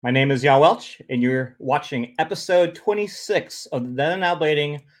My name is Jan Welch, and you're watching episode 26 of the Then and Now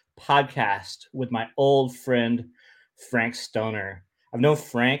Blading podcast with my old friend, Frank Stoner. I've known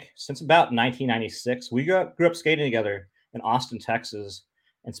Frank since about 1996. We grew up skating together in Austin, Texas,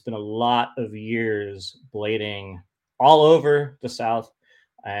 and spent a lot of years blading all over the South.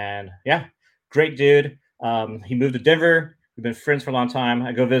 And yeah, great dude. He moved to Denver. We've been friends for a long time.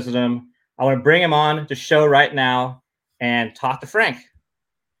 I go visit him. I want to bring him on the show right now and talk to Frank.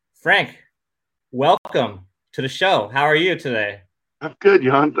 Frank, welcome to the show. How are you today? I'm good,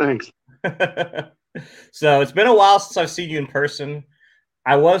 Jan. Thanks. So it's been a while since I've seen you in person.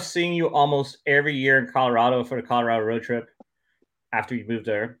 I was seeing you almost every year in Colorado for the Colorado road trip after you moved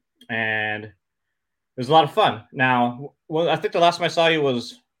there, and it was a lot of fun. Now, well, I think the last time I saw you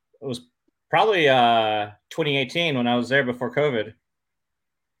was probably 2018 when I was there before COVID. Has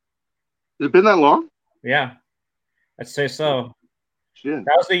it been that long? Yeah, I'd say so. Shit.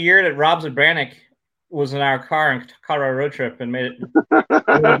 That was the year that Rob Zabranik was in our car in Colorado road trip and made it.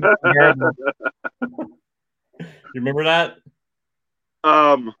 You remember that?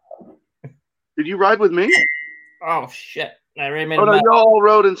 Did you ride with me? Oh shit! I already Oh no, you all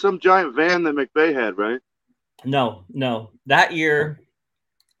rode in some giant van that McVay had, right? No. That year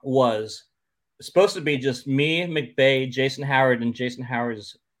was supposed to be just me, McVay, Jason Howard, and Jason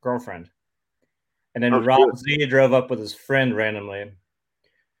Howard's girlfriend. And then Rob Z drove up with his friend randomly.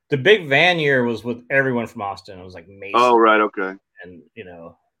 The big van year was with everyone from Austin. It was like Mason. Oh, right. Okay. And,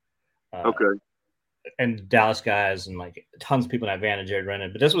 okay. And Dallas guys and like tons of people in that van and Jared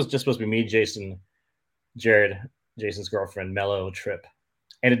rented. But this was just supposed to be me, Jason, Jared, Jason's girlfriend, mellow trip.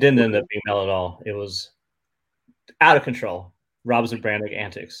 And it didn't end up being mellow at all. It was out of control. Rob Zabranik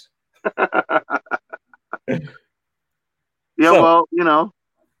antics. Yeah, so, well,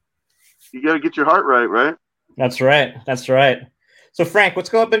 you got to get your heart right, right? That's right. So, Frank, what's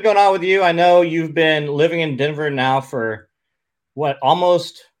been going on with you? I know you've been living in Denver now for,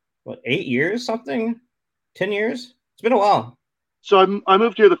 almost 8 years, something? 10 years? It's been a while. So I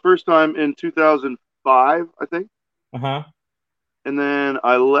moved here the first time in 2005, I think. Uh-huh. And then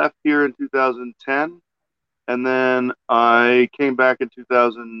I left here in 2010. And then I came back in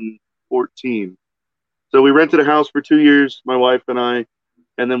 2014. So we rented a house for 2 years, my wife and I,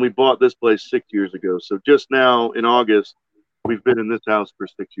 and then we bought this place 6 years ago. So just now in August, we've been in this house for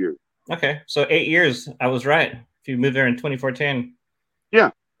 6 years. Okay. So 8 years. I was right. If you moved there in 2014. Yeah,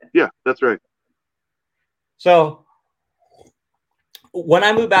 that's right. So when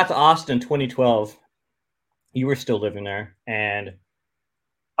I moved back to Austin in 2012, you were still living there. And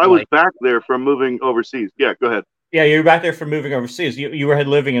I was back there from moving overseas. Yeah, go ahead. Yeah, you were back there from moving overseas. You were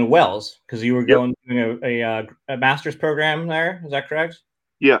living in Wells because you were doing a master's program there. Is that correct?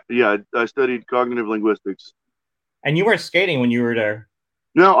 Yeah. I studied cognitive linguistics. And you weren't skating when you were there?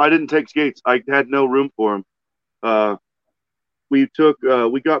 No, I didn't take skates. I had no room for them. We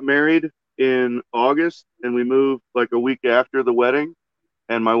got married in August, and we moved like a week after the wedding.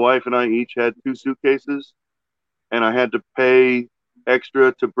 And my wife and I each had 2 suitcases, and I had to pay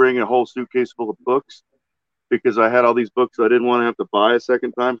extra to bring a whole suitcase full of books because I had all these books I didn't want to have to buy a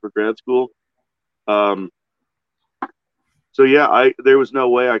second time for grad school. So yeah, there was no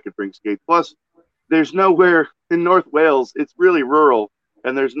way I could bring skates. Plus, there's nowhere in North Wales. It's really rural,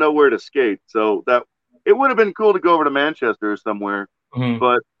 and there's nowhere to skate. So that it would have been cool to go over to Manchester or somewhere,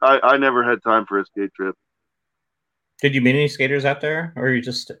 but I never had time for a skate trip. Did you meet any skaters out there, or are you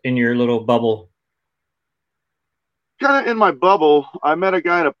just in your little bubble? Kind of in my bubble. I met a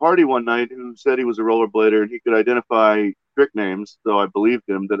guy at a party one night who said he was a rollerblader and he could identify trick names. So I believed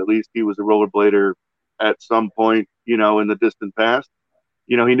him that at least he was a rollerblader at some point, in the distant past.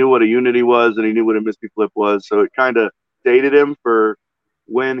 He knew what a Unity was and he knew what a Misty Flip was. So it kind of dated him for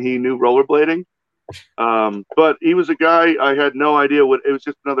when he knew rollerblading. But he was a guy I had no idea what it was.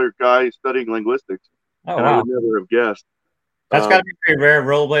 Just another guy studying linguistics. Oh, and wow. I would never have guessed. That's got to be pretty rare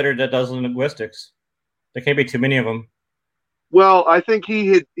rollerblader that does linguistics. There can't be too many of them. Well, I think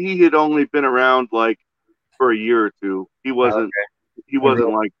he had only been around like for a year or two. He wasn't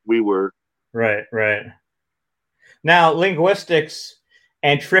like we were. Right. Now, linguistics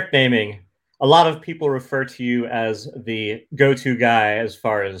and trick naming, a lot of people refer to you as the go-to guy as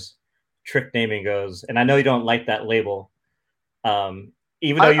far as trick naming goes. And I know you don't like that label. Even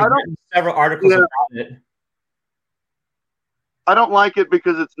though you've written several articles about it. I don't like it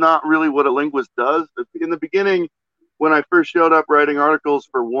because it's not really what a linguist does. In the beginning, when I first showed up writing articles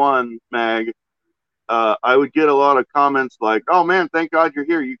for One Mag, I would get a lot of comments like, "Oh man, thank God you're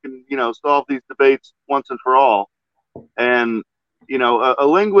here. You can, solve these debates once and for all." And a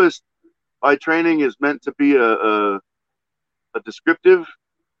linguist by training is meant to be a descriptive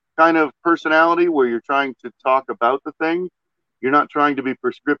kind of personality where you're trying to talk about the thing. You're not trying to be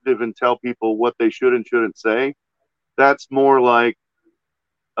prescriptive and tell people what they should and shouldn't say. That's more like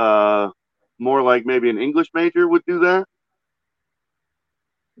maybe an English major would do that.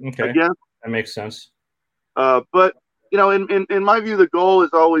 Okay, I guess that makes sense. But in my view, the goal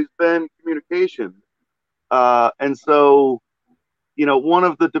has always been communication. And so, one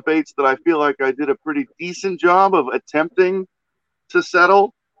of the debates that I feel like I did a pretty decent job of attempting to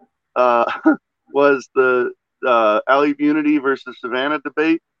settle was the Alley Unity versus Savannah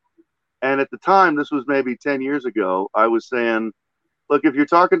debate. And at the time, this was maybe 10 years ago, I was saying, look, if you're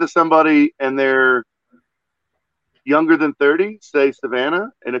talking to somebody and they're younger than 30, say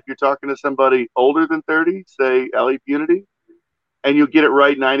Savannah. And if you're talking to somebody older than 30, say Alley Unity. And you'll get it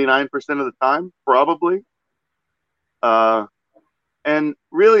right 99% of the time, probably. And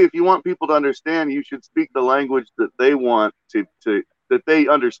really, if you want people to understand, you should speak the language that they want to that they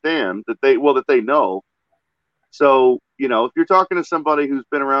understand, that they know. So, if you're talking to somebody who's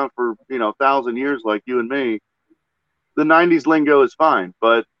been around for, 1,000 years like you and me, the 90s lingo is fine,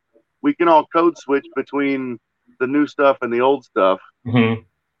 but we can all code switch between the new stuff and the old stuff. Mm-hmm.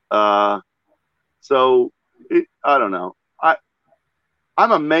 I don't know.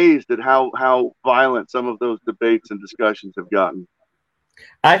 I'm amazed at how violent some of those debates and discussions have gotten.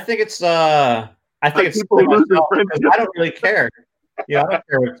 I think it's I don't really care. I don't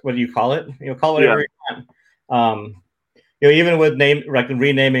care what you call it. Call it whatever you want. Even with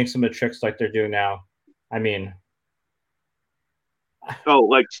renaming some of the tricks like they're doing now. I mean,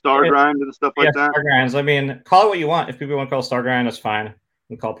 like Star Grind and stuff like that. Star Grinds. I mean, call it what you want. If people want to call Star Grind, that's fine.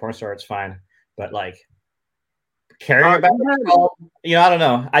 You can call it porn star, it's fine. But like caring about it called, I don't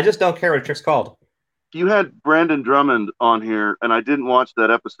know. I just don't care what a trick's called. You had Brandon Drummond on here, and I didn't watch that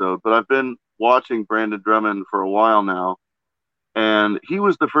episode, but I've been watching Brandon Drummond for a while now, and he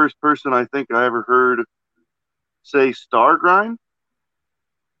was the first person I think I ever heard say Star Grind,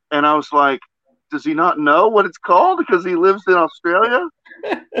 and I was like, does he not know what it's called because he lives in Australia?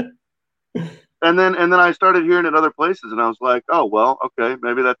 and then I started hearing it other places, and I was like, oh well, okay,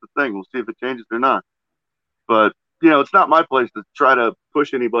 maybe that's the thing. We'll see if it changes or not. But it's not my place to try to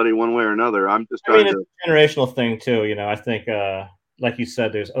push anybody one way or another. I'm just trying it's a generational thing too. I think, like you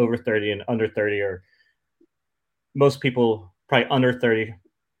said, there's over 30 and under 30, or most people probably under 30.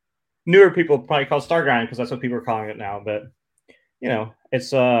 Newer people probably call it Star Grind because that's what people are calling it now. But it's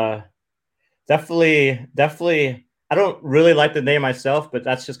definitely. I don't really like the name myself, but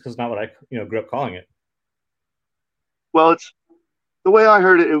that's just because not what I grew up calling it. Well, it's the way I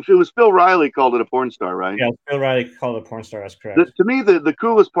heard it. It was Phil Riley called it a porn star, right? Yeah, Phil Riley called it a porn star. That's correct. To me, the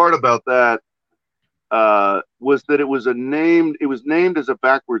coolest part about that was that it was named as a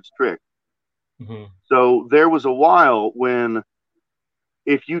backwards trick. Mm-hmm. So there was a while when,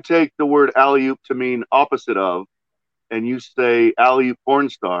 if you take the word alley-oop to mean opposite of, and you say alley-oop porn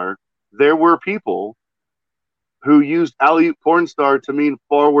star, there were people who used alley-oop porn star to mean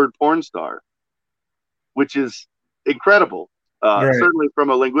forward porn star, which is incredible. Right. Certainly from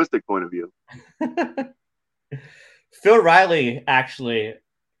a linguistic point of view. Phil Riley, actually.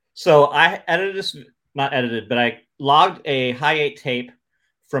 So I not edited, but I logged a Hi8 tape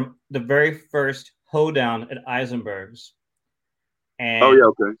from the very first hoedown at Eisenberg's. And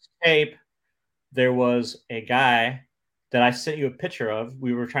okay. Tape, there was a guy that I sent you a picture of.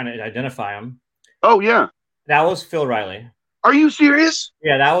 We were trying to identify him. Oh, yeah. That was Phil Riley. Are you serious?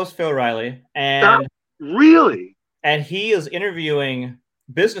 Yeah, that was Phil Riley. And really? And he is interviewing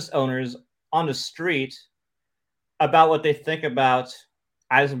business owners on the street about what they think about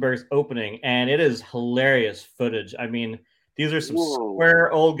Eisenberg's opening. And it is hilarious footage. I mean, these are some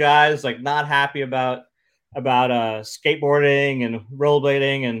square old guys, like not happy about skateboarding and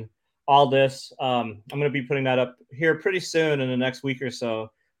rollerblading and all this. I'm going to be putting that up here pretty soon in the next week or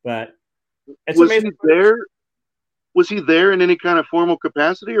so. But it's amazing. Was he there in any kind of formal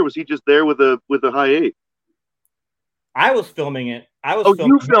capacity, or was he just there with a Hi8? I was filming it.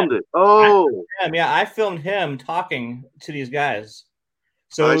 You filmed it. Oh, I filmed him talking to these guys.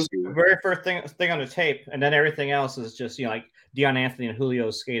 So it was the very first thing on the tape, and then everything else is just like Dion Anthony and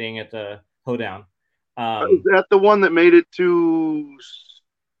Julio skating at the hoedown. Is that the one that made it to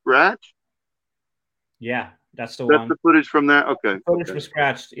Scratch? Yeah, that's the one. That's the footage from that. Okay. Footage from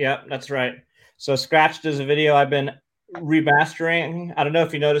Scratched. Yeah, that's right. So Scratched is a video I've been remastering. I don't know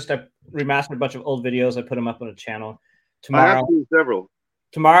if you noticed, I remastered a bunch of old videos. I put them up on the channel. I have seen several.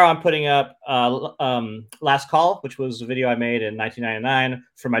 Tomorrow I'm putting up Last Call, which was a video I made in 1999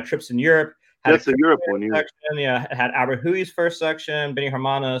 for my trips in Europe. That's a Europe one. Yeah, it had Albert Huey's first section, Benny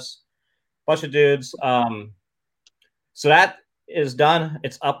Hermanos, bunch of dudes. So that is done.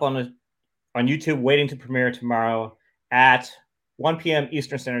 It's up on YouTube, waiting to premiere tomorrow at 1 p.m.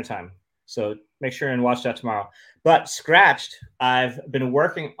 Eastern Standard Time. So make sure and watch that tomorrow. But Scratched, I've been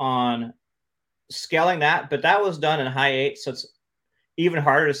working on scaling that, but that was done in high 8, so it's even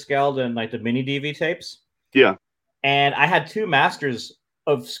harder to scale than like the mini DV tapes. Yeah. And I had 2 masters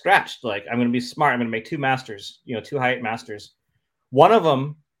of Scratched. Like, I'm going to be smart. I'm going to make 2 masters, 2 high 8 masters. One of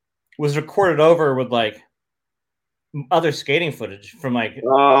them was recorded over with like other skating footage from like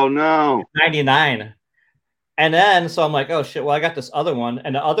oh no 99. And then so I'm like, oh shit, well I got this other one,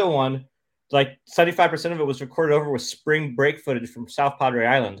 and the other one, like 75% of it was recorded over with spring break footage from South Padre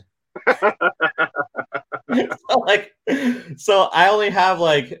Island. so I only have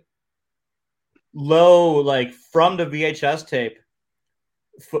like low, like from the VHS tape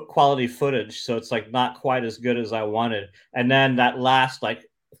quality footage, so it's like not quite as good as I wanted. And then that last like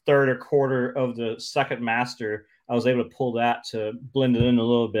third or quarter of the second master, I was able to pull that to blend it in a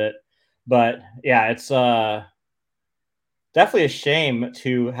little bit. But yeah, it's definitely a shame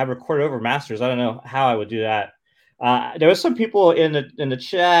to have recorded over masters. I don't know how I would do that. There was some people in the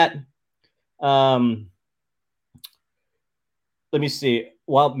chat. Let me see.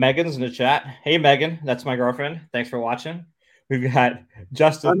 Well, Megan's in the chat. Hey, Megan, that's my girlfriend. Thanks for watching. We've got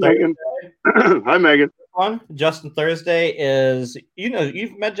Justin. Hi, Megan. Hi, Megan. Justin Thursday is,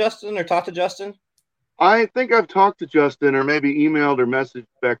 you've met Justin or talked to Justin? I think I've talked to Justin, or maybe emailed or messaged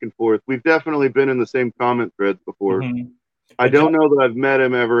back and forth. We've definitely been in the same comment threads before. Mm-hmm. I don't know that I've met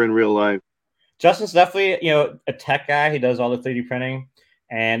him ever in real life. Justin's definitely, a tech guy. He does all the 3D printing.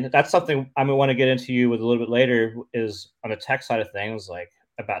 And that's something I'm going to want to get into you with a little bit later, is on the tech side of things, like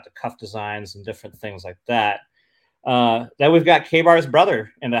about the cuff designs and different things like that. Then we've got K-Bar's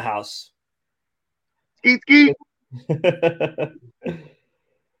brother in the house. Skeet, skeet.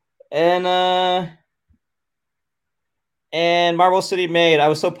 And Marble City Made. I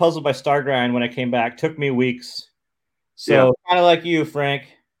was so puzzled by Stargrind when I came back. Took me weeks. So kind of like you, Frank.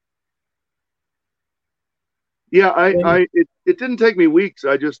 Yeah, it didn't take me weeks.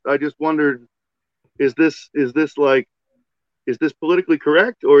 I just wondered, is this politically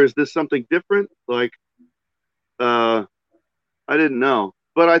correct, or is this something different? Like, I didn't know,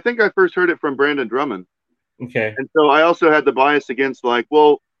 but I think I first heard it from Brandon Drummond. Okay. And so I also had the bias against, like,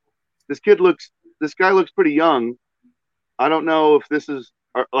 well, this guy looks pretty young. I don't know if this is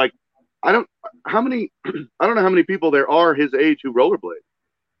like, I don't know how many people there are his age who rollerblade.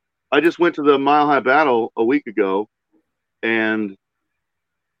 I just went to the Mile High Battle a week ago, and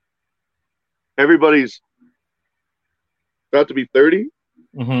everybody's about to be 30,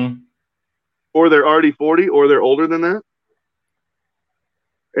 or they're already 40, or they're older than that.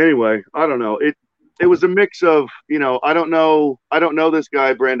 Anyway, I don't know. It was a mix of, I don't know this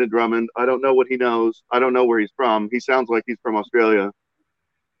guy, Brandon Drummond. I don't know what he knows. I don't know where he's from. He sounds like he's from Australia.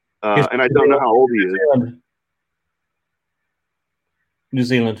 And I don't know how old he is. New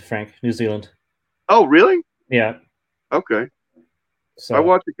Zealand, Frank. New Zealand. Oh, really? Yeah. Okay. So I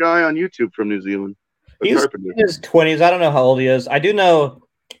watched a guy on YouTube from New Zealand. He's in his 20s. I don't know how old he is. I do know,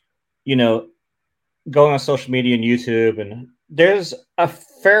 going on social media and YouTube, and there's a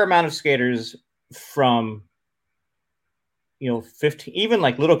fair amount of skaters from, 15, even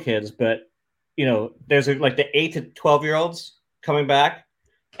like little kids, but, there's like the 8 to 12-year-olds coming back,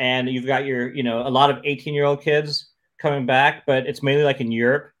 and you've got your, a lot of 18-year-old kids coming back, but it's mainly like in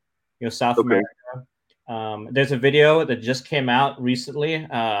Europe, South America. There's a video that just came out recently.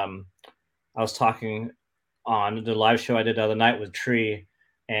 I was talking on the live show I did the other night with Tree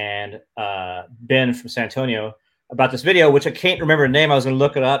and Ben from San Antonio about this video, which I can't remember the name. I was going to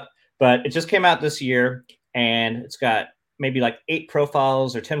look it up, but it just came out this year, and it's got maybe like 8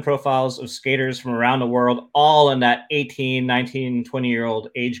 profiles or 10 profiles of skaters from around the world, all in that 18, 19, 20-year-old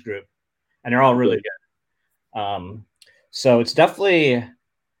age group, and they're all really good. So it's definitely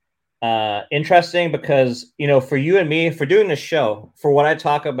interesting because, for you and me, for doing the show, for what I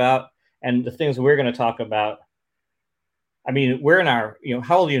talk about and the things we're going to talk about, I mean, we're in our,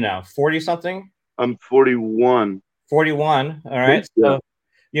 how old are you now? 40 something? I'm 41. 41. All right. Yeah. So,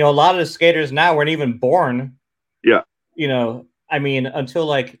 a lot of the skaters now weren't even born. Yeah. I mean, until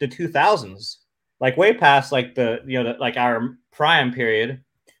like the 2000s, like way past like like our prime period.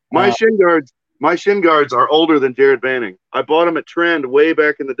 My shin guards are older than Jared Banning. I bought them at Trend way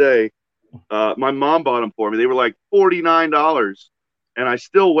back in the day. My mom bought them for me. They were like $49, and I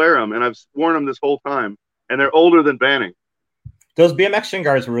still wear them, and I've worn them this whole time. And they're older than Banning. Those BMX shin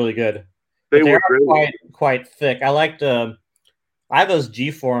guards were really good. They were quite thick. I have those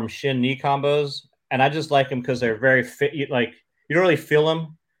G-form shin knee combos, and I just like them because they're very fit. You don't really feel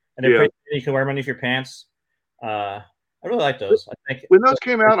them, and they're pretty, you can wear them underneath your pants. I really like those. I think When those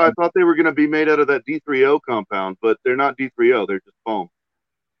came out, I thought they were going to be made out of that D3O compound, but they're not D3O. They're just foam.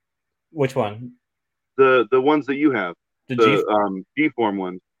 Which one? The ones that you have, The G-form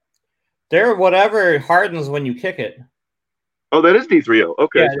ones. They're whatever hardens when you kick it. Oh, that is D3O.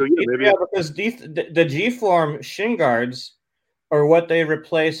 Okay, Yeah, so yeah, maybe because the G-form shin guards are what they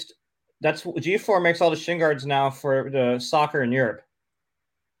replaced. That's G-form makes all the shin guards now for the soccer in Europe.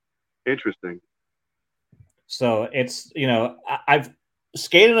 Interesting. So it's I've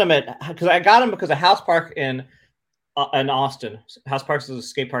skated them because I got them because of House Park in Austin. House Park is a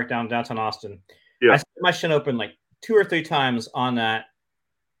skate park downtown Austin. Yeah. I set my shin open like 2 or 3 times on that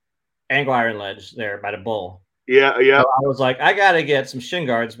angle iron ledge there by the bowl. Yeah. So I was like, I got to get some shin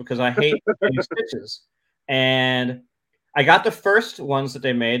guards because I hate getting stitches. And I got the first ones that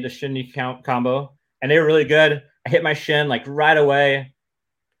they made, the shin combo, and they were really good. I hit my shin like right away,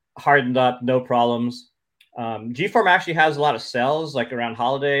 hardened up, no problems. G-Form actually has a lot of sales like around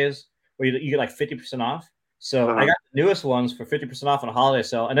holidays where you get like 50% off. So I got the newest ones for 50% off on a holiday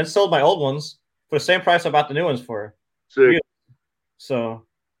sale and then sold my old ones for the same price I bought the new ones for. Sick. So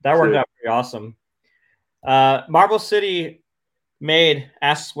that worked out pretty awesome. Marble City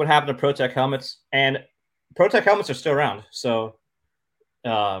asks what happened to ProTech helmets, and ProTech helmets are still around. So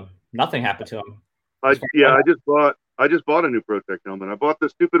nothing happened to them. I just bought a new ProTech helmet. I bought the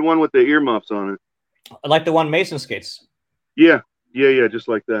stupid one with the earmuffs on it. I like the one Mason skates. Yeah, just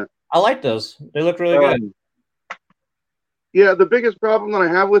like that. I like those. They look really good. Yeah, the biggest problem that I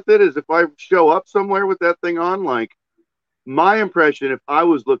have with it is if I show up somewhere with that thing on, like my impression, if I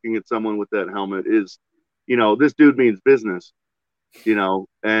was looking at someone with that helmet, is, this dude means business,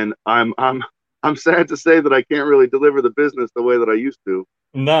 and I'm sad to say that I can't really deliver the business the way that I used to.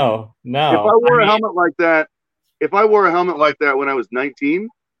 No. If I wore a helmet like that when I was 19,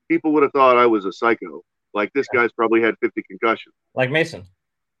 people would have thought I was a psycho. Like, this guy's probably had 50 concussions. Like Mason.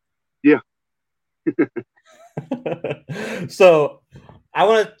 Yeah. So I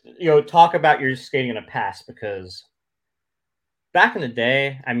want to talk about your skating in the past, because back in the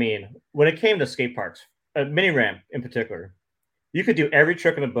day, I mean, when it came to skate parks, mini ramp in particular, you could do every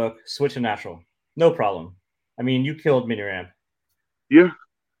trick in the book, switch to natural, no problem. I mean, you killed mini ramp. Yeah.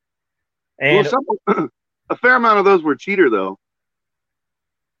 And a fair amount of those were cheater, though.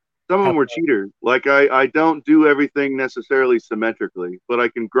 Some of them were cheater. Like, I don't do everything necessarily symmetrically, but I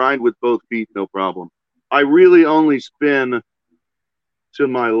can grind with both feet, no problem. I really only spin to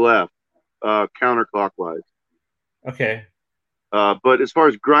my left, counterclockwise. Okay. But as far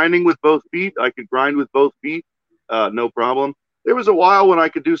as grinding with both feet, I could grind with both feet, no problem. There was a while when I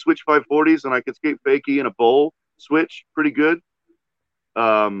could do switch 540s and I could skate fakie in a bowl switch pretty good.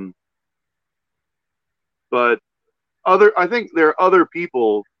 But I think there are other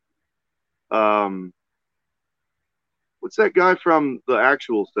people. What's that guy from the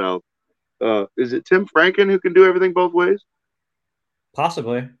actual South? Is it Tim Franken who can do everything both ways?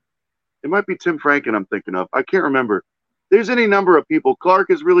 Possibly. It might be Tim Franken I'm thinking of. I can't remember. There's any number of people. Clark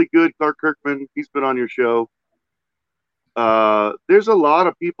is really good. Clark Kirkman, he's been on your show. There's a lot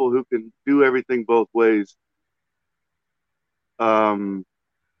of people who can do everything both ways.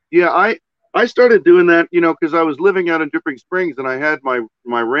 Yeah, I started doing that, because I was living out in Dripping Springs and I had my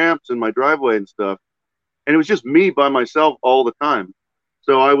ramps and my driveway and stuff. And it was just me by myself all the time.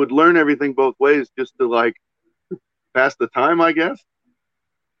 So I would learn everything both ways just to, like, pass the time, I guess.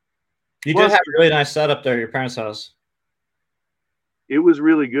 You did have a really nice setup there at your parents' house. It was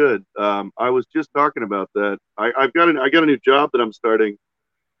really good. I was just talking about that. I got a new job that I'm starting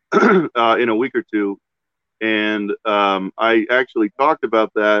in a week or two, and I actually talked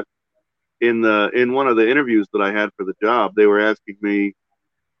about that in one of the interviews that I had for the job. They were asking me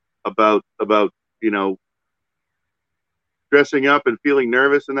about dressing up and feeling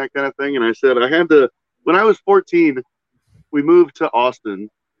nervous and that kind of thing, and I said I had to. When I was 14, we moved to Austin,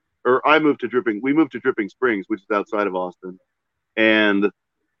 or I moved to Dripping. We moved to Dripping Springs, which is outside of Austin. And,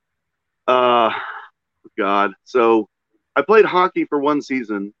 God, so I played hockey for one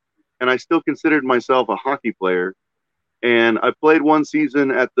season, and I still considered myself a hockey player. And I played one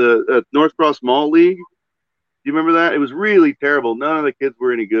season at the North Cross Mall League. Do you remember that? It was really terrible. None of the kids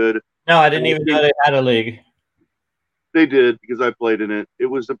were any good. No, I didn't even know they had a league. They did, because I played in it. It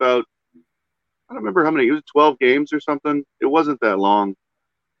was about, I don't remember how many, it was 12 games or something. It wasn't that long.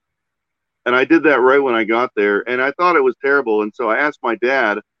 And I did that right when I got there, and I thought it was terrible. And so I asked my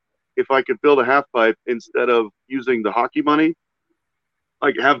dad if I could build a half pipe instead of using the hockey money,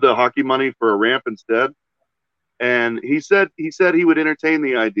 like have the hockey money for a ramp instead. And he said he would entertain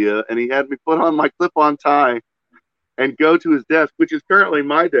the idea, and he had me put on my clip-on tie and go to his desk, which is currently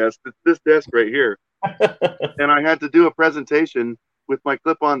my desk. It's this desk right here. and I had to do a presentation with my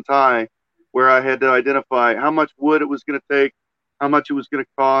clip-on tie where I had to identify how much wood it was going to take, how much it was going to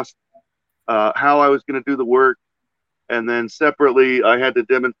cost, how I was going to do the work. And then separately, I had to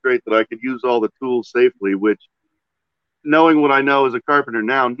demonstrate that I could use all the tools safely, which, knowing what I know as a carpenter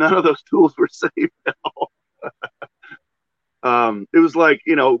now, none of those tools were safe at all. It was like,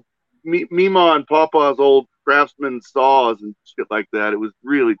 Mima and Papa's old Craftsman saws and shit like that. It was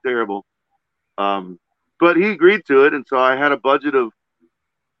really terrible. But he agreed to it, and so I had a budget of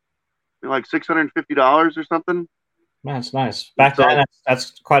like $650 or something. That's nice. Back then,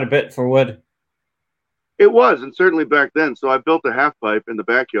 that's quite a bit for wood. It was, and certainly back then. So I built a half pipe in the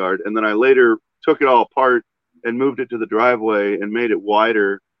backyard, and then I later took it all apart and moved it to the driveway and made it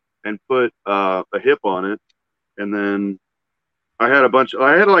wider and put a hip on it. And then I had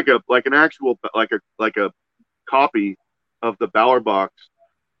an actual copy of the Bauer box,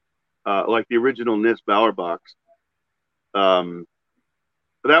 like the original NIS Bauer box. But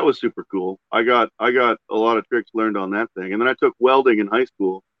that was super cool. I got a lot of tricks learned on that thing. And then I took welding in high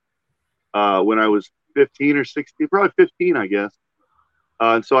school when I was 15 or 16, probably 15, I guess.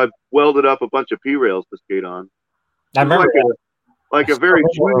 And so I welded up a bunch of P-rails to skate on. I remember like a very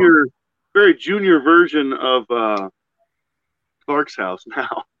junior version of Clark's house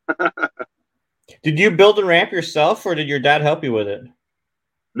now. Did you build the ramp yourself, or did your dad help you with it?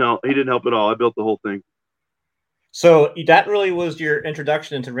 No, he didn't help at all. I built the whole thing. So that really was your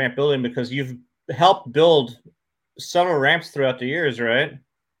introduction into ramp building, because you've helped build several ramps throughout the years, right?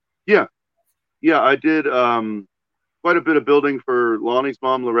 Yeah, I did quite a bit of building for Lonnie's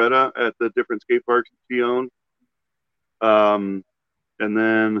mom, Loretta, at the different skate parks she owned. And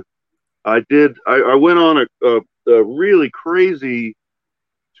then I went on a really crazy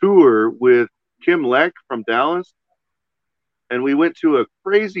tour with Kim Leck from Dallas. And we went to a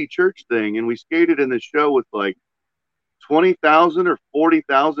crazy church thing, and we skated in this show with like 20,000 or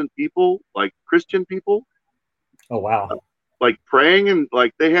 40,000 people, like Christian people. Oh, wow. Like praying, and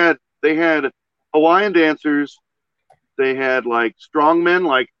like they had Hawaiian dancers. They had like strongmen,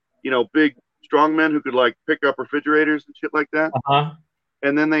 like, big strongmen who could like pick up refrigerators and shit like that. Uh-huh.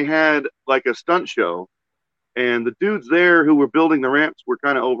 And then they had like a stunt show, and the dudes there who were building the ramps were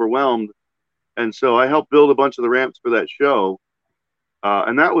kind of overwhelmed. And so I helped build a bunch of the ramps for that show.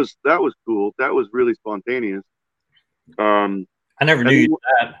 And that was cool. That was really spontaneous. I never knew you did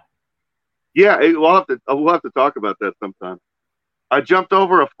that. Yeah, we'll have to talk about that sometime. I jumped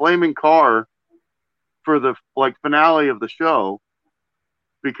over a flaming car for the finale of the show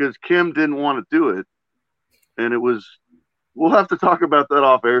because Kim didn't want to do it, and we'll have to talk about that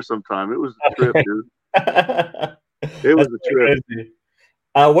off air sometime. It was a trip, dude. It was a trip. Crazy.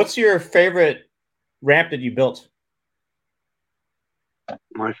 What's your favorite ramp that you built?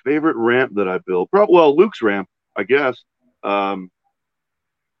 My favorite ramp that I built, well, Luke's ramp, I guess.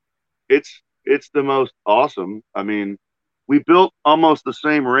 It's the most awesome. I mean, we built almost the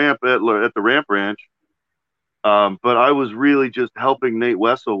same ramp at the Ramp Ranch, but I was really just helping Nate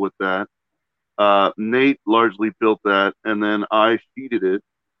Wessel with that. Nate largely built that, and then I sheeted it.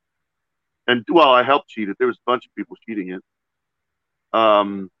 And, well, I helped sheet it. There was a bunch of people sheeting it.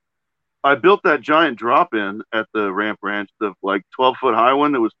 I built that giant drop-in at the Ramp Ranch, the 12-foot high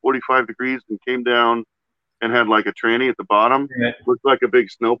one that was 45 degrees and came down and had like a tranny at the bottom. Yeah. Looked like a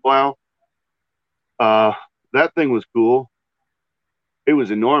big snowplow. That thing was cool. It was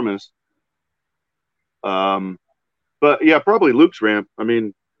enormous. But yeah, probably Luke's ramp. I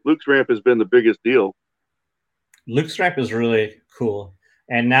mean, Luke's ramp has been the biggest deal. Luke's ramp is really cool.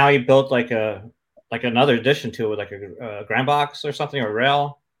 And now he built like another addition to it, like a grand box or something, or a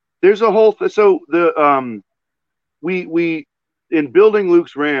rail. There's a whole so the we in building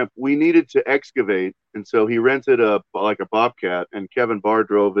Luke's ramp, we needed to excavate, and so he rented a Bobcat, and Kevin Barr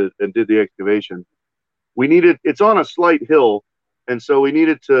drove it and did the excavation. It's on a slight hill, and so we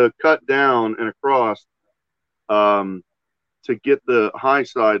needed to cut down and across to get the high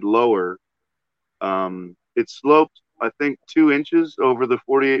side lower. It sloped, I think, 2 inches over the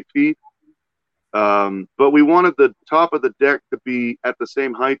 48 feet. But we wanted the top of the deck to be at the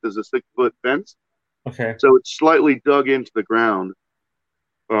same height as a 6-foot fence. Okay. So it's slightly dug into the ground.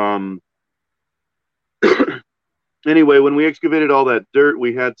 Anyway, when we excavated all that dirt,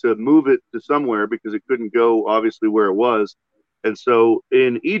 we had to move it to somewhere because it couldn't go, obviously, where it was. And so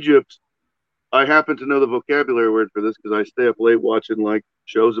in Egypt, I happen to know the vocabulary word for this because I stay up late watching like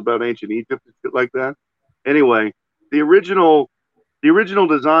shows about ancient Egypt and shit like that. Anyway, the original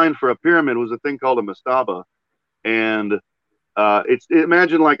design for a pyramid was a thing called a mastaba, and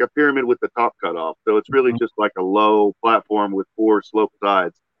imagine like a pyramid with the top cut off. So it's really just like a low platform with 4 sloped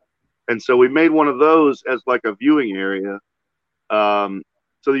sides. And so we made one of those as like a viewing area, so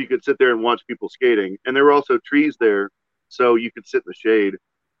that you could sit there and watch people skating. And there were also trees there, so you could sit in the shade.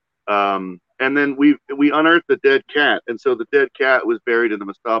 And then we unearthed the dead cat, and so the dead cat was buried in the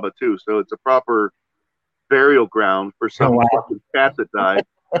mastaba too. So it's a proper burial ground for some cat that died.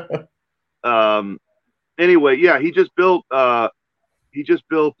 Anyway, yeah, he just built like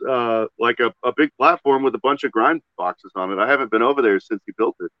a big platform with a bunch of grind boxes on it. I haven't been over there since he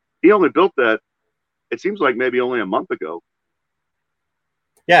built it. He only built that, it seems like maybe only a month ago.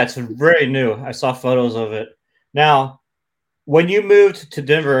 Yeah, it's very new. I saw photos of it. Now, when you moved to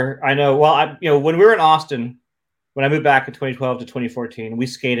Denver, I know, well, when we were in Austin, when I moved back in 2012 to 2014, we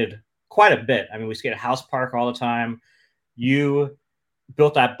skated quite a bit. I mean, we skated House Park all the time. You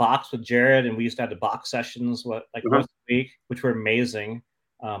built that box with Jared, and we used to have the box sessions once a week, which were amazing.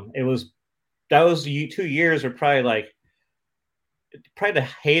 Those 2 years were probably the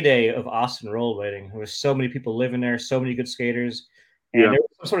heyday of Austin rollerblading. There was so many people living there, so many good skaters, and there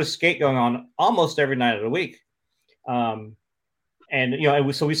was some sort of skate going on almost every night of the week. So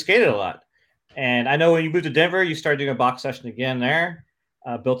we skated a lot. And I know when you moved to Denver, you started doing a box session again there.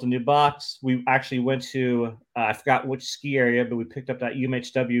 Built a new box. We actually went to, I forgot which ski area, but we picked up that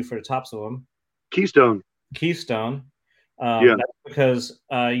UMHW for the tops of them. Keystone. That's because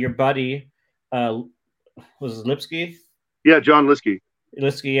your buddy, was Lipsky? Yeah, John Liskey.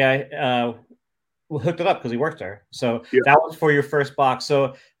 Hooked it up because he worked there. So that was for your first box.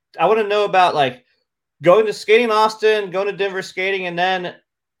 So I want to know about going to skating in Austin, going to Denver skating, and then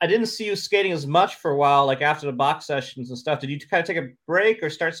I didn't see you skating as much for a while, after the box sessions and stuff. Did you kind of take a break or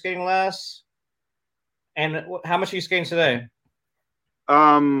start skating less? And how much are you skating today?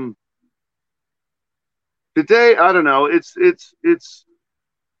 Today, I don't know. It's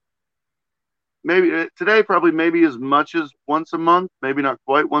maybe today probably maybe as much as once a month, maybe not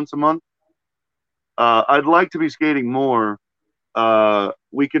quite once a month. I'd like to be skating more.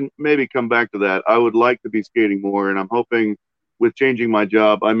 We can maybe come back to that. I would like to be skating more, and I'm hoping with changing my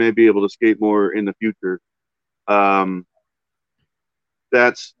job, I may be able to skate more in the future.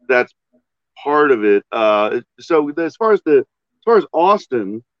 That's part of it. So as far as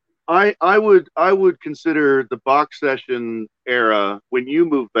Austin, I would consider the box session era when you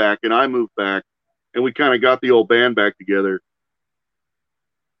moved back and I moved back, and we kind of got the old band back together.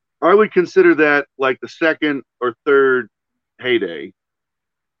 I would consider that like the second or third heyday.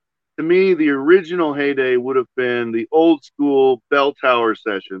 To me, the original heyday would have been the old school bell tower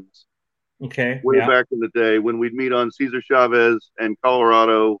sessions. Okay. Way back in the day when we'd meet on Cesar Chavez and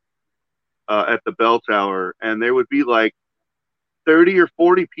Colorado at the bell tower, and there would be 30 or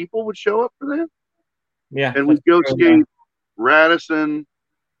 40 people would show up for that. Yeah. And we'd go skate Radisson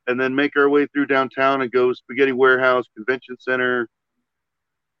and then make our way through downtown and go Spaghetti Warehouse, Convention Center,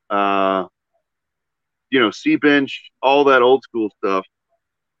 Sea Bench, all that old school stuff.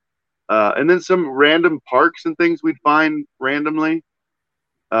 And then some random parks and things we'd find randomly.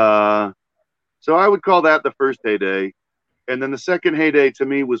 So I would call that the first heyday. And then the second heyday to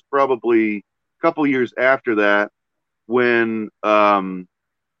me was probably a couple years after that when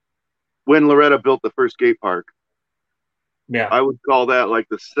Loretta built the first skate park. Yeah. I would call that like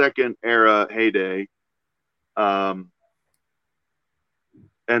the second era heyday. And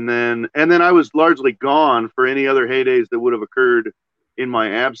then I was largely gone for any other heydays that would have occurred in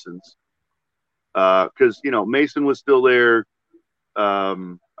my absence. Because Mason was still there.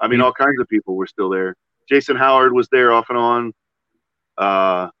 All kinds of people were still there. Jason Howard was there off and on.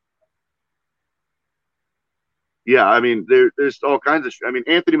 There's all kinds of.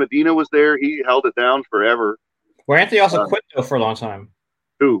 Anthony Medina was there. He held it down forever. Where Anthony also quit though for a long time.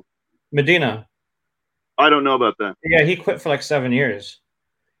 Who? Medina. I don't know about that. Yeah, he quit for 7 years.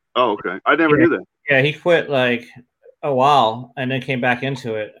 Oh, okay. I never knew that. Yeah, he quit a while and then came back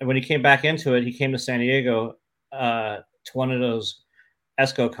into it. And when he came back into it, he came to San Diego to one of those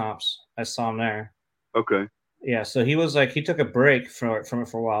ESCO comps. I saw him there. Okay. Yeah, so he was he took a break from it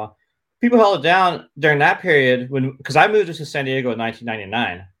for a while. People held it down during that period because I moved to San Diego in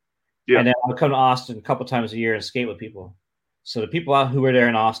 1999. Yeah. And then I would come to Austin a couple times a year and skate with people. So the people who were there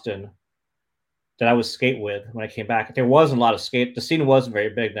in Austin that I would skate with when I came back, there wasn't a lot of skate. The scene wasn't very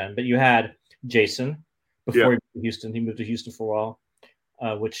big then, but you had Jason before he moved to Houston. He moved to Houston for a while,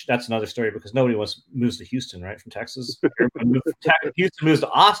 which that's another story because nobody moves to Houston, right, from Texas. Houston moves to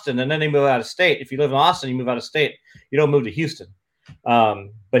Austin, and then they move out of state. If you live in Austin, you move out of state. You don't move to Houston.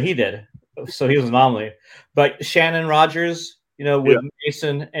 But he did. So he was an anomaly. But Shannon Rogers, with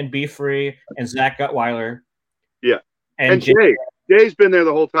Mason and Be Free and Zach Gutweiler. Yeah. And Jay. Jay's been there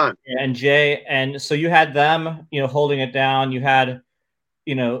the whole time. And Jay. And so you had them, holding it down. You had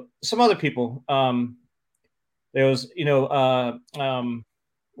some other people. There was,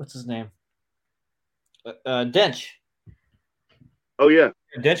 what's his name? Dench. Oh yeah,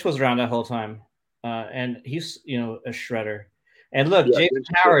 Dench was around that whole time, and he's a shredder. And look, yeah, Jason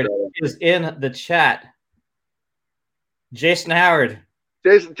Howard is in the chat. Jason Howard,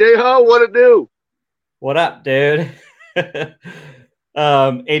 Jason J Ho, what it do? what up, dude?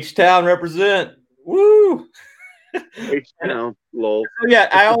 H Town represent. Woo! H Town, lol. Yeah,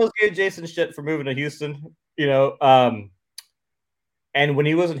 I always gave Jason shit for moving to Houston. And when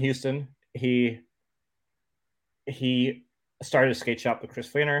he was in Houston, he started a skate shop with Chris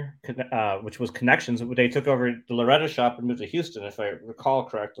Feiner, which was Connections. They took over the Loretta shop and moved to Houston, if I recall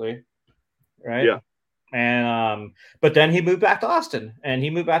correctly. Right? Yeah. And but then he moved back to Austin. And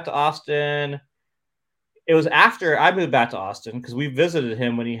he moved back to Austin. It was after I moved back to Austin because we visited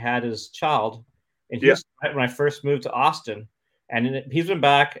him when he had his child in Houston, right when I first moved to Austin. And he's been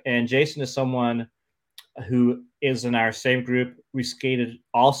back, and Jason is someone who is in our same group. We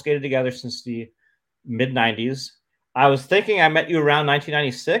all skated together since the mid-90s. I was thinking I met you around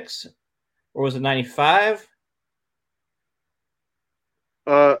 1996, or was it 95?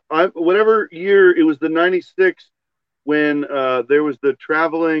 Whatever year, it was the 96 when there was the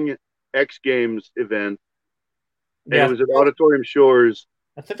traveling X Games event. And it was at Auditorium Shores.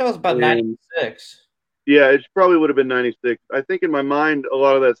 I think that was about 96. Yeah, it probably would have been 96. I think in my mind, a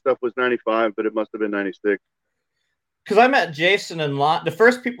lot of that stuff was 95, but it must have been 96. Because I met Jason and the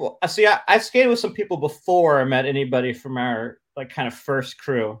first people. I skated with some people before I met anybody from our kind of first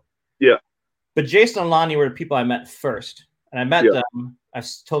crew. Yeah. But Jason and Lonnie were the people I met first. And I met them. I've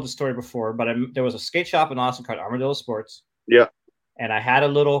told the story before, but there was a skate shop in Austin called Armadillo Sports. Yeah. And I had a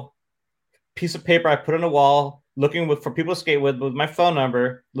little piece of paper I put on a wall looking for people to skate with my phone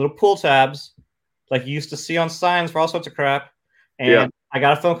number, little pull tabs, like you used to see on signs for all sorts of crap. And I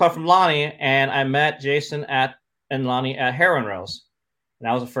got a phone call from Lonnie, and I met Jason and Lonnie at Heroin Rails. And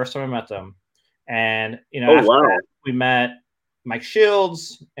that was the first time I met them. And, after that, we met Mike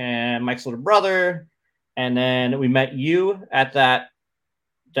Shields and Mike's little brother. And then we met you at that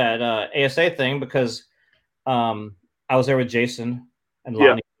ASA thing because I was there with Jason and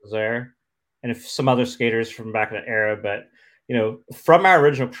Lonnie was there. And some other skaters from back in that era. But, from our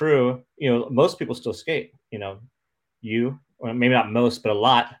original crew, most people still skate. You, or maybe not most, but a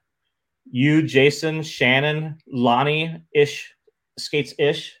lot. You, Jason, Shannon, Lonnie-ish,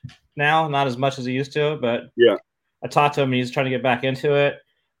 skates-ish now. Not as much as he used to, but I talked to him and he's trying to get back into it.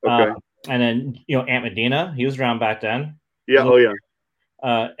 Okay. And then, Ant Medina, he was around back then. Yeah,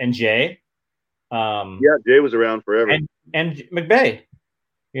 and Jay. Jay was around forever. And McVeigh.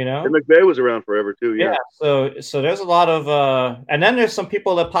 And McVeigh was around forever too. Yeah. So there's a lot of and then there's some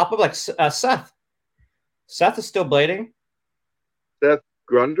people that pop up like Seth. Seth is still blading. Seth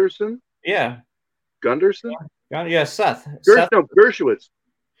Gunderson. Yeah. Gunderson. Yeah, Seth. Gershwitz.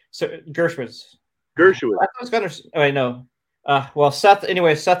 So Gershwitz. Gunderson. Oh, I know. Well, Seth.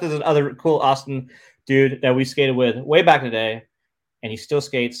 Anyway, Seth is another cool Austin dude that we skated with way back in the day, and he still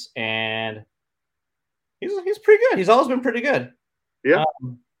skates, and he's pretty good. He's always been pretty good. Yeah.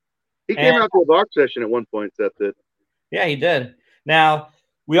 He came out to a box session at one point, Seth did. Yeah, he did. Now,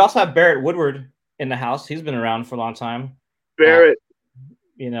 we also have Barrett Woodward in the house. He's been around for a long time. Barrett.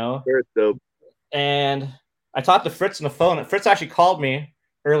 Barrett's dope. And I talked to Fritz on the phone. Fritz actually called me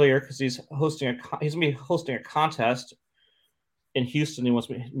earlier because he's going to be hosting a contest in Houston. He wants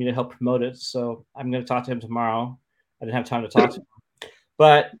me to help promote it. So I'm going to talk to him tomorrow. I didn't have time to talk to him.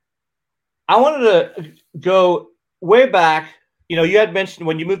 But I wanted to go way back. You had mentioned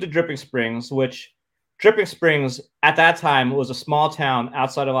when you moved to Dripping Springs, which Dripping Springs at that time was a small town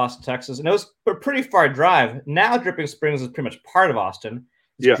outside of Austin, Texas, and it was a pretty far drive. Now Dripping Springs is pretty much part of Austin.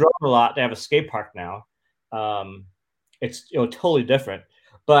 It's grown a lot. They have a skate park now. It's totally different.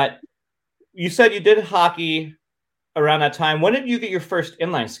 But you said you did hockey around that time. When did you get your first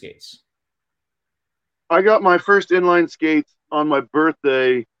inline skates? I got my first inline skates on my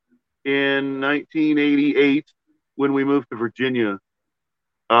birthday in 1988. When we moved to Virginia.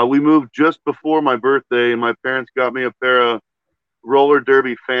 We moved just before my birthday, and my parents got me a pair of roller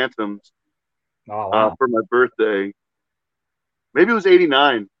derby Phantoms for my birthday. Maybe it was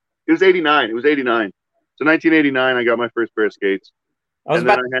 89. It was 89. So 1989, I got my first pair of skates. I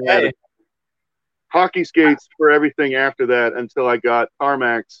had hockey skates for everything after that until I got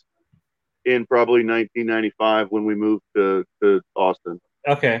Tarmacs in probably 1995 when we moved to Austin.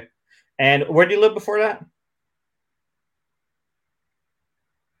 Okay. And where did you live before that?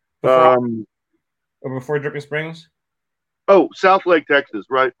 Before Dripping Springs? Oh, South Lake, Texas.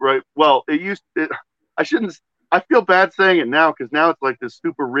 Right. Well, I shouldn't. I feel bad saying it now because now it's like this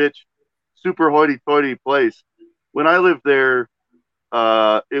super rich, super hoity-toity place. When I lived there,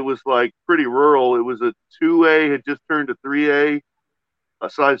 it was like pretty rural. It was a 2A, had just turned to 3A, a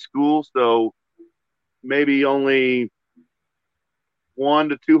size school, so maybe only 1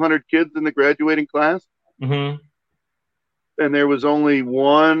 to 200 kids in the graduating class, Mm-hmm. and there was only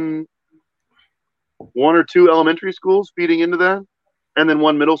one or two elementary schools feeding into that, and then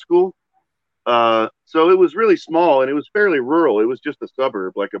one middle school. So it was really small, and it was fairly rural. It was just a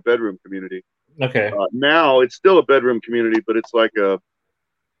suburb, like a bedroom community. Okay. Now it's still a bedroom community, but it's like a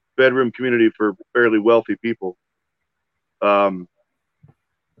bedroom community for fairly wealthy people. But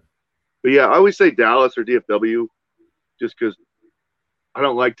yeah, I always say Dallas or DFW, just because I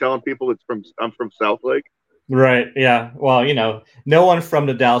don't like telling people I'm from Southlake. Right. Yeah. Well, no one from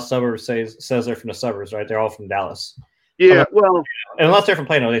the Dallas suburbs says they're from the suburbs, right? They're all from Dallas. Yeah. Well, unless they're from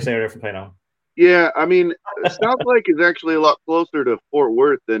Plano, they say they're from Plano. Yeah, I mean, Southlake is actually a lot closer to Fort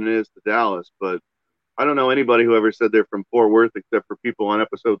Worth than it is to Dallas, but I don't know anybody who ever said they're from Fort Worth except for people on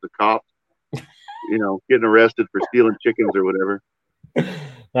episodes of Cops, getting arrested for stealing chickens or whatever.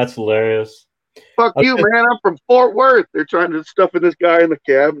 That's hilarious. Fuck you, man. I'm from Fort Worth. They're trying to stuff in this guy in the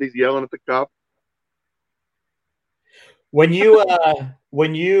cab and he's yelling at the cop. When you how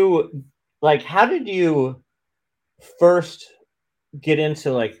did you first get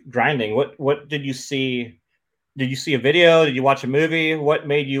into like grinding? What did you see? Did you see a video? Did you watch a movie? What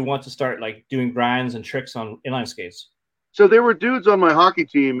made you want to start like doing grinds and tricks on inline skates? So there were dudes on my hockey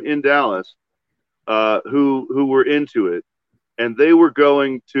team in Dallas who were into it, and they were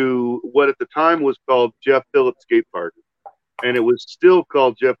going to what at the time was called Jeff Phillips Skate Park, and it was still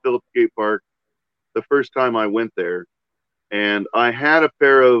called Jeff Phillips Skate Park the first time I went there. And I had a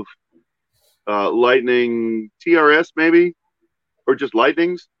pair of Lightning TRS maybe, or just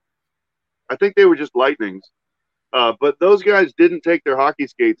Lightnings. I think they were just Lightnings. But those guys didn't take their hockey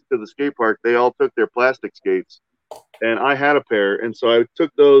skates to the skate park. They all took their plastic skates. And I had a pair. And so I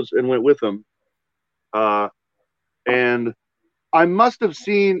took those and went with them. And I must have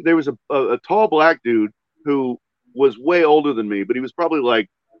seen, there was a tall black dude who was way older than me, but he was probably like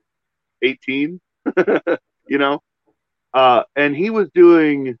 18, and he was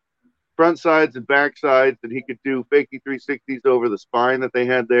doing front sides and back sides, and he could do fakie 360s over the spine that they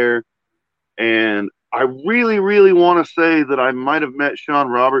had there. And I really, really want to say that I might have met Sean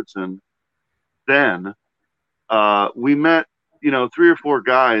Robertson then. We met, 3 or 4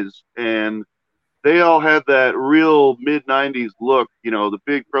 guys, and they all had that real mid-90s look, the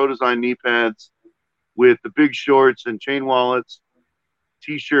big Pro Design knee pads with the big shorts and chain wallets,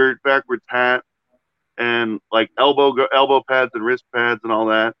 T-shirt, backwards hat, and like elbow pads and wrist pads and all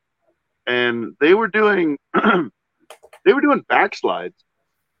that. And they were doing backslides.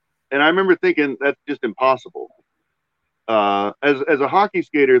 And I remember thinking that's just impossible. As a hockey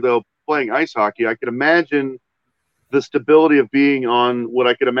skater, though, playing ice hockey, I could imagine the stability of being on what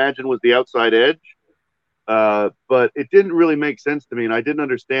I could imagine was the outside edge. But it didn't really make sense to me. And I didn't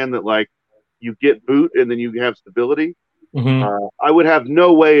understand that, like, you get boot and then you have stability. Mm-hmm. I would have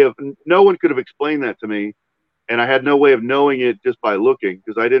no one could have explained that to me. And I had no way of knowing it just by looking,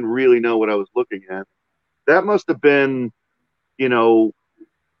 because I didn't really know what I was looking at. That must have been,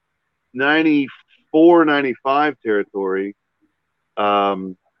 94, 95 territory.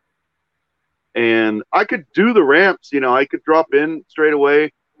 And I could do the ramps, I could drop in straight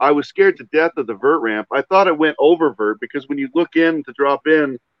away. I was scared to death of the vert ramp. I thought it went over vert, because when you look in to drop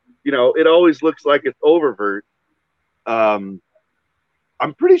in, it always looks like it's over vert.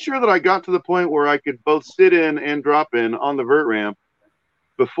 I'm pretty sure that I got to the point where I could both sit in and drop in on the vert ramp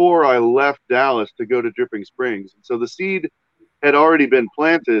before I left Dallas to go to Dripping Springs. So the seed had already been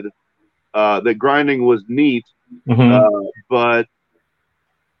planted that grinding was neat, but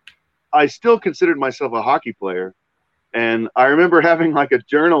I still considered myself a hockey player. And I remember having like a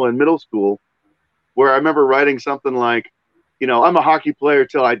journal in middle school where I remember writing something like, I'm a hockey player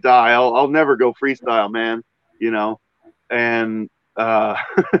till I die. I'll never go freestyle, man. And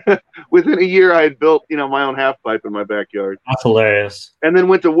within a year I had built, my own half pipe in my backyard. That's hilarious. And then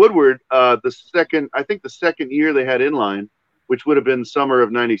went to Woodward the second year they had inline, which would have been summer of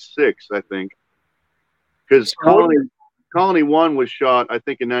 '96, I think. Because Colony 1 was shot, I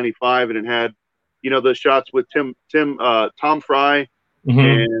think, in '95, and it had, the shots with Tom Fry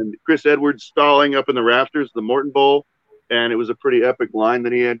and Chris Edwards stalling up in the rafters, the Morton Bowl. And it was a pretty epic line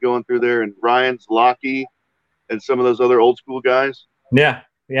that he had going through there. And Ryan's Locky and some of those other old school guys. Yeah.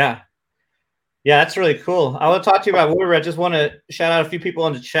 That's really cool. I want to talk to you about Woodward. I just want to shout out a few people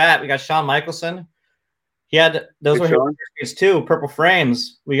in the chat. We got Sean Michelson. He had those were his skates too. Purple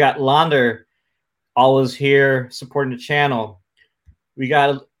Frames. We got Launder. always here supporting the channel. We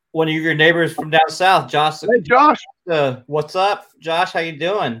got one of your neighbors from down south, Josh. Hey, Josh. What's up, Josh? How you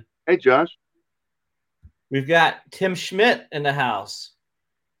doing? Hey, Josh. We've got Tim Schmidt in the house.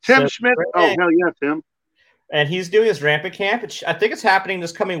 Tim Schmidt. Oh, hell yeah, Tim. And he's doing his rampant camp. I think it's happening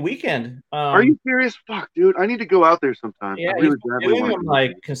this coming weekend. Are you serious? Fuck, dude. I need to go out there sometime. Yeah, I really he's doing them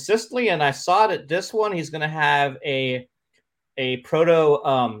like consistently. And I saw that this one, he's going to have a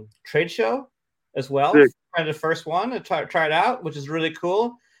proto trade show as well. Kind of the first one to try it out, which is really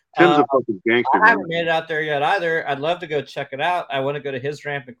cool. Tim's a fucking gangster. I haven't made it out there yet either. I'd love to go check it out. I want to go to his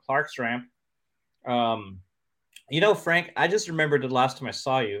ramp and Clark's ramp. You know, Frank, I just remembered the last time I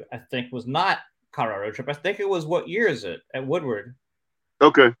saw you, I think was not Colorado Road Trip. I think it was, what year is it? At Woodward.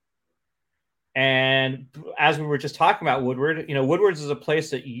 Okay. And as we were just talking about Woodward, you know, Woodward's is a place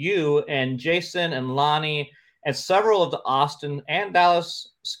that you and Jason and Lonnie and several of the Austin and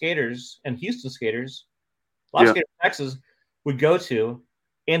Dallas skaters and Houston skaters, a lot of skaters in Texas, would go to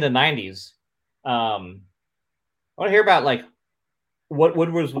in the 90s. I want to hear about like what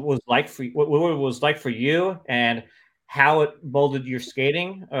Woodward was like for you, what Woodward was like for you, and how it molded your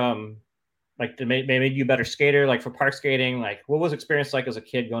skating. Like to make you a better skater, like for park skating. Like, what was experience like as a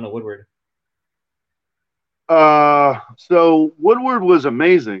kid going to Woodward? So Woodward was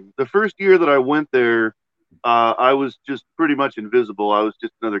amazing. The first year that I went there, I was just pretty much invisible. I was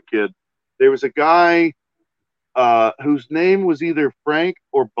just another kid. There was a guy whose name was either Frank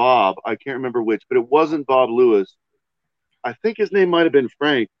or Bob. I can't remember which, but it wasn't Bob Lewis. I think his name might have been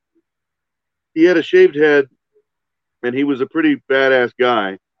Frank. He had a shaved head, and he was a pretty badass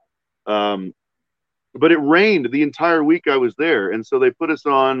guy. But it rained the entire week I was there, and so they put us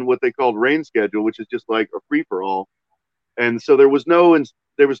on what they called rain schedule, which is just like a free for all. And so there was no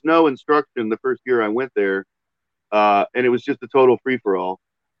instruction the first year I went there, and it was just a total free for all.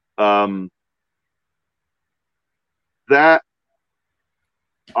 That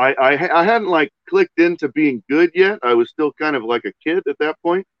I hadn't like clicked into being good yet. I was still kind of like a kid at that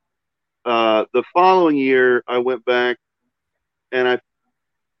point. The following year I went back, and I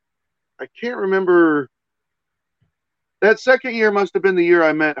can't remember. That second year must have been the year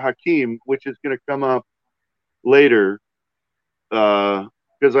I met Hakeem, which is going to come up later,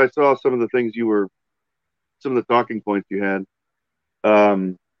 because I saw some of the things some of the talking points you had.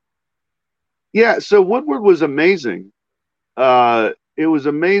 Yeah, so Woodward was amazing. It was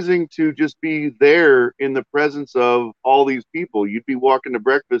amazing to just be there in the presence of all these people. You'd be walking to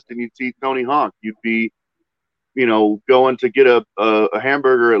breakfast and you'd see Tony Hawk. You'd be, you know, going to get a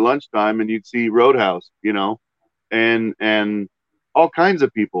hamburger at lunchtime and you'd see Roadhouse, you know, and all kinds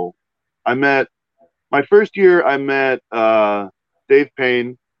of people. My first year, I met Dave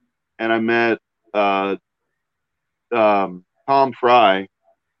Payne, and I met Tom Fry,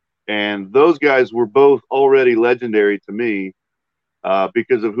 and those guys were both already legendary to me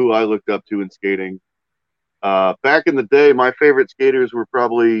because of who I looked up to in skating. Back in the day, my favorite skaters were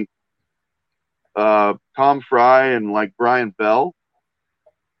probably Tom Fry and like Brian Bell.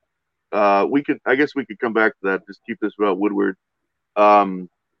 I guess we could come back to that. Just keep this about Woodward.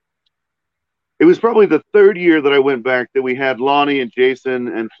 It was probably the third year that I went back that we had Lonnie and Jason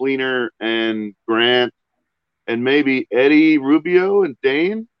and Fleener and Grant and maybe Eddie Rubio and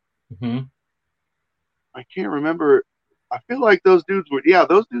Dane. Mm-hmm. I can't remember. I feel like those dudes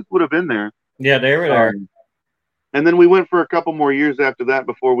would have been there. Yeah, they were there. And then we went for a couple more years after that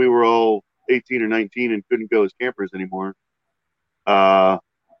before we were all 18 or 19 and couldn't go as campers anymore.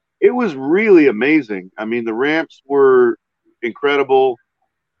 It was really amazing. I mean, the ramps were incredible.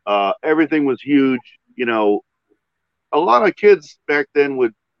 Everything was huge. You know, a lot of kids back then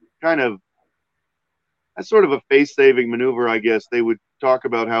would kind of, that's sort of a face-saving maneuver, I guess. They would talk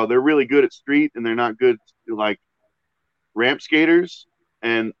about how they're really good at street and they're not good like ramp skaters.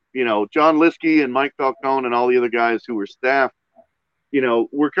 And, you know, John Liskey and Mike Falcone and all the other guys who were staff, you know,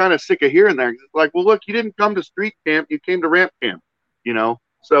 we're kind of sick of hearing that. It's like, well, look, you didn't come to street camp, you came to ramp camp, you know?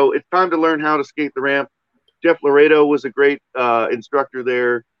 So it's time to learn how to skate the ramp. Jeff Laredo was a great instructor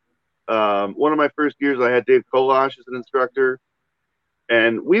there. One of my first years, I had Dave Kolash as an instructor.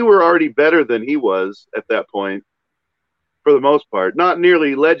 And we were already better than he was at that point, for the most part. Not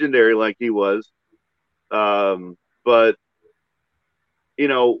nearly legendary like he was. But, you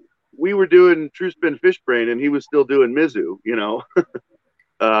know, we were doing True Spin Fish Brain, and he was still doing Mizu, you know.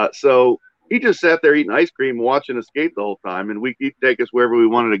 So he just sat there eating ice cream, watching us skate the whole time, and he'd take us wherever we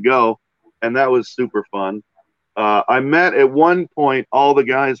wanted to go, and that was super fun. I met at one point all the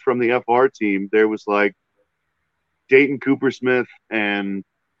guys from the FR team. There was like Dayton Coopersmith and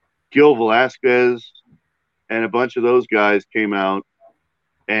Gil Velasquez, and a bunch of those guys came out.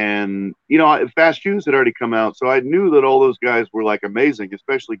 And, Fast Shoes had already come out. So I knew that all those guys were like amazing,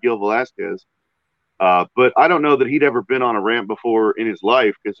 especially Gil Velasquez. But I don't know that he'd ever been on a ramp before in his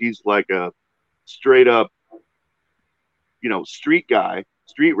life, because he's like a straight up, street guy,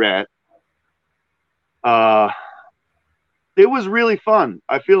 street rat. It was really fun.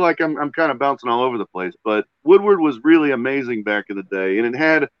 I feel like I'm kind of bouncing all over the place, but Woodward was really amazing back in the day, and it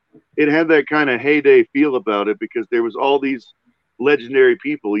had that kind of heyday feel about it, because there was all these legendary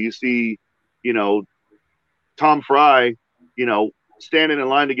people. You see, Tom Fry, standing in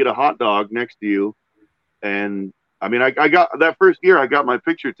line to get a hot dog next to you, and I mean, I got that first year, I got my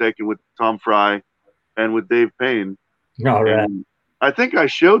picture taken with Tom Fry and with Dave Payne. All right. And I think I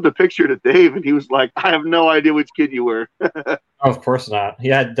showed the picture to Dave, and he was like, "I have no idea which kid you were." Of course not. He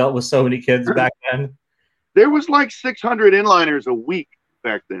had dealt with so many kids back then. There was like 600 inliners a week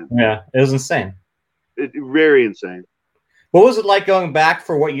back then. Yeah, it was insane. Very insane. What was it like going back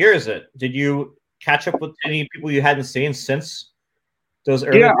for what year is it? Did you catch up with any people you hadn't seen since those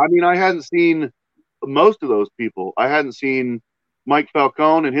early? Yeah, I mean, I hadn't seen most of those people. I hadn't seen Mike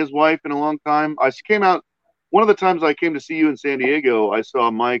Falcone and his wife in a long time. I came out, one of the times I came to see you in San Diego, I saw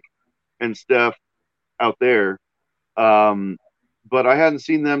Mike and Steph out there. But I hadn't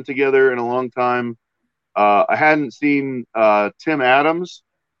seen them together in a long time. I hadn't seen Tim Adams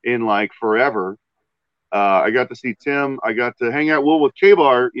in like forever. I got to see Tim. I got to hang out with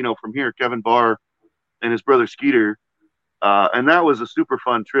K-Bar, from here, Kevin Barr and his brother Skeeter. And that was a super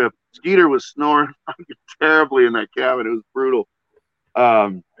fun trip. Skeeter was snoring terribly in that cabin. It was brutal.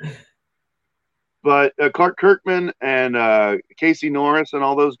 But Clark Kirkman and Casey Norris and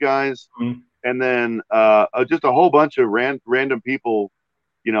all those guys. Mm-hmm. And then just a whole bunch of random people,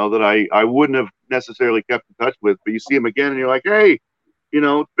 that I wouldn't have necessarily kept in touch with. But you see them again and you're like, hey,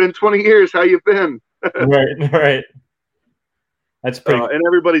 it's been 20 years. How you been? Right. That's pretty cool. And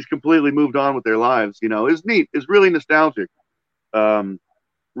everybody's completely moved on with their lives. It's neat. It's really nostalgic.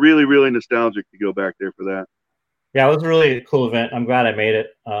 Really, really nostalgic to go back there for that. Yeah, it was a really cool event. I'm glad I made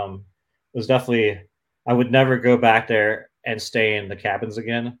it. It was definitely, I would never go back there and stay in the cabins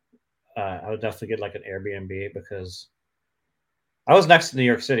again. I would definitely get like an Airbnb, because I was next to New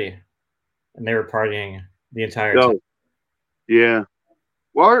York City and they were partying the entire time. Yeah.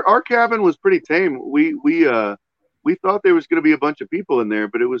 Well, our cabin was pretty tame. We thought there was going to be a bunch of people in there,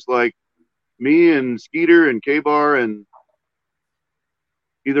 but it was like me and Skeeter and K-Bar and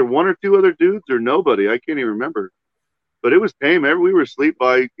either one or two other dudes or nobody. I can't even remember. But it was tame. We were asleep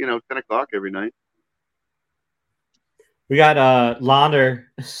by 10 o'clock every night. We got Launder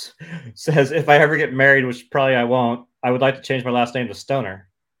says, if I ever get married, which probably I won't, I would like to change my last name to Stoner.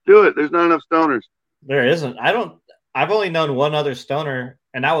 Do it. There's not enough stoners. There isn't. I've only known one other stoner,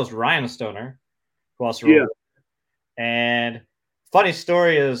 and that was Ryan Stoner, who also rolled. Yeah. And funny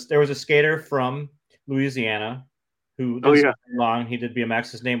story is there was a skater from Louisiana who did long. He did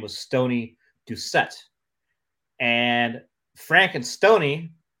BMX. His name was Stoney Doucette. And Frank and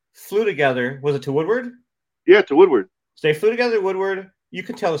Stoney flew together. Was it to Woodward? Yeah, to Woodward. So they flew together to Woodward. You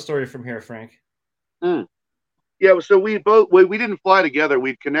can tell the story from here, Frank. Yeah, so we didn't fly together.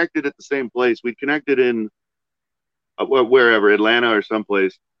 We'd connected at the same place. We'd connected in wherever, Atlanta or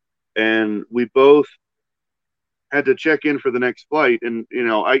someplace. And we both had to check in for the next flight. And,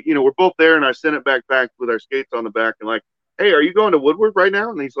 we're both there, and I sent it back with our skates on the back and like, hey, are you going to Woodward right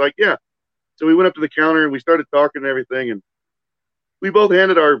now? And he's like, yeah. So we went up to the counter and we started talking and everything. And we both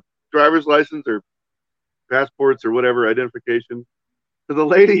handed our driver's license or passports or whatever identification to the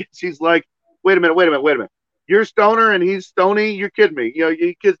lady. She's like, wait a minute. You're Stoner and he's Stoney. You're kidding me.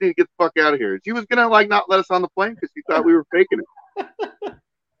 You kids need to get the fuck out of here. She was going to not let us on the plane because she thought we were faking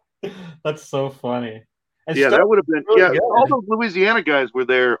it. That's so funny. And yeah, that would have been, really good. All those Louisiana guys were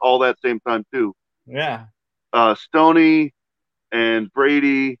there all that same time too. Yeah. Stoney and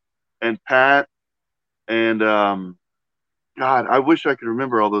Brady and Pat and God, I wish I could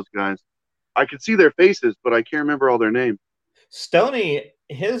remember all those guys. I could see their faces, but I can't remember all their names. Stoney,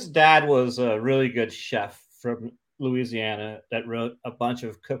 his dad was a really good chef from Louisiana that wrote a bunch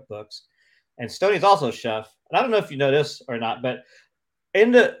of cookbooks. And Stoney's also a chef. And I don't know if you know this or not, but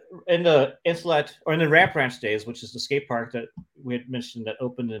in the Intellect or in the Ramp Ranch days, which is the skate park that we had mentioned that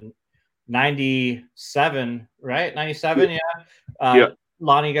opened in 97, right? 97, yeah.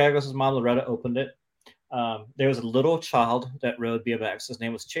 Lonnie Gallegos' mom, Loretta, opened it. There was a little child that rode BMX. His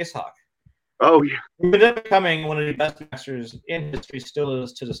name was Chase Hawk. Oh, yeah. He ended up becoming one of the best masters in history, still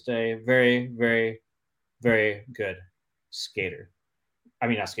is to this day. Very, very, very good skater. I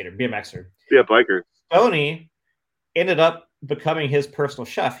mean, not skater, BMXer. Yeah, biker. Stoney ended up becoming his personal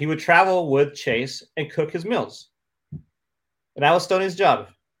chef. He would travel with Chase and cook his meals. And that was Stoney's job.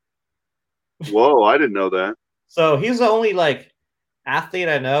 Whoa, I didn't know that. So he's the only like athlete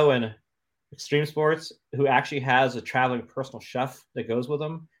I know in extreme sports who actually has a traveling personal chef that goes with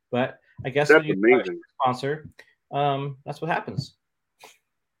him. But I guess when That's you have a amazing. sponsor, that's what happens.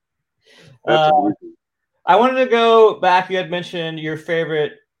 That's Uh, amazing. I wanted to go back. You had mentioned your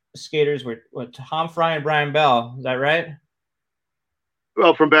favorite skaters were Tom Fry and Brian Bell. Is that right?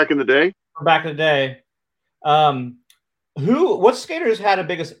 Well, from back in the day, From back in the day. Um, what skaters had the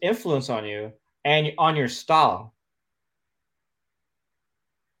biggest influence on you and on your style?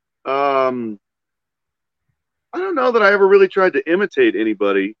 um, I don't know that I ever really tried to imitate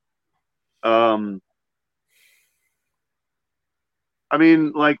anybody. Um, I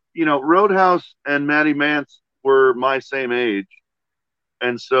mean, like, Roadhouse and Matty Mance were my same age.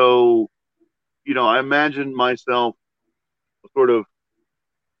 And so, I imagined myself sort of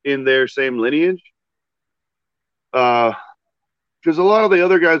in their same lineage. Because a lot of the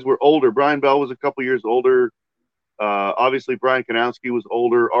other guys were older. Brian Bell was a couple years older. Obviously, Brian Kanowski was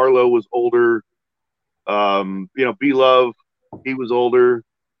older. Arlo was older. B Love, he was older.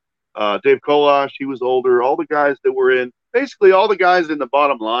 Dave Kolash, he was older. All the guys that were in, basically all the guys in the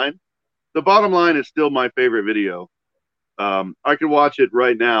bottom line. The bottom line is still my favorite video. I could watch it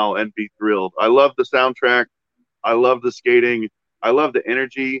right now and be thrilled. I love the soundtrack. I love the skating. I love the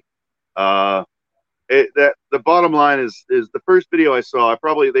energy. That the bottom line is the first video I saw.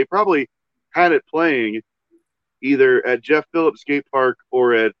 They probably had it playing either at Jeff Phillips Skate Park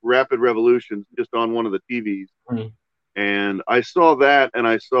or at Rapid Revolutions, just on one of the TVs. Mm-hmm. And I saw that, and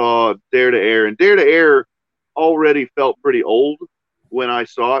I saw Dare to Air, and Dare to Air already felt pretty old when I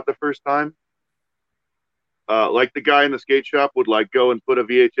saw it the first time. Like the guy in the skate shop would like go and put a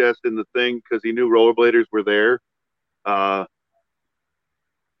VHS in the thing because he knew rollerbladers were there. I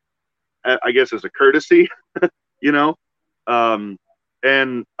guess as a courtesy, you know.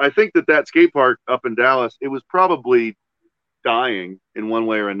 And I think that skate park up in Dallas, it was probably dying in one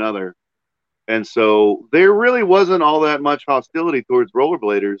way or another. And so there really wasn't all that much hostility towards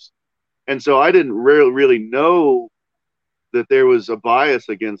rollerbladers. And so I didn't really know that there was a bias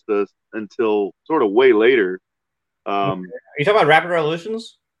against us until sort of way later. Are you talking about Rapid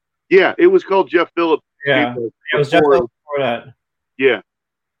Revolutions? Yeah, it was called Jeff Phillips. Yeah, it was Jeff Phillips before that. Yeah.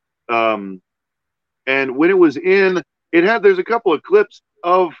 And when it was in, there's a couple of clips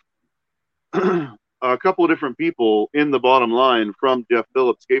of a couple of different people in the bottom line from Jeff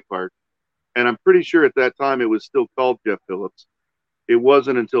Phillips Skate Park. And I'm pretty sure at that time it was still called Jeff Phillips. It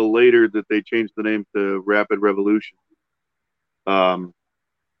wasn't until later that they changed the name to Rapid Revolution. And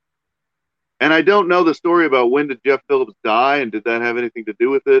I don't know the story about when did Jeff Phillips die and did that have anything to do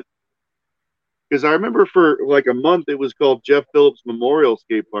with it? Because I remember for like a month it was called Jeff Phillips Memorial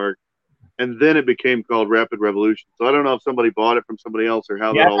Skate Park, and then it became called Rapid Revolution. So I don't know if somebody bought it from somebody else or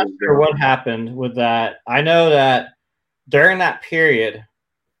how that all was sure what happened with that. I know that during that period,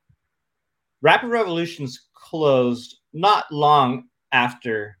 Rapid Revolutions closed not long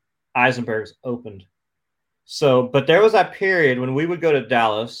after Eisenberg's opened. So, but there was that period when we would go to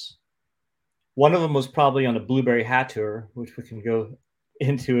Dallas. One of them was probably on the Blueberry Hat Tour, which we can go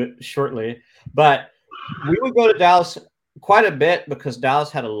into it shortly. But we would go to Dallas quite a bit because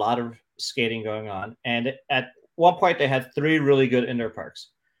Dallas had a lot of skating going on. And at one point, they had 3 really good indoor parks.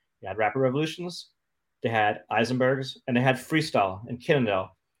 They had Rapid Revolutions, they had Eisenberg's, and they had Freestyle in Kinnendale.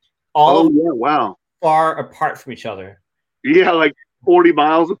 All wow, far apart from each other. Yeah, like 40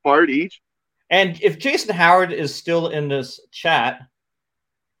 miles apart each. And if Jason Howard is still in this chat,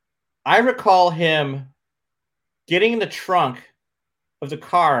 I recall him getting in the trunk of the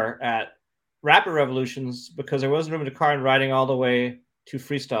car at Rapid Revolutions because there wasn't room in the car and riding all the way to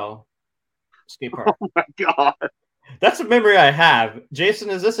Freestyle Skate Park. Oh my God. That's a memory I have. Jason,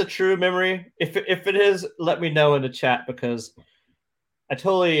 is this a true memory? If it is, let me know in the chat because I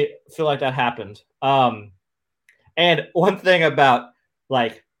totally feel like that happened. And one thing about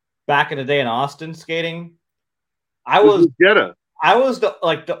like back in the day in Austin skating, I was pretty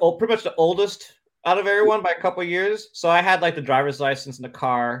much the oldest out of everyone by a couple of years. So I had like the driver's license in the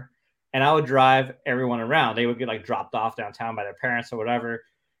car, and I would drive everyone around. They would get like dropped off downtown by their parents or whatever.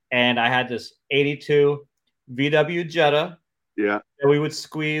 And I had this 82 VW Jetta. Yeah. That we would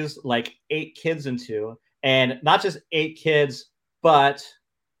squeeze like 8 kids into, and not just 8 kids, but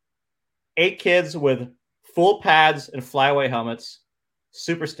 8 kids with full pads and flyaway helmets,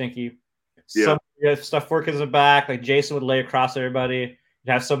 super stinky. Yeah. Stuff 4 kids in the back. Like Jason would lay across everybody.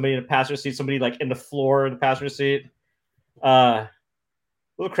 You'd have somebody in the passenger seat, somebody like in the floor in the passenger seat. Little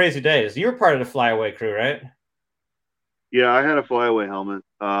crazy days. You were part of the flyaway crew, right? Yeah, I had a flyaway helmet.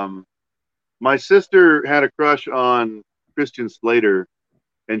 My sister had a crush on Christian Slater,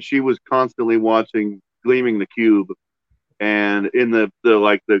 and she was constantly watching Gleaming the Cube. And in the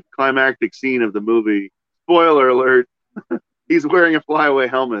climactic scene of the movie, spoiler alert, he's wearing a flyaway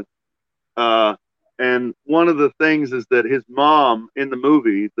helmet. And one of the things is that his mom in the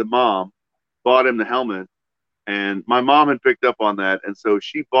movie, the mom, bought him the helmet, and my mom had picked up on that, and so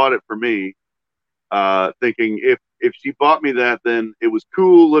she bought it for me, thinking if she bought me that, then it was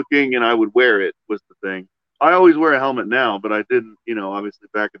cool looking and I would wear it, was the thing. I always wear a helmet now, but I didn't, obviously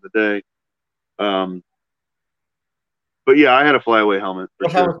back in the day. But yeah, I had a flyaway helmet for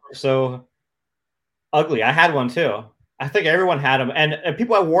sure. So ugly. I had one too. I think everyone had them, and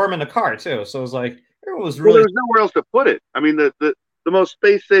people wore them in the car too. So it was like everyone was really. Well, there was nowhere else to put it. I mean, the most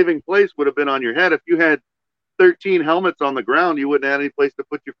space saving place would have been on your head. If you had 13 helmets on the ground, you wouldn't have any place to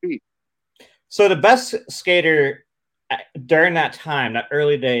put your feet. So the best skater during that time, that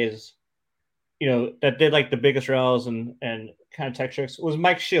early days, that did like the biggest rails and kind of tech tricks was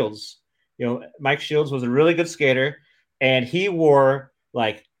Mike Shields. Mike Shields was a really good skater, and he wore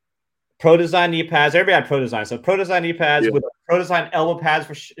like Pro Design knee pads. Everybody had Pro Design. So Pro Design knee pads with Pro Design elbow pads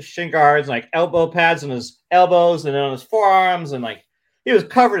for shin guards, like elbow pads on his elbows and then on his forearms. And like he was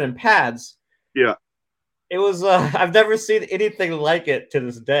covered in pads. Yeah. It was, I've never seen anything like it to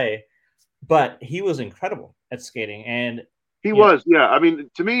this day, but he was incredible at skating. And he was, yeah. I mean,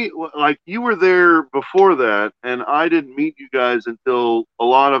 to me, like you were there before that, and I didn't meet you guys until a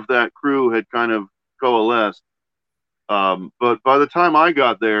lot of that crew had kind of coalesced. But by the time I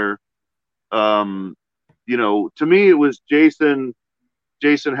got there, to me, it was Jason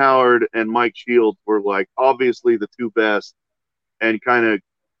Howard and Mike Shields were like obviously the two best, and kind of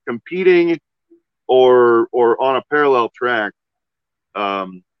competing or on a parallel track.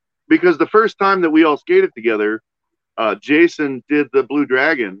 Because the first time that we all skated together, Jason did the Blue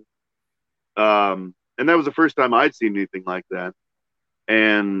Dragon, and that was the first time I'd seen anything like that,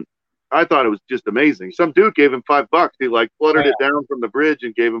 and I thought it was just amazing. Some dude gave him $5. He like fluttered it down from the bridge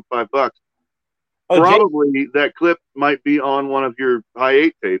and gave him $5. Probably that clip might be on one of your high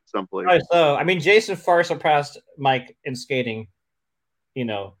 8 tapes someplace. Right, so I mean, Jason far surpassed Mike in skating.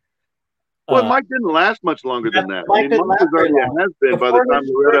 Well, Mike didn't last much longer than that. Mike was already a has-been by the time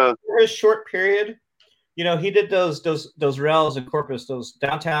we were his short period. He did those rails in Corpus, those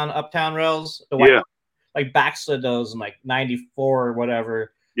downtown, uptown rails. Like backslid those in like '94 or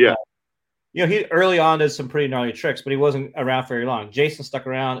whatever. Yeah. He early on did some pretty gnarly tricks, but he wasn't around very long. Jason stuck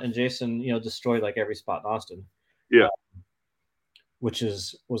around, and Jason, destroyed like every spot in Austin. Yeah, which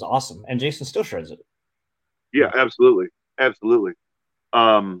was awesome, and Jason still shreds it. Yeah, absolutely.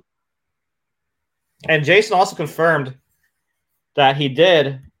 And Jason also confirmed that he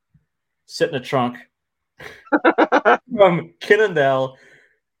did sit in the trunk from Kinnendale,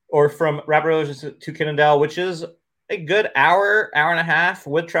 or from Rapid Revolution to Kinnendale, which is a good hour and a half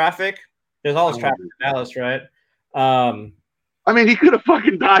with traffic. There's always traffic in Dallas, right? I mean, he could have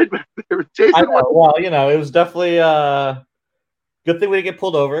fucking died back there. Jason well, it was definitely a good thing we didn't get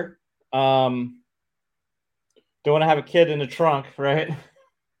pulled over. Don't want to have a kid in the trunk, right?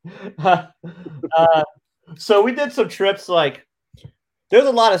 So we did some trips. Like, there's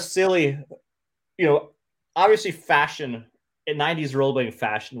a lot of silly, obviously fashion in 90s rollerblading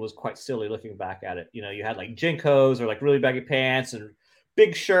fashion was quite silly looking back at it. You had like JNCOs or like really baggy pants and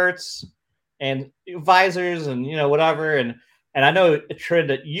big shirts and visors and whatever. And I know a trend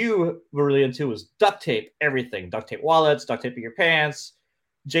that you were really into was duct tape everything. Duct tape wallets, duct taping your pants,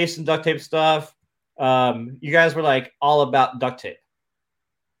 Jason duct tape stuff. You guys were like all about duct tape,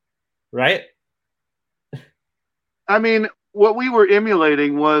 right? I mean, what we were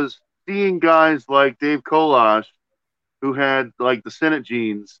emulating was seeing guys like Dave Kolash, who had like the Senate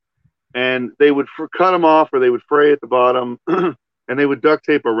jeans, and they would cut them off or they would fray at the bottom and they would duct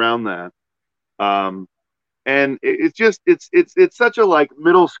tape around that. And it's such a like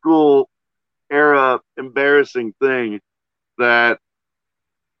middle school era embarrassing thing that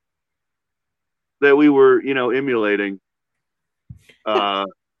we were, emulating.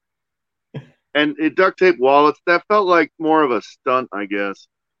 And it duct tape wallets, that felt like more of a stunt, I guess,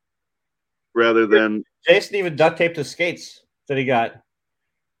 rather than. Jason even duct taped his skates that he got.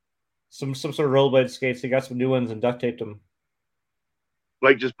 Some sort of rollerblade skates. He got some new ones and duct taped them.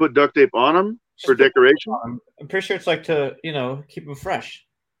 Like just put duct tape on them for decoration? I'm pretty sure it's like to, keep them fresh.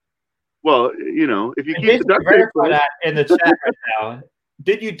 Well, if you keep the duct tape that in the chat right now,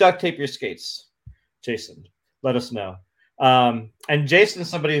 did you duct tape your skates, Jason? Let us know. And Jason is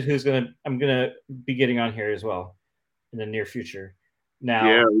somebody I'm gonna be getting on here as well in the near future. Now,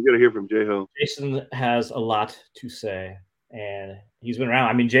 yeah, we got to hear from J-Ho. Jason has a lot to say, and he's been around.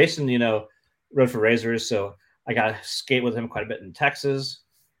 I mean, Jason, rode for Razors, so I got to skate with him quite a bit in Texas.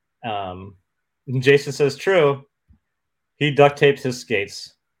 And Jason says, true. He duct taped his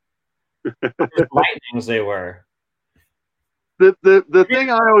skates. Lightning as they were. The thing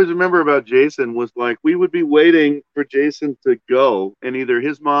I always remember about Jason was like we would be waiting for Jason to go, and either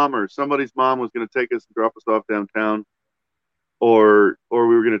his mom or somebody's mom was going to take us and drop us off downtown, or we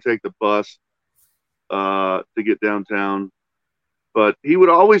were going to take the bus to get downtown. But he would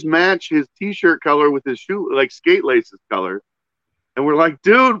always match his T-shirt color with his shoe, like skate laces color. And we're like,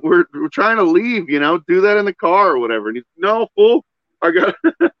 dude, we're trying to leave, you know, do that in the car or whatever. And he's, no, fool, I got.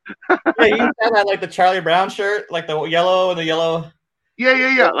 Yeah, you had that like the Charlie Brown shirt, like the yellow and the yellow.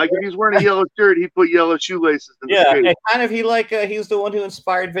 Yeah. Like if he's wearing a yellow shirt, he'd put yellow shoelaces in the skate. And kind of he was the one who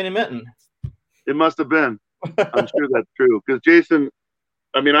inspired Vinnie Minton. It must have been. I'm sure that's true because Jason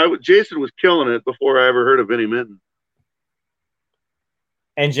was killing it before I ever heard of Vinnie Minton.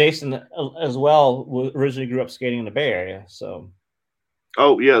 And Jason as well originally grew up skating in the Bay Area, so.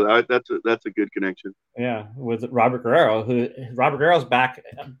 Oh yeah, that's a good connection. Yeah, with Robert Guerrero, Robert Guerrero's back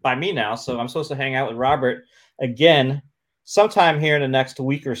by me now, so I'm supposed to hang out with Robert again sometime here in the next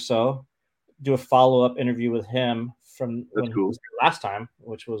week or so. Do a follow-up interview with him from that's when cool. he was here last time,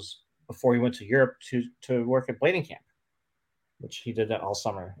 which was before he went to Europe to work at blading camp, which he did that all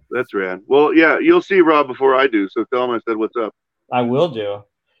summer. That's rad. Well, yeah, you'll see Rob before I do, so tell him I said what's up. I will do.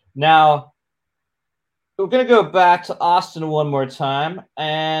 Now, we're going to go back to Austin one more time.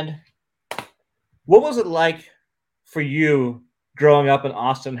 And what was it like for you growing up in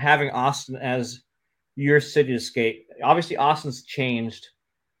Austin, having Austin as your city to skate? Obviously, Austin's changed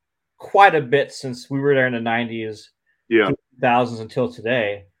quite a bit since we were there in the 90s, 2000s until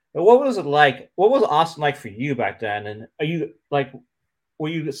today. But what was it like? What was Austin like for you back then? And were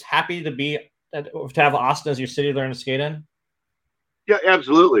you just happy to have Austin as your city to learn to skate in? Yeah,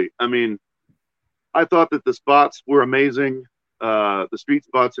 absolutely. I mean, I thought that the spots were amazing. The street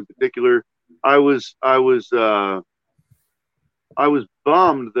spots in particular. I was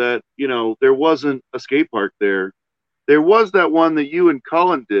bummed that, you know, there wasn't a skate park there. There was that one that you and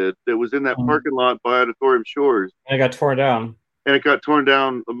Colin did that was in that parking lot by Auditorium Shores. And it got torn down. And it got torn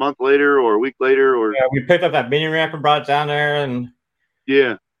down a month later or a week later. Or yeah, we picked up that mini ramp and brought it down there. And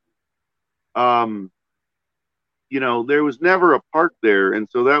yeah. You know, there was never a park there. And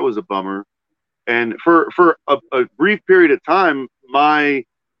so that was a bummer. And for a brief period of time, my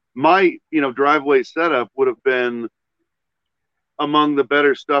driveway setup would have been among the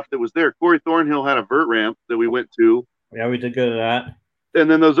better stuff that was there. Corey Thornhill had a vert ramp that we went to. Yeah, we did good at that. And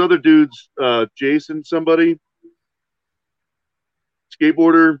then those other dudes, Jason skateboarder.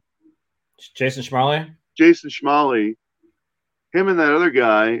 Jason Schmalley. Him and that other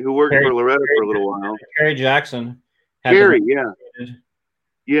guy who worked for Loretta for a little while. Kerry Jackson.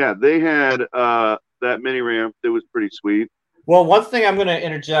 Yeah, they had that mini ramp that was pretty sweet. Well, one thing I'm going to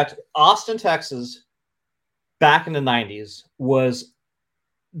interject, Austin, Texas, back in the 90s, was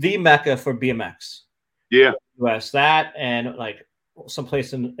the mecca for BMX. Yeah. US, that and like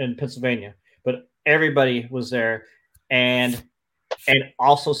someplace in Pennsylvania. But everybody was there. And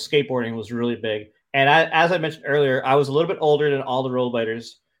also skateboarding was really big. And as I mentioned earlier, I was a little bit older than all the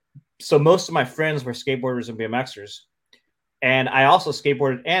rollerbladers. So most of my friends were skateboarders and BMXers. And I also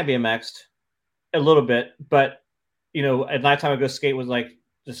skateboarded and BMX'd a little bit. But, you know, at nighttime I go skate with like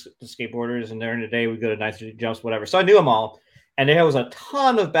the skateboarders. And during the day we go to night jumps, whatever. So I knew them all. And there was a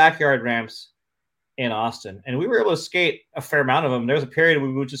ton of backyard ramps in Austin. And we were able to skate a fair amount of them. There was a period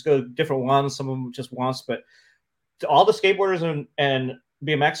we would just go different ones. Some of them just once. But all the skateboarders and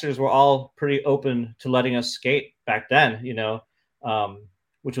BMXers were all pretty open to letting us skate back then, you know,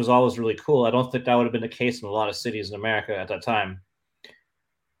 which was always really cool. I don't think that would have been the case in a lot of cities in America at that time.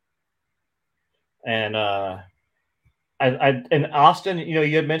 And in Austin, you know,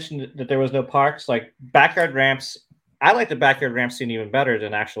 you had mentioned that there was no parks, like backyard ramps. I like the backyard ramp scene even better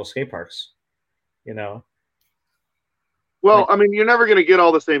than actual skate parks, you know. Well, I mean, you're never going to get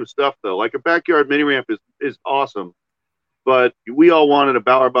all the same stuff though. Like a backyard mini ramp is awesome. But we all wanted a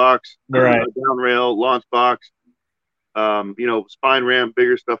Bauer box, right. A down rail, launch box, you know, spine ramp,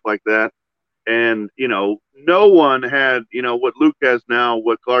 bigger stuff like that. And, you know, no one had, you know, what Luke has now,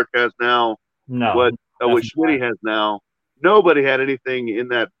 what Clark has now, what Schmitty has now. Nobody had anything in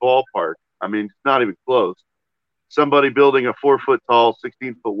that ballpark. I mean, it's not even close. Somebody building a 4-foot tall,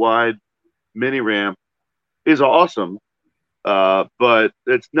 16-foot wide mini ramp is awesome. But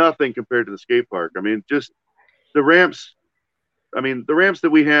it's nothing compared to the skate park. I mean, just the ramps. I mean, the ramps that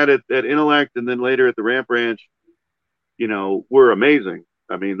we had at Intellect and then later at the Ramp Ranch, you know, were amazing.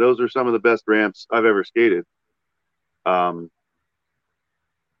 I mean, those are some of the best ramps I've ever skated. Yeah,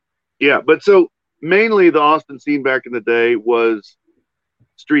 but so mainly the Austin scene back in the day was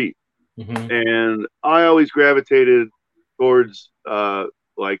street. Mm-hmm. And I always gravitated towards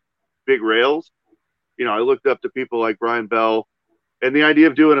like big rails. You know, I looked up to people like Brian Bell, and the idea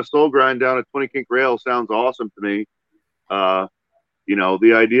of doing a soul grind down a 20 kink rail sounds awesome to me. You know,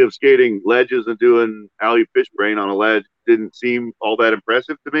 the idea of skating ledges and doing alley fish brain on a ledge didn't seem all that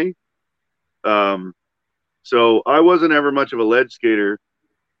impressive to me. So I wasn't ever much of a ledge skater,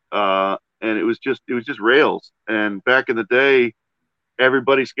 and it was just rails. And back in the day,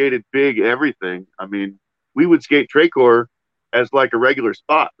 everybody skated big everything. I mean, we would skate Tracor as like a regular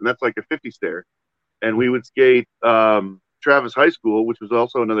spot, and that's like a 50 stair. And we would skate Travis High School, which was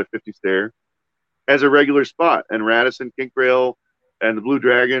also another 50 stair, as a regular spot. And Radisson, Kink Rail, and the Blue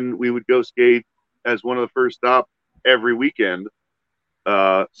Dragon, we would go skate as one of the first stop every weekend.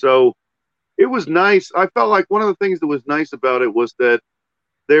 So it was nice. I felt like one of the things that was nice about it was that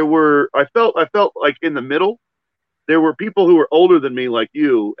I felt like in the middle, there were people who were older than me, like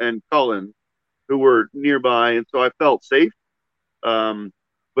you and Cullen, who were nearby. And so I felt safe.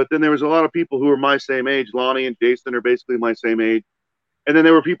 But then there was a lot of people who were my same age. Lonnie and Jason are basically my same age. And then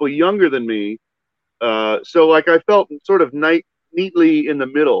there were people younger than me. So like I felt sort of neatly in the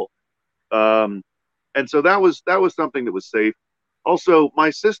middle. And so that was something that was safe. Also,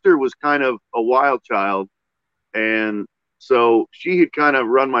 my sister was kind of a wild child. And so she had kind of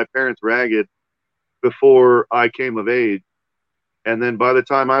run my parents ragged before I came of age. And then by the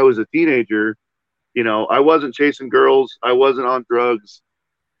time I was a teenager, you know, I wasn't chasing girls. I wasn't on drugs.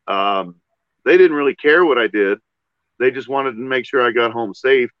 They didn't really care what I did. They just wanted to make sure I got home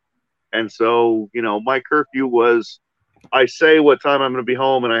safe. And so, you know, my curfew was I say what time I'm going to be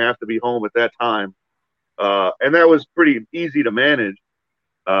home, and I have to be home at that time. And that was pretty easy to manage.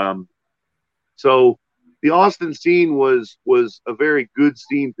 So the Austin scene was a very good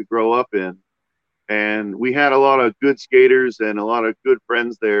scene to grow up in. And we had a lot of good skaters and a lot of good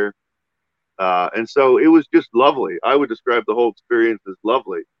friends there. And so it was just lovely. I would describe the whole experience as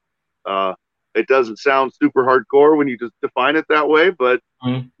lovely. It doesn't sound super hardcore when you just define it that way, but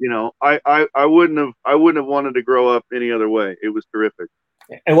you know, I wouldn't have wanted to grow up any other way. It was terrific.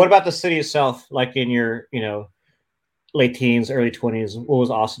 And what about the city itself? Like in your, you know, late teens, early 20s, what was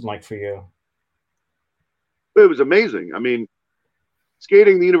Austin like for you? It was amazing. I mean,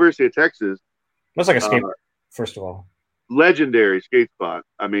 skating the University of Texas. That's like a skate park, first of all. Legendary skate spot.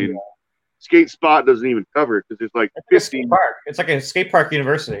 I mean, skate spot doesn't even cover it because there's like 15 park. It's like a skate park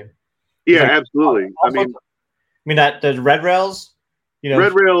university. Yeah, like, absolutely. I mean that the red rails. You know,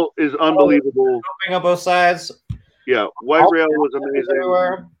 red rail is unbelievable. On both sides. Yeah, white rail was amazing.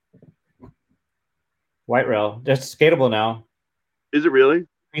 Everywhere. White rail, that's skatable now. Is it really?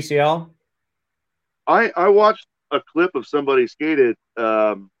 PCL. I watched a clip of somebody skated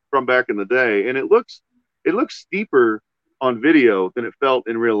from back in the day, and it looks steeper on video than it felt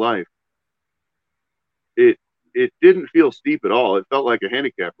in real life. It didn't feel steep at all. It felt like a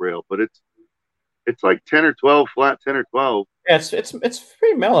handicap rail, but it's like 10 or 12 flat, 10 or 12. Yeah, it's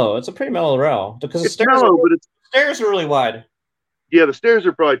pretty mellow. It's a pretty mellow rail because it's mellow, but the stairs are really wide. Yeah, the stairs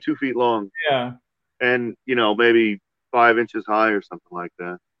are probably 2 feet long. Yeah, and you know, maybe 5 inches high or something like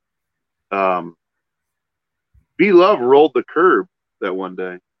that. B Love rolled the curb that one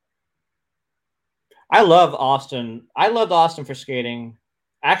day. I love Austin. I loved Austin for skating.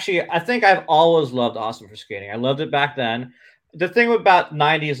 Actually, I think I've always loved Austin for skating. I loved it back then. The thing about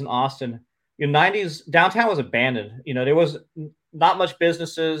 90s in Austin, you know, 90s downtown was abandoned. You know, there was not much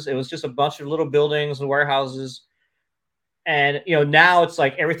businesses. It was just a bunch of little buildings and warehouses. And, you know, now it's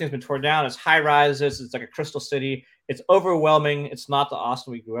like everything's been torn down. It's high rises. It's like a crystal city. It's overwhelming. It's not the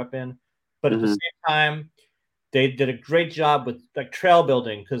Austin we grew up in. But at the same time, they did a great job with like trail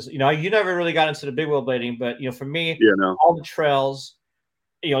building because, you know, you never really got into the big wheel blading. But, you know, for me, all the trails,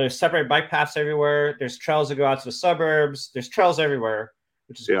 you know, there's separate bike paths everywhere. There's trails that go out to the suburbs. There's trails everywhere,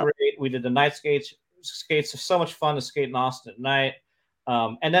 which is great. We did the night skates. Skates are so much fun to skate in Austin at night.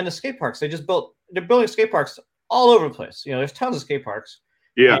 And then the skate parks, they're building skate parks all over the place. You know, there's tons of skate parks.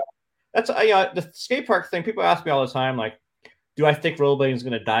 Yeah. And that's, you know, the skate park thing. People ask me all the time, like, do I think rollerblading is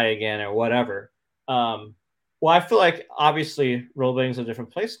going to die again or whatever? Well, I feel like obviously rollerblading is a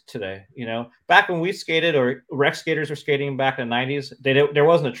different place today. You know, back when we skated or rec skaters were skating back in the 90s, there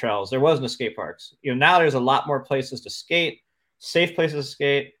wasn't the trails, there wasn't the skate parks. You know, now there's a lot more places to skate, safe places to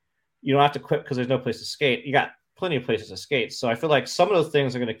skate. You don't have to quit because there's no place to skate. You got plenty of places to skate. So I feel like some of those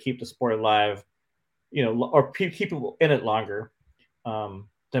things are going to keep the sport alive, you know, or keep people in it longer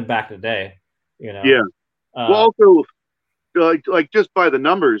than back in the day. You know. Yeah. Well, also, like just by the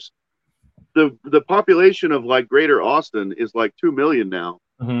numbers. The population of like Greater Austin is like 2 million now,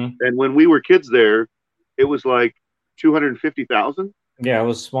 and when we were kids there, it was like 250,000. Yeah, it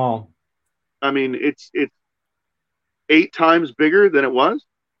was small. I mean, it's 8 times bigger than it was.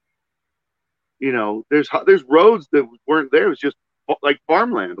 You know, there's roads that weren't there. It was just like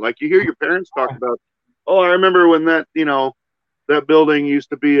farmland. Like you hear your parents talk about. Oh, I remember when that building used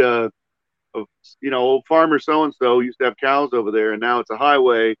to be old farmer so and so used to have cows over there, and now it's a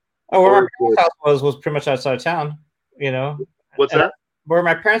highway. Oh, where my Or parents' house was pretty much outside of town. You know, what's and that? where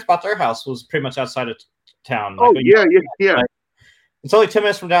my parents bought their house was pretty much outside of town. Like, Oh yeah, yeah, yeah. like, it's only 10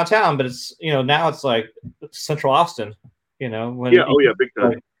 minutes from downtown, but it's now it's like central Austin. When Yeah, oh yeah, big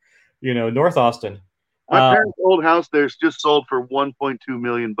time. Like, North Austin. My parents' old house there's just sold for $1.2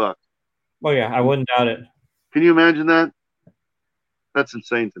 million. Oh yeah, I wouldn't doubt it. Can you imagine that? That's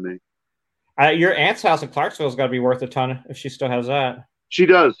insane to me. Your aunt's house in Clarksville's got to be worth a ton if she still has that. She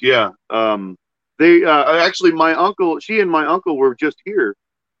does, yeah. They actually, she and my uncle were just here.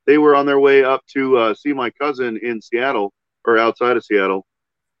 They were on their way up to see my cousin in Seattle or outside of Seattle,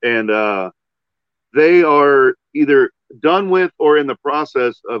 and they are either done with or in the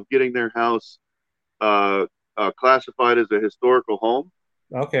process of getting their house classified as a historical home.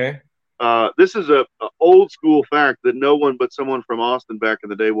 Okay. This is a old school fact that no one but someone from Austin back in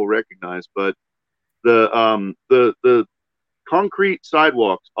the day will recognize. But the concrete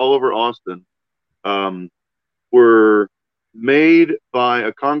sidewalks all over Austin were made by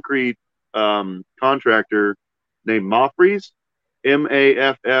a concrete contractor named Maffrais,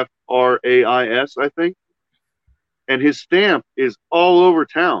 Maffrais, I think. And his stamp is all over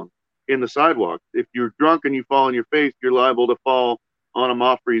town in the sidewalk. If you're drunk and you fall on your face, you're liable to fall on a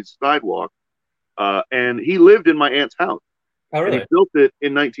Maffrais sidewalk. And he lived in my aunt's house. Oh, really? And he built it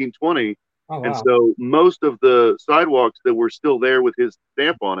in 1920. Oh, wow. And so most of the sidewalks that were still there with his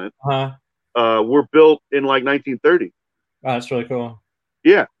stamp on it were built in like 1930. Oh, that's really cool.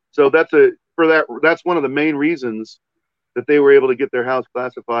 Yeah. So that's one of the main reasons that they were able to get their house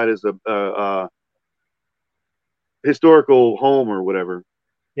classified as a historical home or whatever.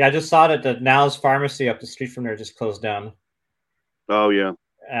 Yeah, I just saw that the Now's Pharmacy up the street from there just closed down. Oh, yeah.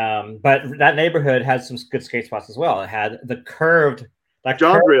 But that neighborhood had some good skate spots as well. It had the curved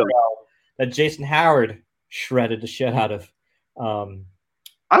John's rail that Jason Howard shredded the shit out of.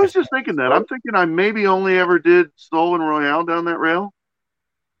 I was just thinking that. I'm thinking I maybe only ever did Soul and Royale down that rail.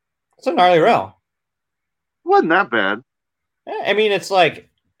 It's a gnarly rail. It wasn't that bad. I mean, it's like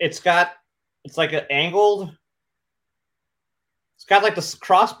an angled. It's got like the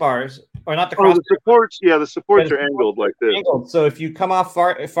crossbars, or not the crossbars. The supports. Yeah, the supports are angled like this. Angled. So if you come off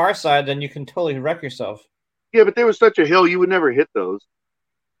far side, then you can totally wreck yourself. Yeah, but there was such a hill, you would never hit those.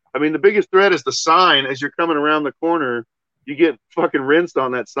 I mean, the biggest threat is the sign. As you're coming around the corner, you get fucking rinsed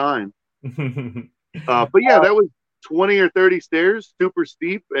on that sign. But yeah, that was 20 or 30 stairs, super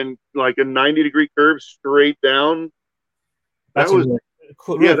steep, and like a 90-degree curve straight down. That was really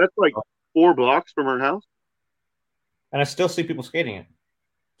cool. Yeah, that's like 4 blocks from our house. And I still see people skating it.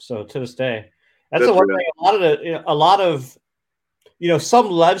 So to this day, that's the one thing. A lot of some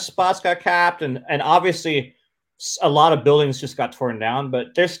ledge spots got capped, and obviously a lot of buildings just got torn down. But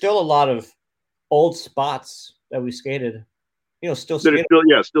there's still a lot of old spots that we skated. Still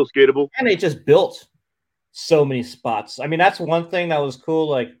skatable. Still skatable. And they just built so many spots. I mean, that's one thing that was cool.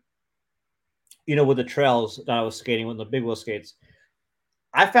 Like, with the trails that I was skating with the big wheel skates.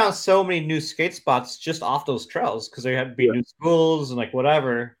 I found so many new skate spots just off those trails because there had to be new schools and like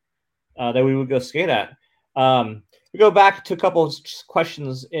whatever that we would go skate at. We go back to a couple of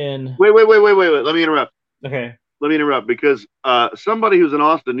questions in. Wait. Let me interrupt. Okay. Let me interrupt because somebody who's in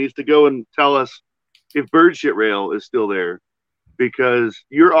Austin needs to go and tell us if Bird Shit Rail is still there, because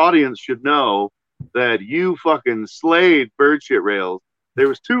your audience should know that you fucking slayed Bird Shit Rails. There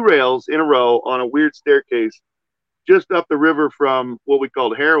was 2 rails in a row on a weird staircase just up the river from what we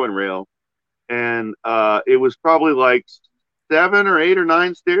called Heroin Rail. And it was probably like 7 or 8 or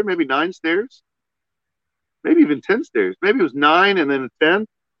 9 stairs, maybe 9 stairs, maybe even 10 stairs. Maybe it was 9 and then 10.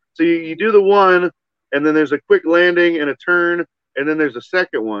 So you do the one, and then there's a quick landing and a turn, and then there's a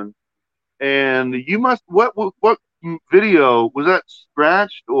second one. And you must, what video was that,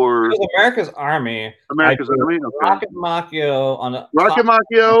 scratched or? It was America's Army. America's Army. Okay. Rocket Macchio on the Rocket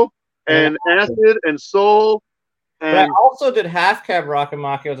Macchio and Acid and Soul. And but I also did half cab Rocket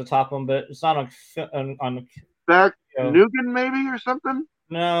Macchio at the top one, but it's not on back Nugan maybe or something.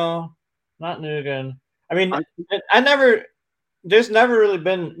 No, not Nugan. I mean, there's never really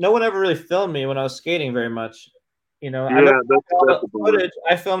been. No one ever really filmed me when I was skating very much. Yeah, that's footage.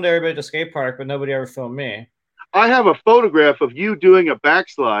 I filmed everybody at the skate park, but nobody ever filmed me. I have a photograph of you doing a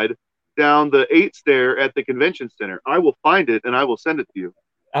backslide down the 8 stair at the convention center. I will find it and I will send it to you.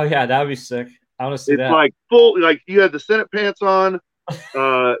 Oh yeah, that would be sick. I want to see that. It's like full, like you had the Senate pants on,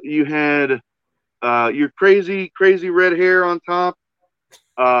 You had your crazy red hair on top.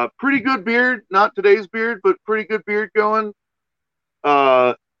 Pretty good beard, not today's beard, but pretty good beard going.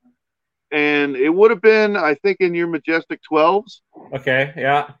 And it would have been, I think, in your Majestic 12s. Okay,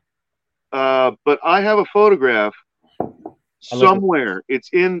 yeah. But I have a photograph somewhere. It's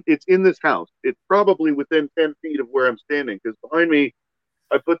in this house. It's probably within 10 feet of where I'm standing, because behind me,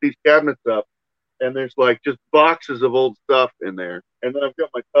 I put these cabinets up, and there's like just boxes of old stuff in there. And then I've got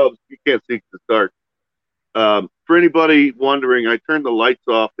my tubs. You can't see because it's dark. For anybody wondering, I turned the lights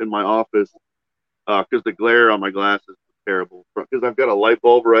off in my office because the glare on my glasses was terrible. Because I've got a light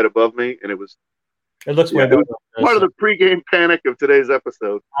bulb right above me, and it looks way better. Part of the pregame panic of today's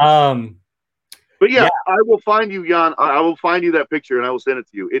episode. But yeah, I will find you, Jan. I will find you that picture, and I will send it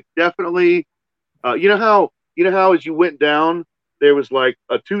to you. It's definitely, you know how as you went down, there was like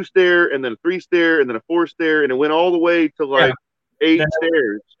a 2-stair, and then a 3-stair, and then a 4-stair, and it went all the way to like 8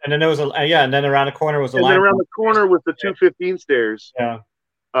 stairs. And then there was and then around the corner was and then around the corner was the 215 stairs. Yeah.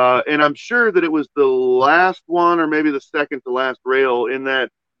 And I'm sure that it was the last one, or maybe the second to last rail in that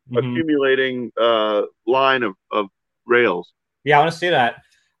accumulating line of rails. Yeah, I want to see that.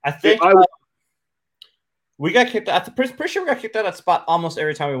 I think we got kicked out. Pretty sure we got kicked out of that spot almost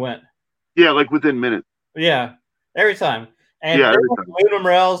every time we went. Yeah, like within minutes. Yeah, every time. And yeah, aluminum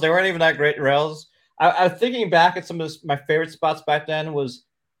rails, they weren't even that great rails. I was thinking back at some of my favorite spots back then was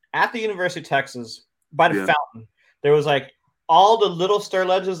at the University of Texas by the fountain. There was like all the little stair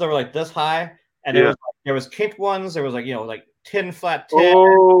ledges that were like this high, and there was kinked ones. There was like like 10 flat 10,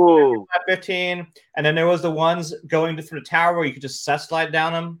 flat 15, and then there was the ones going through the tower where you could just set slide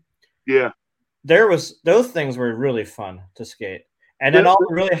down them. Yeah. Those things were really fun to skate. And then all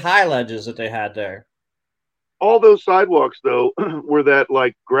the really high ledges that they had there. All those sidewalks, though, were that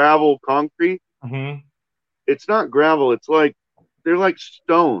like gravel concrete. Mm-hmm. It's not gravel. It's like they're like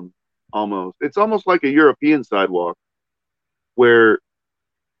stone almost. It's almost like a European sidewalk where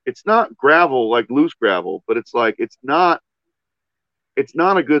it's not gravel, like loose gravel, but it's like it's not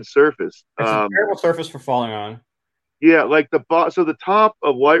a good surface. It's a terrible surface for falling on. Yeah, like so the top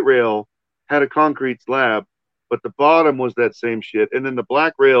of White Rail had a concrete slab, but the bottom was that same shit. And then the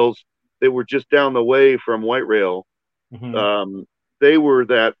black rails, they were just down the way from White Rail. Mm-hmm. They were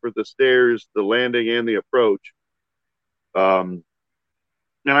that for the stairs, the landing, and the approach. And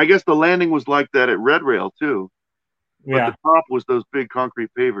I guess the landing was like that at Red Rail too. But the top was those big concrete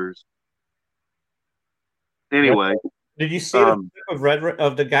pavers. Anyway. Did you see the clip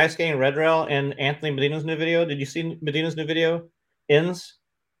of the guy skating Red Rail in Anthony Medina's new video? Did you see Medina's new video, Ins?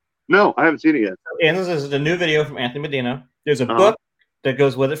 No, I haven't seen it yet. Ins is the new video from Anthony Medina. There's a book that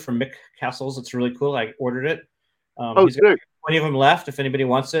goes with it from Mick Castles. It's really cool. I ordered it. He's got 20 of them left. If anybody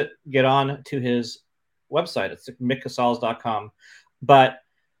wants it, get on to his website. It's mickcasals.com. But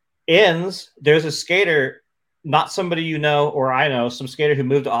Ins, there's a skater, not somebody you know or I know, some skater who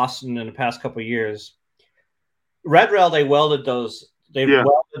moved to Austin in the past couple of years. Red Rail, they welded those. They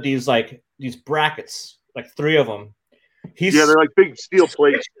welded these brackets, like 3 of them. They're like big steel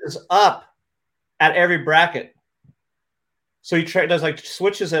plates. Up at every bracket. So he does like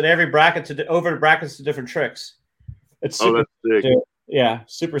switches at every bracket over the brackets to different tricks. It's super sick. Dude. Yeah,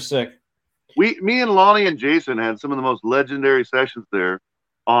 super sick. Me and Lonnie and Jason had some of the most legendary sessions there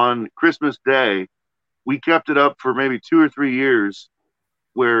on Christmas Day. We kept it up for maybe 2 or 3 years,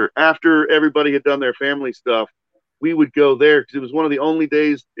 where after everybody had done their family stuff, we would go there because it was one of the only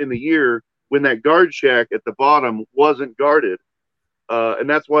days in the year when that guard shack at the bottom wasn't guarded. And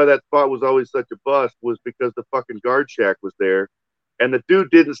that's why that spot was always such a bust, was because the fucking guard shack was there. And the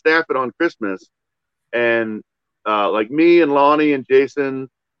dude didn't staff it on Christmas. And like me and Lonnie and Jason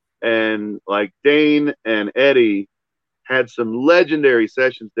and like Dane and Eddie had some legendary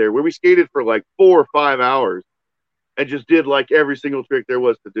sessions there where we skated for like 4 or 5 hours and just did like every single trick there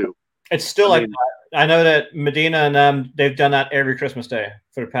was to do. It's still that. I know that Medina and them, they've done that every Christmas Day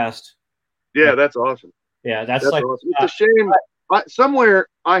for the past. Yeah, that's awesome. Yeah, that's like awesome. It's a shame. Somewhere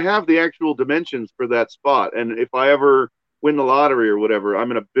I have the actual dimensions for that spot, and if I ever win the lottery or whatever, I'm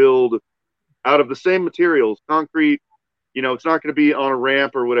going to build out of the same materials, concrete. It's not going to be on a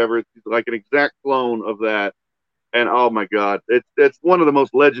ramp or whatever. It's like an exact clone of that. And oh my God, it's one of the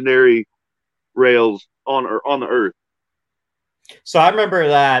most legendary rails on the earth. So I remember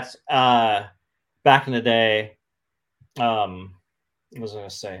that back in the day. What was I going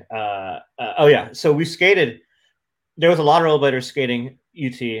to say? So we skated. There was a lot of rollerbladers skating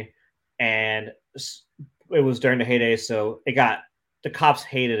UT, and it was during the heyday. So the cops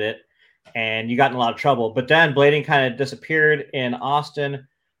hated it, and you got in a lot of trouble. But then blading kind of disappeared in Austin.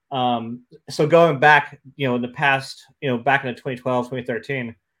 So going back, in the past, back in 2012,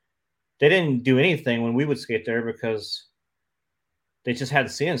 2013, they didn't do anything when we would skate there because they just hadn't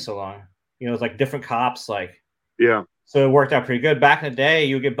seen it so long. It was like different cops, like, yeah. So it worked out pretty good. Back in the day,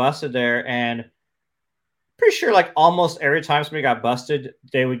 you would get busted there, and pretty sure like almost every time somebody got busted,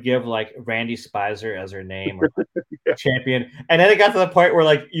 they would give like Randy Spicer as their name or Yeah. champion. And then it got to the point where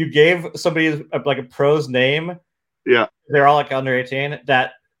like you gave somebody like a pro's name. Yeah. They're all like under 18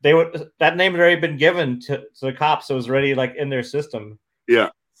 that that name had already been given to the cops. So it was already like in their system. Yeah.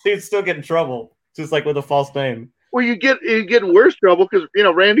 So you'd still get in trouble just like with a false name. Well, you get in worse trouble because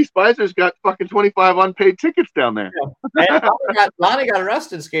Randy Spicer's got fucking 25 unpaid tickets down there. Yeah. And Lonnie got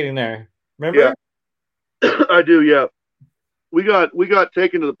arrested skating there. Remember? Yeah. I do. Yeah. We got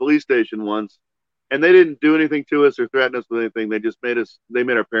taken to the police station once, and they didn't do anything to us or threaten us with anything. They just made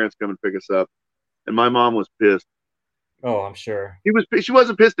our parents come and pick us up, and my mom was pissed. Oh, I'm sure. She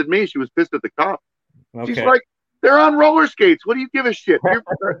wasn't pissed at me. She was pissed at the cop. Okay. She's like, they're on roller skates. What do you give a shit?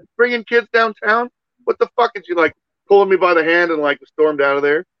 You're bringing kids downtown. What the fuck? And she like pulling me by the hand and like stormed out of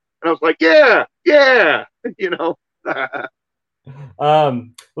there. And I was like, yeah.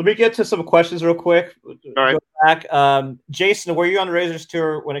 Let me get to some questions real quick. All right. Go back. Jason, were you on the Razors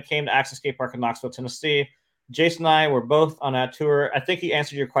tour when it came to Access Skate Park in Knoxville, Tennessee? Jason and I were both on that tour. I think he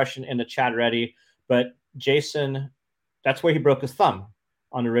answered your question in the chat already, but Jason, that's where he broke his thumb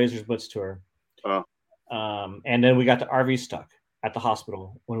on the Razors Blitz tour. Oh. And then we got the RV stuck at the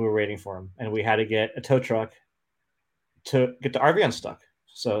hospital when we were waiting for him, and we had to get a tow truck to get the RV unstuck.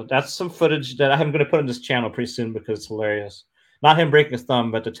 So that's some footage that I'm going to put on this channel pretty soon because it's hilarious. Not him breaking his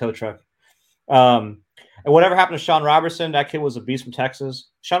thumb, but the tow truck. And whatever happened to Sean Robertson, that kid was a beast from Texas.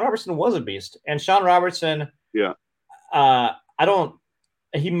 Sean Robertson was a beast. And Sean Robertson, yeah,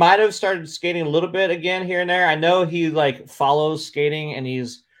 he might have started skating a little bit again here and there. I know he like follows skating and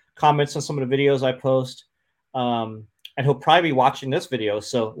he's comments on some of the videos I post. And he'll probably be watching this video.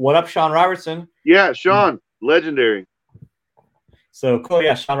 So what up, Sean Robertson? Yeah, Sean, legendary. So cool.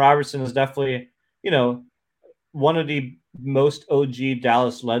 Yeah, Sean Robertson is definitely, one of the most OG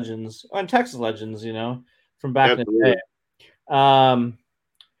Dallas legends and Texas legends, from back in the day.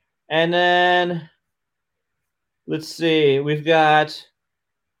 And then let's see, we've got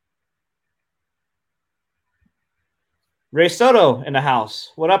Ray Soto in the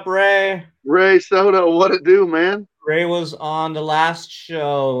house. What up, Ray? Ray Soto, what it do, man? Ray was on the last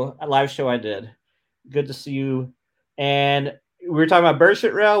show, a live show I did. Good to see you. And we were talking about bird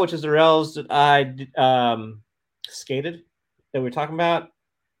shit rail, which is the rails that I skated that we were talking about.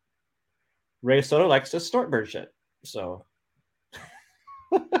 Ray Soto likes to snort bird shit. So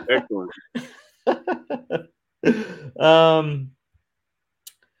excellent.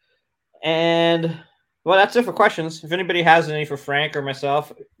 And well, that's it for questions. If anybody has any for Frank or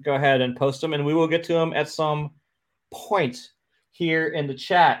myself, go ahead and post them, and we will get to them at some point here in the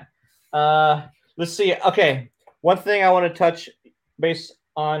chat. Let's see. Okay, one thing I want to touch base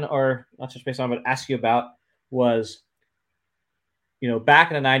on, or not touch base on, but ask you about was,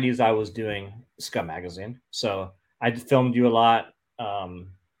 back in the 90s, I was doing Scum Magazine. So I filmed you a lot.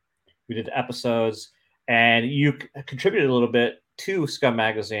 We did the episodes, and you contributed a little bit to Scum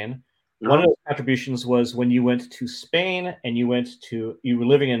Magazine. One of those contributions was when you went to Spain, and you were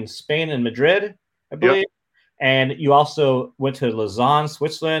living in Spain and Madrid, I believe. Yep. And you also went to Lausanne,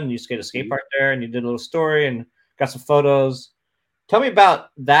 Switzerland, and you skated a skate park there, and you did a little story and got some photos. Tell me about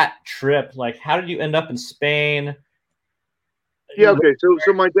that trip. Like, how did you end up in Spain? Yeah, okay.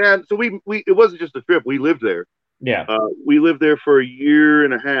 So my dad, we it wasn't just a trip. We lived there. Yeah. We lived there for a year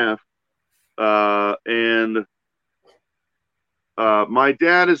and a half. And my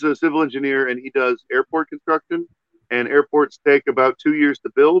dad is a civil engineer, and he does airport construction, and airports take about 2 years to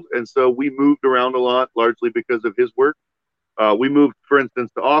build. And so we moved around a lot, largely because of his work. We moved, for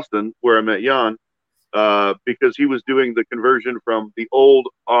instance, to Austin, where I met Jan, because he was doing the conversion from the old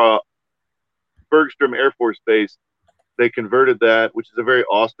Bergstrom Air Force Base. They converted that, which is a very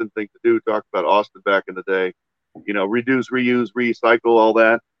Austin thing to do. Talk about Austin back in the day, reduce, reuse, recycle, all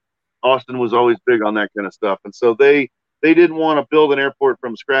that. Austin was always big on that kind of stuff. And so they didn't want to build an airport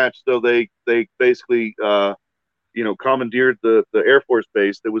from scratch. So they basically, commandeered the Air Force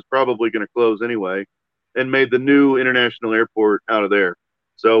Base that was probably going to close anyway, and made the new international airport out of there.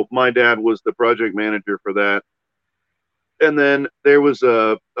 So my dad was the project manager for that. And then there was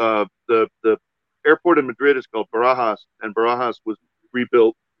the airport in Madrid is called Barajas, and Barajas was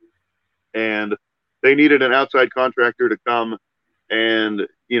rebuilt, and they needed an outside contractor to come and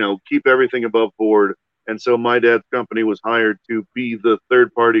keep everything above board. And so my dad's company was hired to be the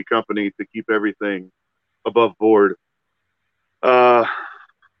third party company to keep everything above board.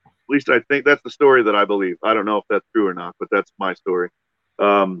 least I think that's the story that I believe. I don't know if that's true or not, but that's my story.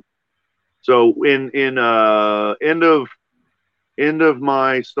 So in end of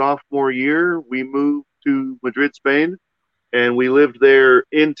my sophomore year, we moved to Madrid, Spain, and we lived there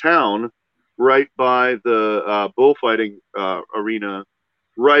in town, right by the bullfighting arena,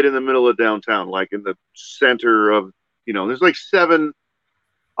 right in the middle of downtown, like in the center of, there's like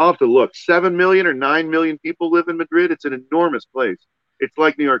I'll have to look, 7 million or 9 million people live in Madrid. It's an enormous place. It's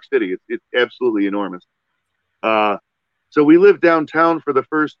like New York City. It's absolutely enormous. So we lived downtown for the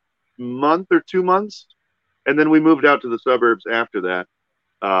first month or 2 months, and then we moved out to the suburbs after that.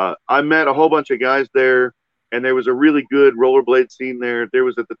 I met a whole bunch of guys there, and there was a really good rollerblade scene there. There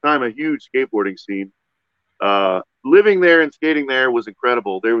was at the time a huge skateboarding scene. Living there and skating there was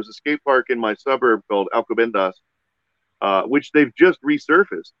incredible. There was a skate park in my suburb called Alcobendas, which they've just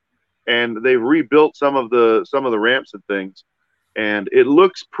resurfaced, and they've rebuilt some of the ramps and things, and it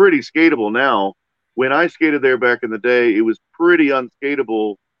looks pretty skatable now. When I skated there back in the day, it was pretty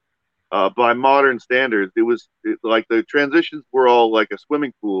unskateable by modern standards. Like the transitions were all like a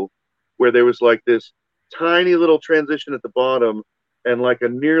swimming pool, where there was like this tiny little transition at the bottom and like a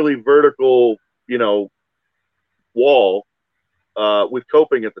nearly vertical, wall with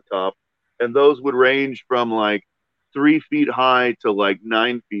coping at the top, and those would range from like 3 feet high to like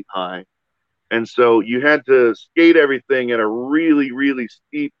 9 feet high. And so you had to skate everything at a really, really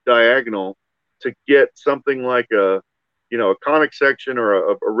steep diagonal to get something like a conic section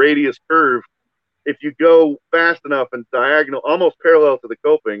or a radius curve. If you go fast enough and diagonal, almost parallel to the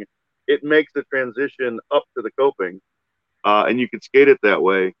coping, it makes the transition up to the coping, and you could skate it that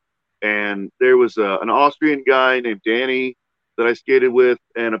way. And there was an Austrian guy named Danny that I skated with,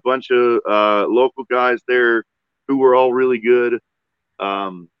 and a bunch of local guys there who were all really good.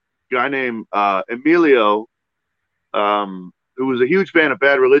 Guy named Emilio, who was a huge fan of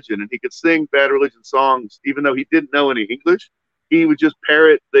Bad Religion, and he could sing Bad Religion songs even though he didn't know any English. He would just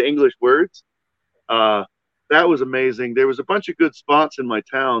parrot the English words. That was amazing. There was a bunch of good spots in my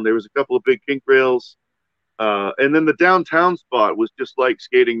town. There was a couple of big kink rails. And then the downtown spot was just like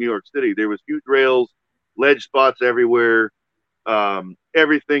skating New York City. There was huge rails, ledge spots everywhere.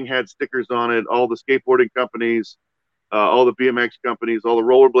 Everything had stickers on it. All the skateboarding companies, all the BMX companies, all the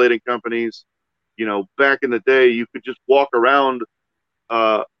rollerblading companies. Back in the day, you could just walk around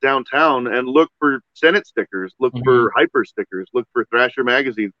downtown and look for Senate stickers, look for Hyper stickers, look for Thrasher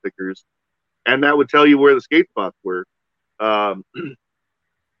magazine stickers, and that would tell you where the skate spots were.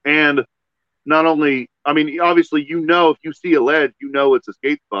 And not only, obviously, if you see a ledge, it's a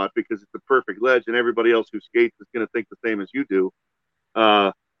skate spot because it's a perfect ledge, and everybody else who skates is going to think the same as you do.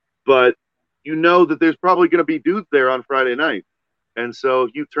 But that there's probably going to be dudes there on Friday night. And so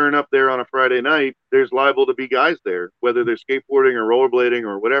if you turn up there on a Friday night, there's liable to be guys there, whether they're skateboarding or rollerblading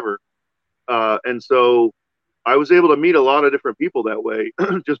or whatever. And so I was able to meet a lot of different people that way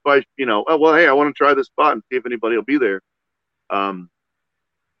just by, hey, I want to try this spot and see if anybody will be there. And,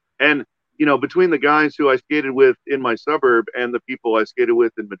 between the guys who I skated with in my suburb and the people I skated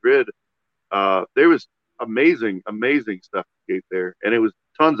with in Madrid, there was amazing, amazing stuff to skate there. And it was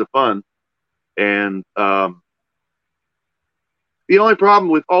tons of fun. And the only problem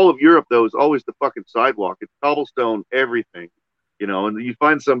with all of Europe, though, is always the fucking sidewalk. It's cobblestone, everything, and you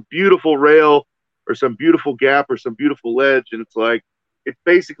find some beautiful rail or some beautiful gap or some beautiful ledge, and it's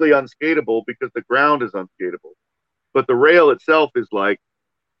basically unskateable because the ground is unskateable. But the rail itself is like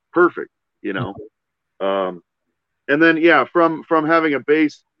perfect, And then, from having a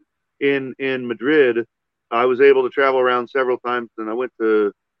base in Madrid, I was able to travel around several times, and I went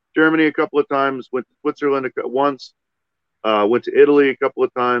to Germany a couple of times, went to Switzerland once, went to Italy a couple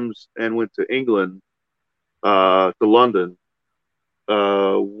of times, and went to England, to London,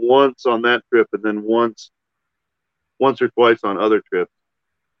 once on that trip, and then once or twice on other trips.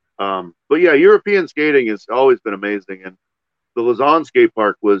 But yeah, European skating has always been amazing, and the Lausanne skate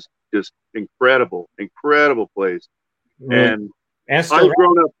park was just incredible place. Really? And I've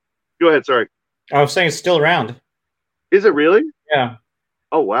grown up. Go ahead. Sorry. I was saying it's still around. Is it really? Yeah.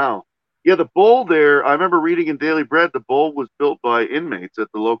 Oh, wow. Yeah, the bowl there, I remember reading in Daily Bread, the bowl was built by inmates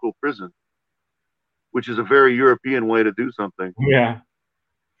at the local prison, which is a very European way to do something. Yeah.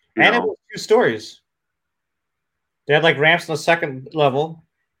 And it was 2 stories. They had like ramps on the second level,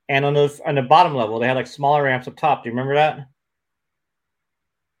 and on the bottom level, they had like smaller ramps up top. Do you remember that?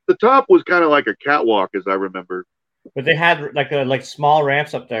 The top was kind of like a catwalk, as I remember. But they had like small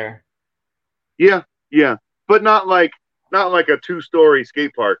ramps up there. Yeah, but not like a 2-story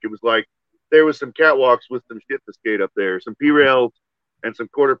skate park. It was like there was some catwalks with some shit to skate up there, some P-rails and some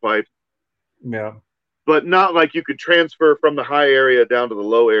quarter pipes. Yeah. but not like you could transfer from the high area down to the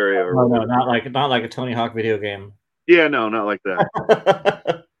low area. Or no, not like a Tony Hawk video game. Yeah, no, not like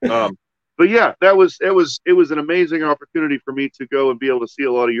that. But yeah, it was an amazing opportunity for me to go and be able to see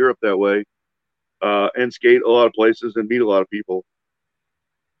a lot of Europe that way, and skate a lot of places and meet a lot of people.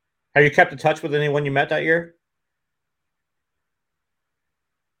 Have you kept in touch with anyone you met that year?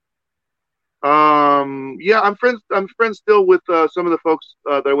 Yeah, I'm friends. I'm friends still with some of the folks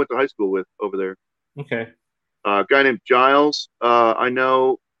that I went to high school with over there. Okay. A guy named Giles. I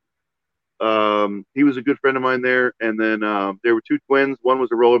know. He was a good friend of mine there. And then there were two twins. One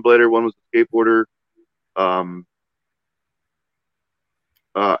was a rollerblader. One was a skateboarder. Um,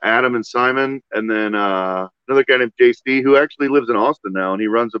 Adam and Simon. And then another guy named JC, who actually lives in Austin now, and he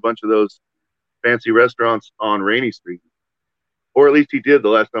runs a bunch of those fancy restaurants on Rainy Street, or at least he did the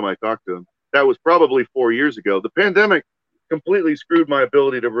last time I talked to him. That was probably 4 years ago. The pandemic completely screwed my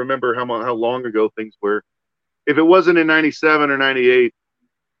ability to remember how long ago things were. If it wasn't in 97 or 98,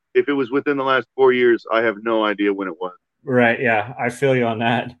 if it was within the last 4 years, I have no idea when it was. Right. Yeah. I feel you on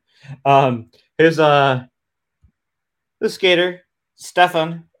that. Here's the skater,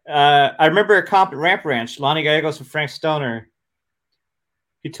 Stefan. I remember a comp at Ramp Ranch, Lonnie Gallegos and Frank Stoner.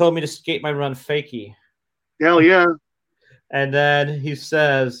 He told me to skate my run fakie. Hell yeah. And then he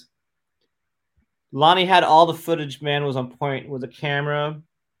says, Lonnie had all the footage, man, was on point with the camera.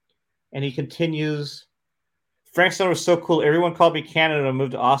 And he continues, Frank Stoner was so cool. Everyone called me Canada and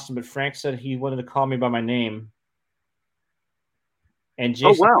moved to Austin, but Frank said he wanted to call me by my name. And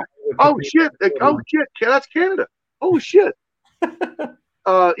Jason, oh shit! That's Canada. Oh shit!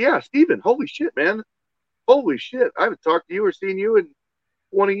 Yeah, Steven. Holy shit, man! Holy shit! I haven't talked to you or seen you in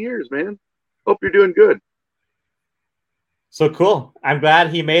 20 years, man. Hope you're doing good. So cool! I'm glad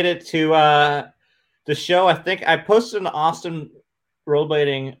he made it to the show. I think I posted in the Austin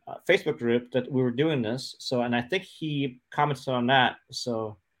Rollerblading Facebook group that we were doing this. So, and I think he commented on that.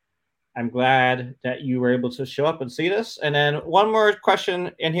 So. I'm glad that you were able to show up and see this. And then one more question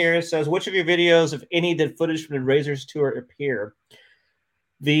in here. It says, which of your videos, if any, did footage from the Razors tour appear?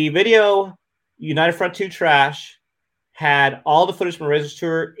 The video United Front 2 Trash had all the footage from the Razors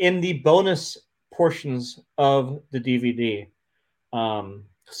tour in the bonus portions of the DVD.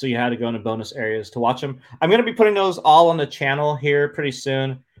 So you had to go into bonus areas to watch them. I'm going to be putting those all on the channel here pretty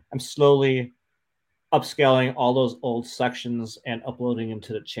soon. I'm slowly upscaling all those old sections and uploading them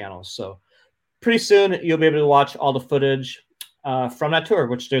to the channel. So pretty soon you'll be able to watch all the footage from that tour,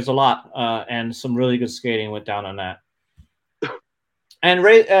 which there's a lot, and some really good skating went down on that. And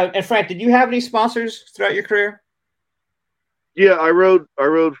Ray and Frank, did you have any sponsors throughout your career? Yeah, I rode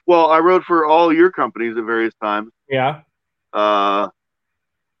for all your companies at various times. Yeah. So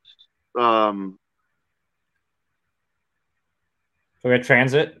we had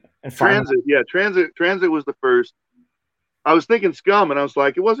Transit. Transit was the first. I was thinking Scum, and I was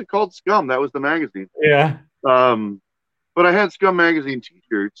like, it wasn't called Scum. That was the magazine. Yeah. But I had Scum magazine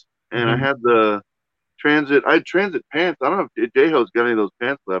T-shirts, and I had the Transit. I had Transit pants. I don't know if J-Ho's got any of those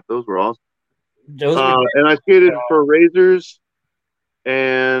pants left. Those were awesome. And I skated for Razors,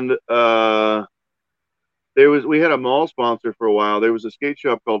 and we had a mall sponsor for a while. There was a skate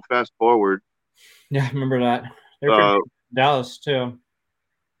shop called Fast Forward. Yeah, I remember that. They were from Dallas too.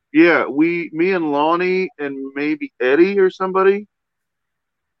 Yeah, me and Lonnie and maybe Eddie or somebody,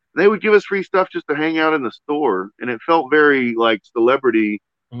 they would give us free stuff just to hang out in the store, and it felt very like celebrity,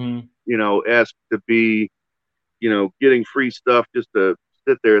 esque to be, getting free stuff just to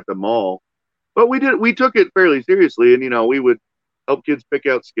sit there at the mall. But we took it fairly seriously, and we would help kids pick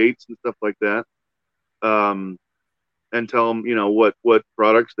out skates and stuff like that, and tell them, what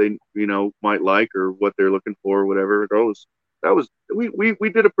products they, might like or what they're looking for, or whatever. We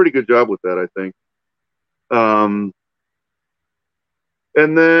did a pretty good job with that, I think.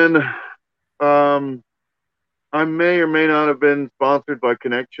 And then I may or may not have been sponsored by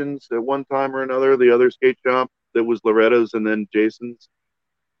Connections at one time or another, the other skate shop that was Loretta's and then Jason's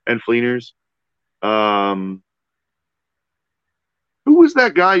and Fleener's. Who was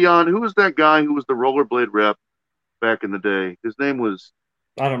that guy, Jan? Who was that guy who was the rollerblade rep back in the day? His name was...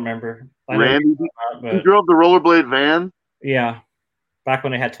 I don't remember. Randy? He drove the rollerblade van? Yeah. Back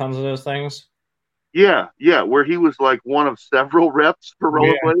when they had tons of those things. Yeah, where he was like one of several reps for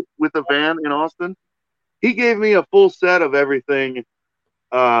rollerblade with a van in Austin. He gave me a full set of everything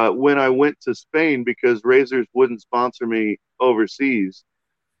when I went to Spain because Razors wouldn't sponsor me overseas.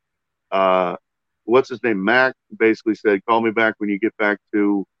 What's his name? Mac basically said, call me back when you get back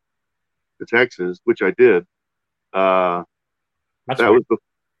to Texas, which I did. That was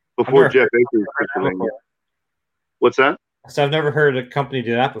before Jeff Akers. What's that? So I've never heard a company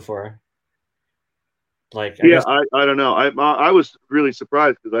do that before. Like, I Yeah, guess, I don't know. I was really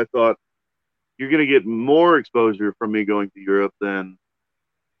surprised because I thought you're going to get more exposure from me going to Europe than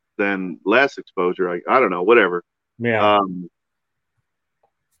less exposure. I don't know, whatever. yeah, Um,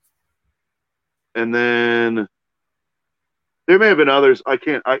 and then there may have been others. I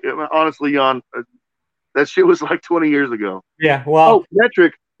can't. I honestly, Jan, that shit was like 20 years ago. yeah. Oh, Well,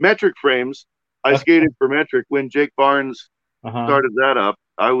 metric frames. I okay. skated for metric when Jake Barnes Uh-huh. started that up.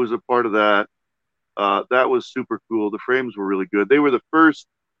 I was a part of that. That was super cool. The frames were really good. They were the first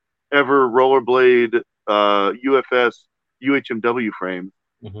ever rollerblade UFS UHMW frames,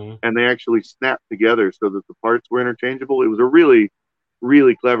 Hmm. and they actually snapped together so that the parts were interchangeable. It was a really,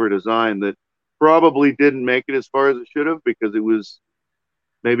 really clever design that probably didn't make it as far as it should have because it was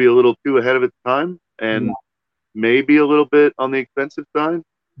maybe a little too ahead of its time Yeah. and maybe a little bit on the expensive side.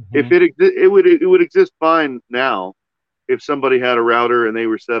 Hmm. It would exist fine now if somebody had a router and they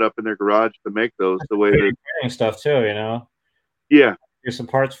were set up in their garage to make those the way that 3D stuff too, you know. yeah, Here's some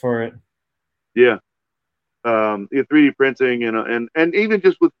parts for it. yeah, 3D printing and even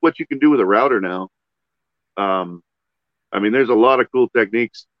just with what you can do with a router now. Um, I mean, there's a lot of cool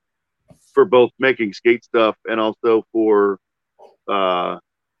techniques for both making skate stuff and also for uh,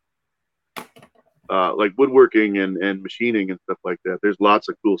 like woodworking and machining and stuff like that. There's lots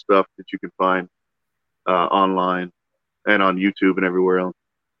of cool stuff that you can find online and on YouTube and everywhere else.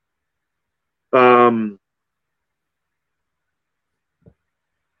 Um,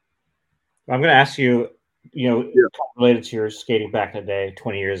 I'm going to ask you, you know, yeah, related to your skating back in the day,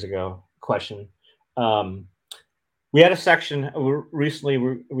 20 years ago question. Um, we had a section recently.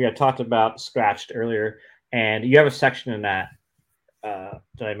 We had talked about Scratched earlier, and you have a section in that that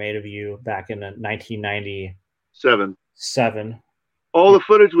I made of you back in 1997. 7. All the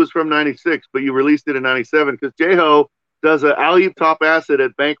footage was from '96, but you released it in '97 because J-Ho does an alley top acid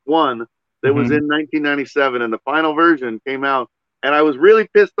at Bank One that was Mm-hmm. in 1997, and the final version came out. And I was really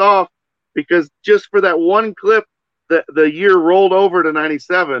pissed off because just for that one clip, the year rolled over to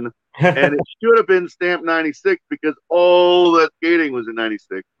 '97, and it should have been stamped '96 because all that skating was in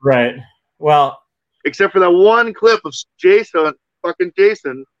 '96, Right. Well, except for that one clip of fucking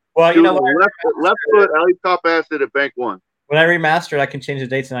Jason, you know doing what? a left foot alley top acid at Bank One. When I remastered, I can change the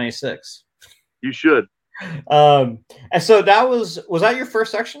date to 96. You should. And so that was that your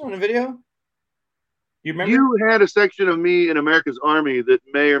first section on the video? You remember? You had a section of me in America's Army that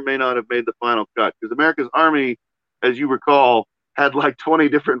may or may not have made the final cut because America's Army, as you recall, had like 20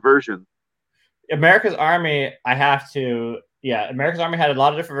 different versions. America's Army, America's Army had a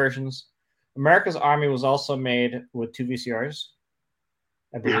lot of different versions. America's Army was also made with 2 VCRs,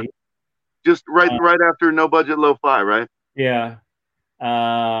 I believe. Just right after No Budget Lo-Fi, right? Yeah.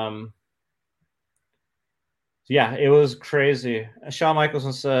 Yeah, it was crazy. Shawn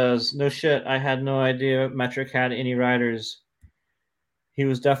Michelson says, "No shit, I had no idea Metric had any riders. He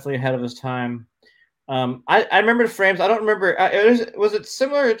was definitely ahead of his time." I remember the frames. I don't remember. Was it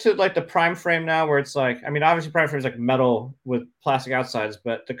similar to like the Prime frame now, where it's like, I mean, obviously Prime frame is like metal with plastic outsides,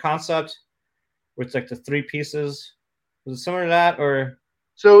 but the concept, where it's like the 3 pieces, was it similar to that, or?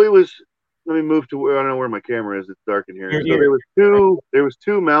 So it was. Let me move to where I don't know where my camera is. It's dark in here. So there was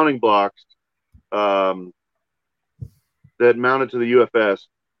two mounting blocks that mounted to the UFS,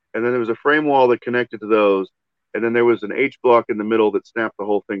 and then there was a frame wall that connected to those, and then there was an H block in the middle that snapped the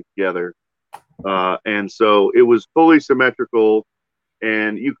whole thing together. And so it was fully symmetrical,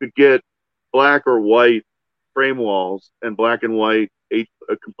 and you could get black or white frame walls and black and white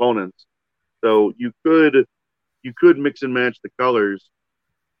components. So you could mix and match the colors,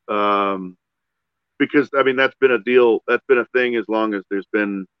 because I mean that's been a thing as long as there's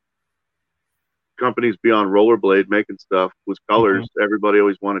been companies beyond rollerblade making stuff was colors. Mm-hmm. Everybody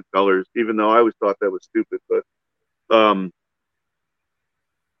always wanted colors, even though I always thought that was stupid. But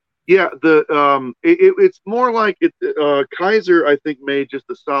yeah, it's more like Kaiser, I think, made just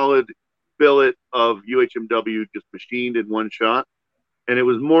a solid billet of UHMW just machined in one shot, and it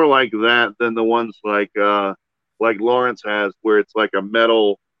was more like that than the ones like Lawrence has, where it's like a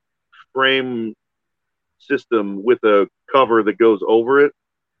metal frame system with a cover that goes over it.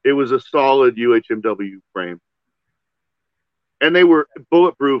 It was a solid UHMW frame, and they were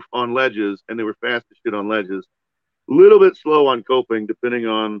bulletproof on ledges, and they were fast as shit on ledges. A little bit slow on coping, depending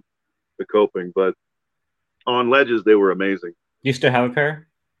on the coping, but on ledges they were amazing. You still have a pair?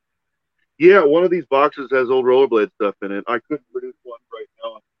 Yeah, one of these boxes has old rollerblade stuff in it. I couldn't produce one right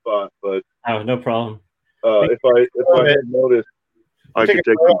now on the spot, but Oh, no problem. if I had noticed, I could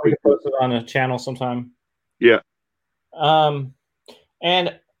take some pictures. Post it on a channel sometime. Yeah. And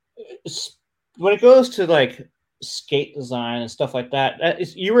when it goes to like skate design and stuff like that.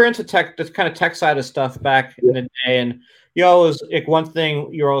 You were into tech, the kind of tech side of stuff back in the day, and you always like one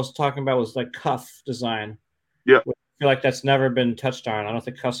thing you were always talking about was like cuff design. Yeah. I feel like that's never been touched on. I don't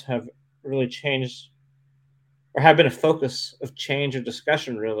think cuffs have really changed or have been a focus of change or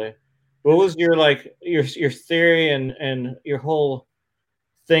discussion really. What was your like your theory and your whole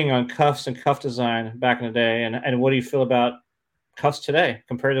thing on cuffs and cuff design back in the day, and what do you feel about cuffs today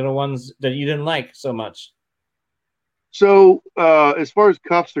compared to the ones that you didn't like so much? So as far as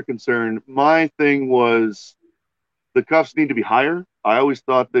cuffs are concerned, my thing was the cuffs need to be higher. I always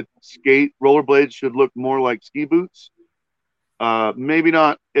thought that skate rollerblades should look more like ski boots. Maybe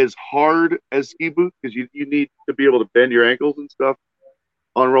not as hard as ski boots because you need to be able to bend your ankles and stuff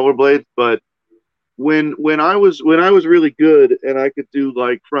on rollerblades. But when I was really good and I could do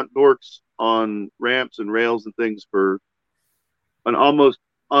like front torques on ramps and rails and things for an almost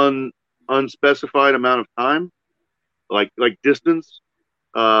unspecified amount of time, like distance.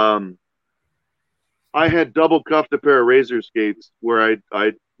 I had double cuffed a pair of Razor skates where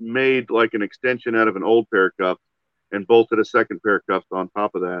I made like an extension out of an old pair of cuffs and bolted a second pair of cuffs on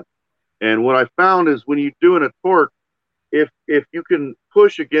top of that. And what I found is when you're doing a torque, if you can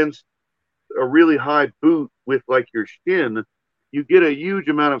push against a really high boot with like your shin, you get a huge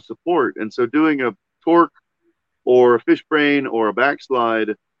amount of support. And so doing a torque or a fish brain or a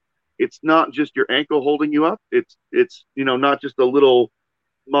backslide, it's not just your ankle holding you up. It's not just a little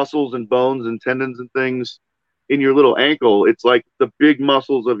muscles and bones and tendons and things in your little ankle. It's like the big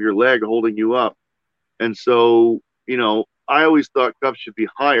muscles of your leg holding you up. And so, I always thought cuffs should be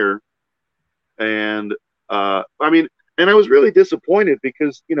higher. And and I was really disappointed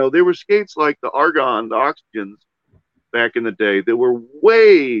because, there were skates like the Argon, the Oxygens back in the day that were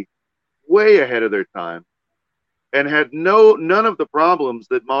way, way ahead of their time and had none of the problems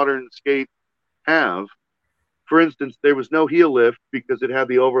that modern skates have. For instance, there was no heel lift because it had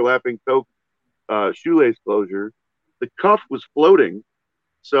the overlapping toe shoelace closure. The cuff was floating,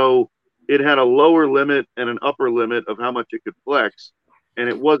 so it had a lower limit and an upper limit of how much it could flex, and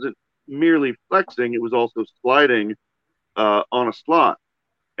it wasn't merely flexing; it was also sliding on a slot,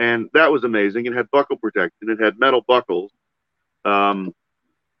 and that was amazing. It had buckle protection. It had metal buckles.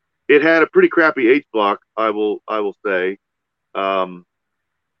 It had a pretty crappy H block, I will say. And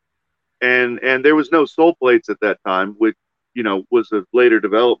there was no sole plates at that time, which was a later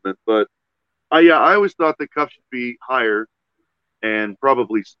development. But I always thought the cuff should be higher and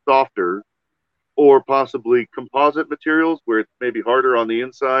probably softer, or possibly composite materials where it's maybe harder on the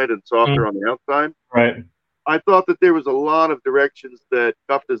inside and softer on the outside. Right. I thought that there was a lot of directions that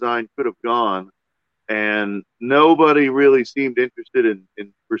cuff design could have gone, and nobody really seemed interested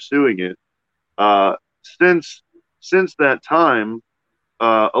in pursuing it. Since that time,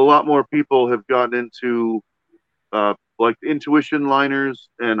 a lot more people have gotten into like intuition liners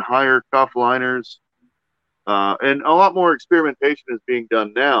and higher cuff liners, and a lot more experimentation is being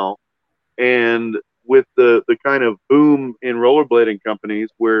done now. And with the kind of boom in rollerblading companies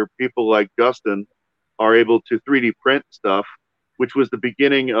where people like Dustin are able to 3D print stuff, which was the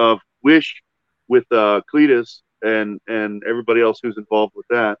beginning of Wish with Cletus and everybody else who's involved with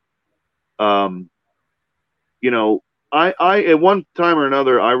that. I at one time or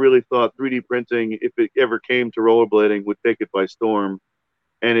another, I really thought 3D printing, if it ever came to rollerblading, would take it by storm.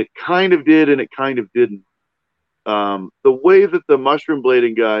 And it kind of did, and it kind of didn't. The way that the mushroom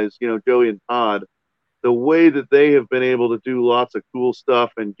blading guys, Joey and Todd, the way that they have been able to do lots of cool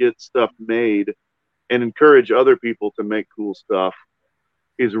stuff and get stuff made and encourage other people to make cool stuff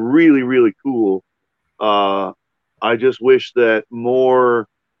is really, really cool. I just wish that more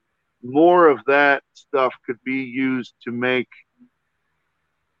of that stuff could be used to make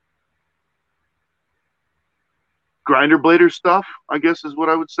grinder blader stuff, I guess is what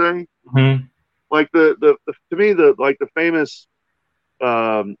I would say. Mm-hmm. Like the to me, the famous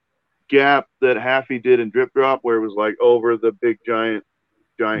gap that Haffey did in Drip Drop, where it was like over the big giant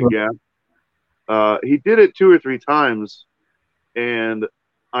gap. He did it 2 or 3 times, and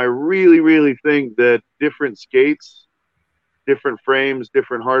I really, really think that different skates, different frames,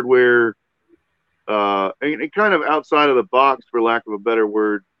 different hardware, and kind of outside of the box, for lack of a better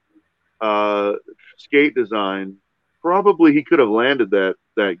word, skate design, probably he could have landed that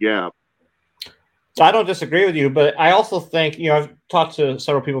gap. So I don't disagree with you, but I also think, I've talked to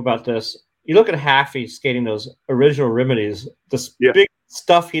several people about this. You look at Haffey skating those original Remedies, this big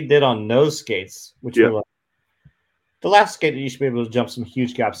stuff he did on nose skates, which were like the last skate that you should be able to jump some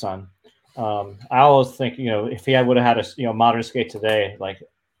huge gaps on. I always think, if he would have had a modern skate today, like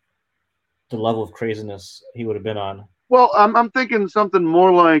the level of craziness he would have been on. Well, I'm thinking something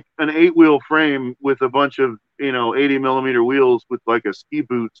more like an 8-wheel frame with a bunch of 80 millimeter wheels with like a ski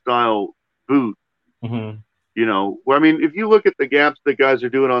boot style boot. Mm-hmm. Where, I mean, if you look at the gaps that guys are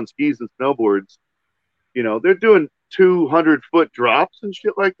doing on skis and snowboards, they're doing 200-foot drops and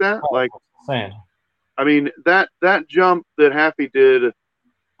shit like that. Oh, Like, insane. I mean, that jump that Happy did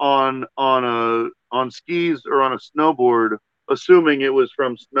on skis or on a snowboard, assuming it was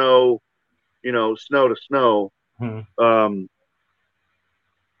from snow to snow, Mm-hmm.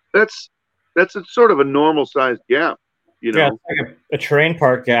 that's a sort of a normal sized gap. Yeah, it's like a terrain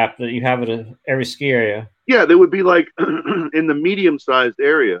park gap that you have at every ski area. Yeah, they would be like in the medium sized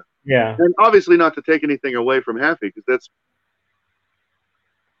area. Yeah. And obviously not to take anything away from Happy, because that's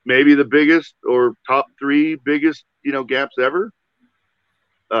maybe the biggest or top 3 biggest, gaps ever.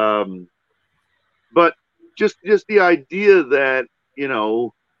 But just the idea that,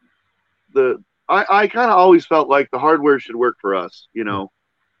 I kind of always felt like the hardware should work for us.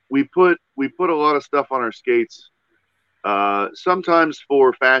 We put a lot of stuff on our skates, sometimes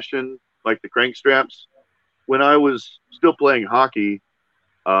for fashion, like the crank straps. When I was still playing hockey,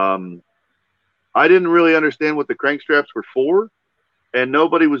 I didn't really understand what the crank straps were for, and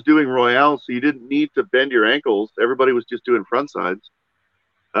nobody was doing Royale, so you didn't need to bend your ankles. Everybody was just doing front sides.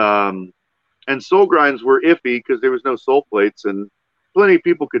 And sole grinds were iffy because there was no sole plates, and plenty of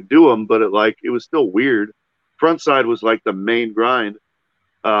people could do them, but it was still weird. Front side was like the main grind.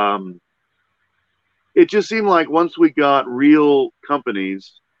 It just seemed like once we got real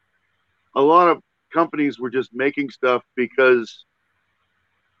companies, a lot of companies were just making stuff because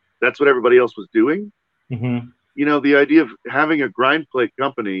that's what everybody else was doing. Mm-hmm. The idea of having a grind plate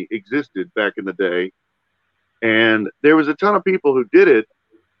company existed back in the day, and there was a ton of people who did it.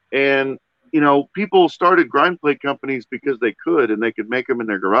 And, people started grind plate companies because they could, and they could make them in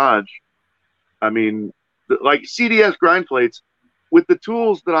their garage. I mean, like CDS grind plates, with the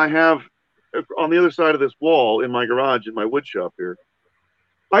tools that I have on the other side of this wall in my garage, in my wood shop here,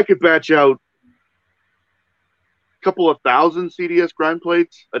 I could batch out a couple of thousand CDS grind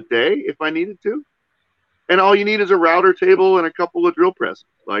plates a day if I needed to. And all you need is a router table and a couple of drill presses.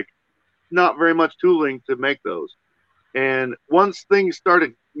 Like, not very much tooling to make those. And once things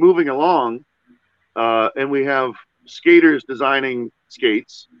started moving along, and we have skaters designing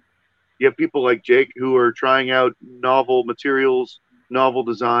skates, you have people like Jake who are trying out novel materials, novel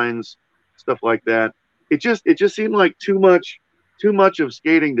designs, stuff like that. It just seemed like too much of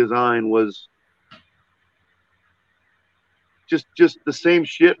skating design was just the same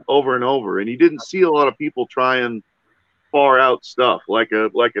shit over and over, and you didn't see a lot of people trying far out stuff like an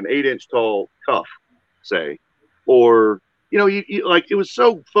 8-inch tall cuff, say, or you like, it was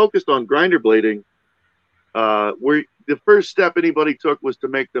so focused on grinder blading, where the first step anybody took was to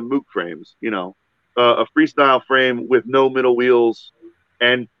make the Mook frames, a freestyle frame with no middle wheels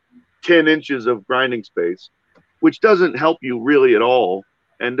and 10 inches of grinding space, which doesn't help you really at all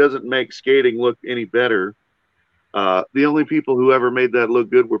and doesn't make skating look any better. The only people who ever made that look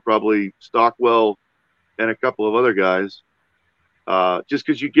good were probably Stockwell and a couple of other guys, just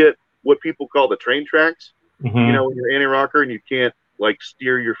because you get what people call the train tracks, Mm-hmm. when you're anti-rocker and you can't like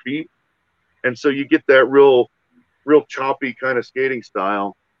steer your feet. And so you get that real choppy kind of skating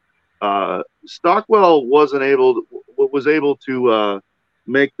style. Stockwell was able to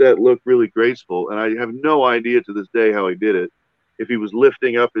make that look really graceful. And I have no idea to this day how he did it. If he was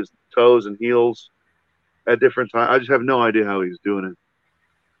lifting up his toes and heels at different times, I just have no idea how he's doing it.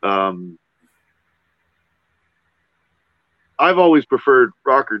 I've always preferred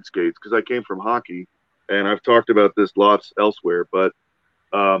rockered skates because I came from hockey, and I've talked about this lots elsewhere. But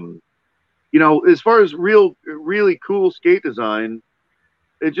as far as really cool skate design,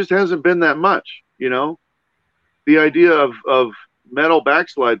 it just hasn't been that much. The idea of metal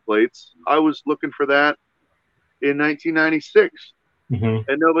backslide plates, I was looking for that in 1996, Mm-hmm.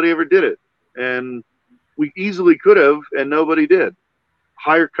 and nobody ever did it. And we easily could have, and nobody did.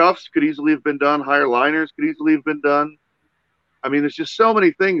 Higher cuffs could easily have been done. Higher liners could easily have been done. I mean, there's just so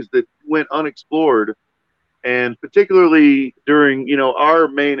many things that went unexplored, and particularly during, our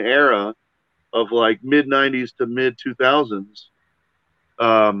main era of like mid 90s to mid 2000s,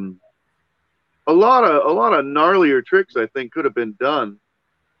 a lot of gnarlier tricks I think could have been done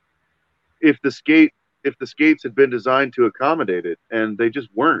if the skates had been designed to accommodate it, and they just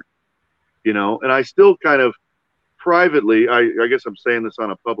weren't. And I still kind of privately, I guess I'm saying this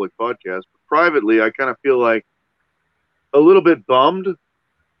on a public podcast, but privately, I kind of feel like a little bit bummed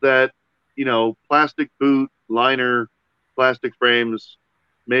that, plastic boot, liner, plastic frames,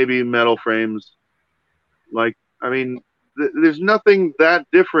 maybe metal frames. Like, I mean, there's nothing that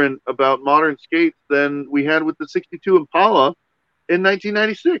different about modern skates than we had with the 62 Impala in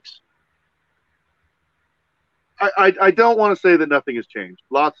 1996. I don't want to say that nothing has changed.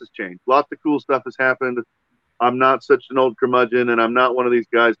 Lots has changed. Lots of cool stuff has happened. I'm not such an old curmudgeon, and I'm not one of these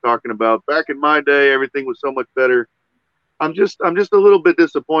guys talking about back in my day everything was so much better. I'm just a little bit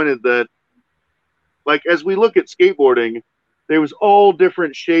disappointed that, like, as we look at skateboarding, there was all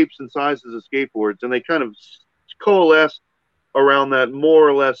different shapes and sizes of skateboards, and they kind of coalesced around that more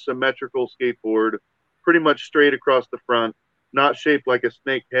or less symmetrical skateboard, pretty much straight across the front, not shaped like a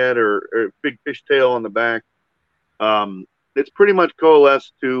snake head or a big fish tail on the back. It's pretty much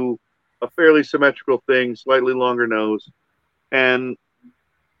coalesced to a fairly symmetrical thing, slightly longer nose, and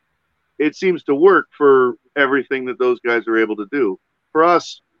it seems to work for everything that those guys are able to do. For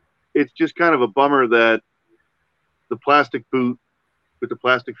us, it's just kind of a bummer that the plastic boot with the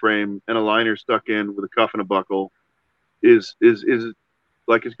plastic frame and a liner stuck in with a cuff and a buckle is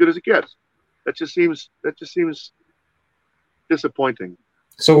like as good as it gets. That just seems disappointing.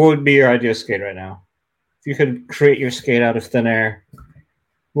 So what would be your ideal skate right now? If you could create your skate out of thin air,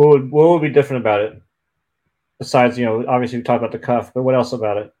 what would be different about it? Besides, obviously we talked about the cuff, but what else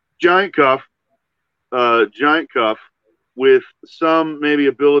about it? Giant cuff with some maybe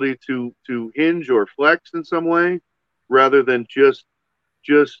ability to hinge or flex in some way, rather than just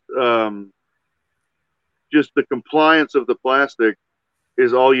the compliance of the plastic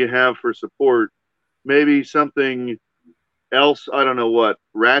is all you have for support. Maybe something else, I don't know what,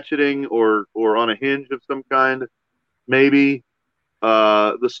 ratcheting or on a hinge of some kind. Maybe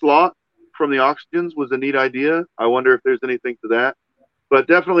the slot from the Oxygens was a neat idea. I wonder if there's anything to that. But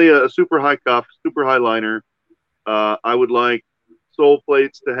definitely a super high cuff, super high liner. I would like sole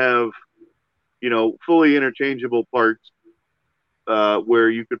plates to have, fully interchangeable parts where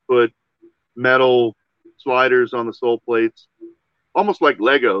you could put metal sliders on the sole plates, almost like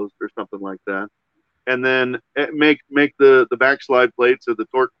Legos or something like that. And then make the backslide plates or the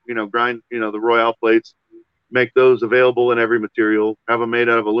torque, grind, the Royale plates, make those available in every material. Have them made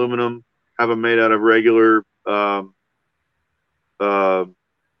out of aluminum. Have them made out of regular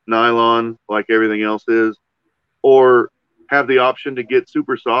nylon, like everything else is, or have the option to get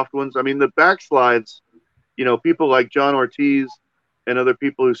super soft ones. I mean, the backslides, people like John Ortiz and other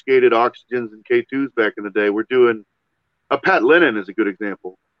people who skated Oxygens and K2s back in the day were doing. Pat Lennon is a good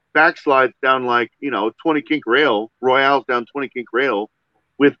example. Backslides down like 20 kink rail, Royales down 20 kink rail,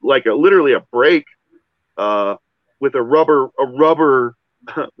 with like literally a brake, with a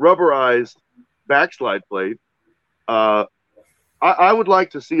rubberized backslide plate. I would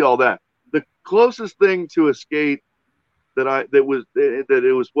like to see all that. The closest thing to a skate that it was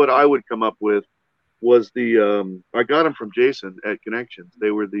what I would come up with was the I got them from Jason at Connections.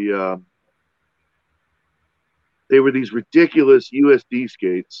 They were these ridiculous USD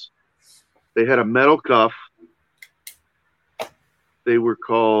skates. They had a metal cuff. They were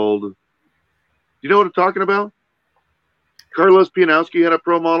called. Do you know what I'm talking about? Carlos Pianowski had a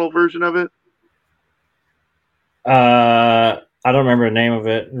pro model version of it. I don't remember the name of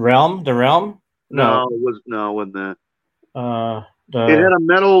it. Realm? The Realm? No, it wasn't that. It had a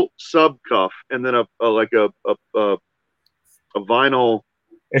metal sub cuff and then a vinyl.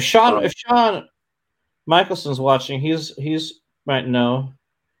 If Sean Michelson's watching, he's might know.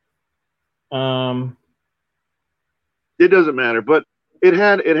 It doesn't matter, but it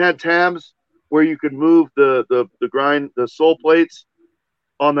had tabs where you could move the sole plates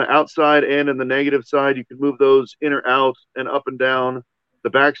on the outside and in the negative side. You could move those in or out and up and down. The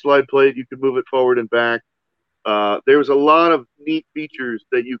backslide plate, you could move it forward and back. There was a lot of neat features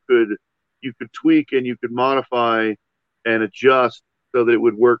that you could tweak and you could modify and adjust so that it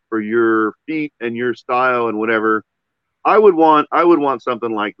would work for your feet and your style and whatever. I would want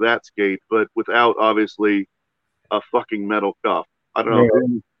something like that skate, but without obviously a fucking metal cuff. I don't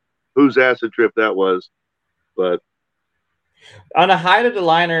know whose acid trip that was, but on the height of the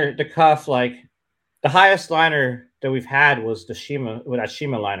liner, the cuff, like the highest liner that we've had was the Shima with that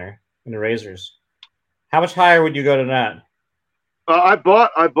Shima liner in the Razors. How much higher would you go to that? I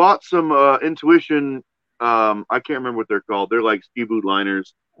bought some Intuition. I can't remember what they're called. They're like ski boot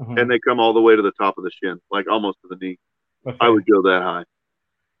liners, and they come all the way to the top of the shin, like almost to the knee. Okay. I would go that high.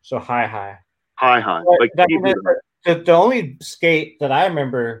 So high. High. But like the only skate that I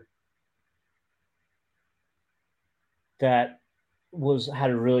remember that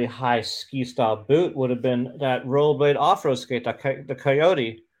had a really high ski style boot would have been that rollerblade off-road skate, the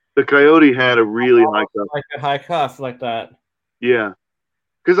Coyote. The Coyote had a really high cuff, like a high cuff, like that. Yeah,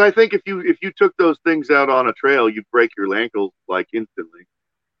 because I think if you took those things out on a trail, you'd break your ankles like instantly.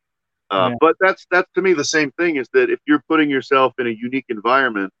 But that's to me the same thing, is that if you're putting yourself in a unique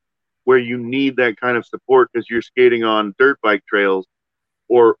environment where you need that kind of support because you're skating on dirt bike trails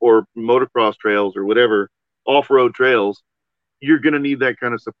or motocross trails or whatever, off-road trails, you're going to need that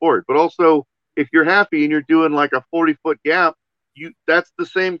kind of support. But also, if you're happy and you're doing like a 40-foot gap, that's the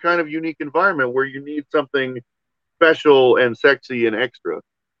same kind of unique environment where you need something special and sexy and extra.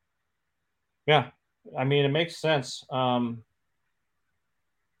 Yeah, I mean, it makes sense.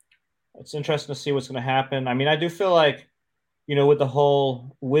 It's interesting to see what's going to happen. I mean, I do feel like, with the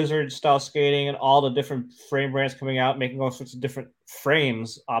whole wizard style skating and all the different frame brands coming out, making all sorts of different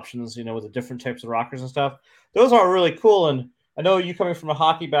frames options, with the different types of rockers and stuff. Those are really cool. And I know you coming from a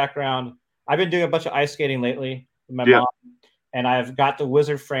hockey background, I've been doing a bunch of ice skating lately with my mom, and I've got the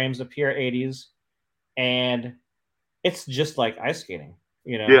wizard frames, the PR80s, and it's just like ice skating,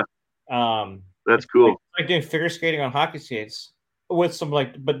 Yeah. That's cool. It's like doing figure skating on hockey skates with some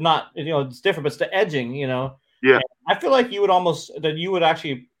but not, it's different, but it's the edging, Yeah. And I feel like you would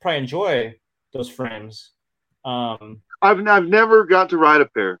actually probably enjoy those frames. I've never got to ride a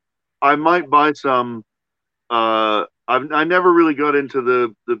pair. I might buy some. I never really got into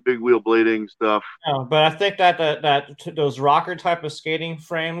the big wheel blading stuff. No, but I think that those rocker type of skating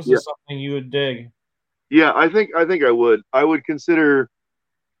frames is something you would dig. Yeah, I think I would. I would consider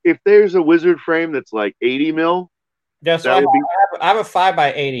if there's a wizard frame that's like 80 mil. Yeah, so I have a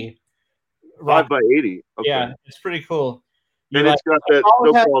 5x80. 5x80. Okay. Yeah, it's pretty cool. And it's got that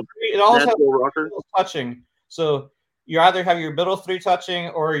so-called natural rocker touching. So you either have your middle three touching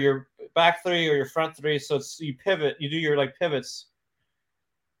or your back three or your front three. So you pivot. You do your pivots.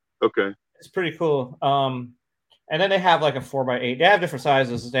 Okay. It's pretty cool. And then they have like a 4x8. They have different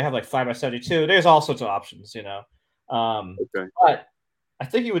sizes. They have like 5x72. There's all sorts of options, Okay. But I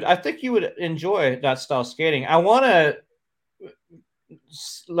think you would enjoy that style skating. I want to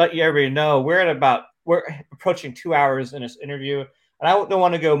let everybody know we're approaching 2 hours in this interview, and I don't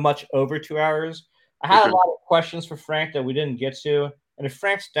want to go much over 2 hours. I had a lot of questions for Frank that we didn't get to, and if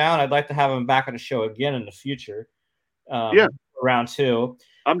Frank's down, I'd like to have him back on the show again in the future. Round 2.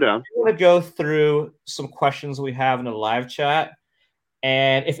 I'm down. I'm going to go through some questions we have in the live chat.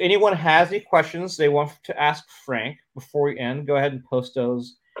 And if anyone has any questions they want to ask Frank before we end, go ahead and post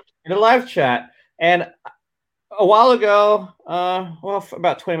those in the live chat. And a while ago,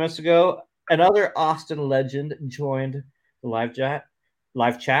 about 20 minutes ago, another Austin legend joined the live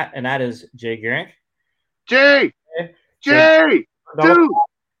chat, and that is Jay Garink. Jay! Dude!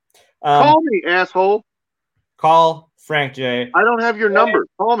 Call me, asshole. Call Frank, Jay. I don't have your number.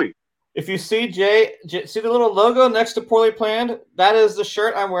 Call me. If you see Jay, see the little logo next to Poorly Planned? That is the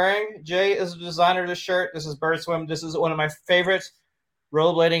shirt I'm wearing. Jay is the designer of the shirt. This is Bird Swim. This is one of my favorite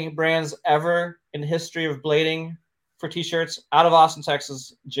rollerblading brands ever in the history of blading for T-shirts. Out of Austin,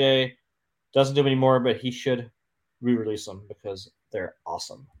 Texas. Jay doesn't do them anymore, but he should re-release them because they're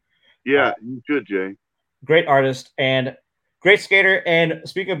awesome. Yeah, you should, Jay. Great artist and great skater. And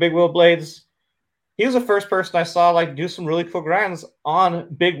speaking of big wheel blades, he was the first person I saw do some really cool grinds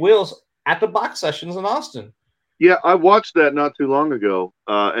on big wheels at the box sessions in Austin. Yeah, I watched that not too long ago,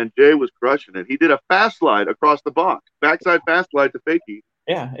 and Jay was crushing it. He did a fast slide across the box, backside fast slide to fakie.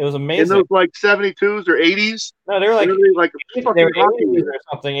 Yeah, it was amazing. In those 72s or 80s? No, they were like 80s or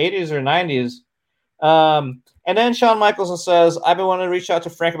something, 80s or 90s. And then Shawn Michaelson says, I've been wanting to reach out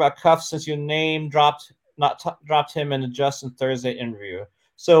to Frank about cuffs since you dropped him in the Justin Thursday interview.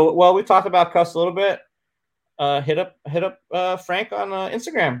 So, we talked about cuffs a little bit. Hit up Frank on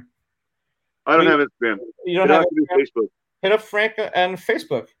Instagram. I don't have Instagram. You don't have Facebook. Hit up Frank and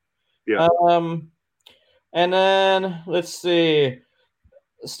Facebook. Yeah. And then let's see.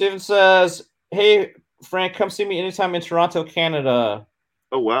 Steven says, "Hey Frank, come see me anytime in Toronto, Canada."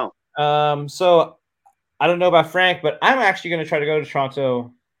 Oh wow. So I don't know about Frank, but I'm actually going to try to go to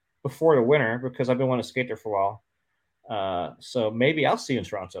Toronto before the winter because I've been wanting to skate there for a while. So maybe I'll see you in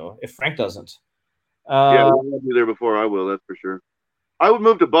Toronto if Frank doesn't. Yeah, we'll be there before I will. That's for sure. I would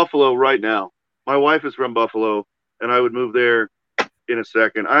move to Buffalo right now. My wife is from Buffalo, and I would move there in a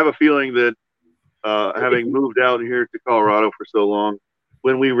second. I have a feeling that having moved out here to Colorado for so long,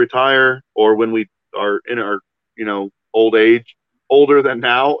 when we retire or when we are in our, old age, older than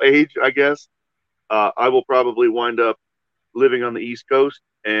now age, I guess, I will probably wind up living on the East Coast,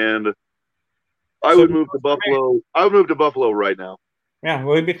 and I would move to Buffalo. I would move to Buffalo right now. Yeah,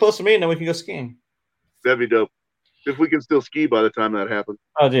 well, it'd be close to me, and then we can go skiing. That'd be dope. If we can still ski by the time that happens.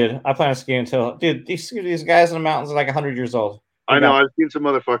 Oh, dude, I plan on skiing until these guys in the mountains are like 100 years old. I know. I've seen some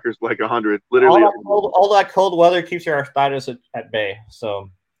motherfuckers like 100. Literally, all that cold weather keeps your arthritis at bay. So,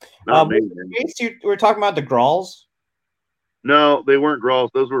 we were talking about the Grauls. No, they weren't Grauls.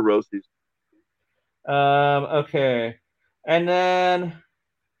 Those were Roasties. Okay, and then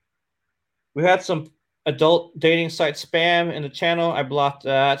we had some adult dating site spam in the channel. I blocked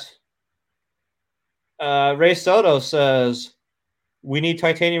that. Ray Soto says we need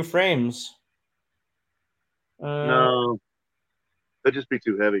titanium frames. No, that'd just be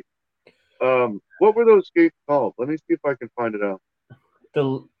too heavy. What were those skates called? Let me see if I can find it out.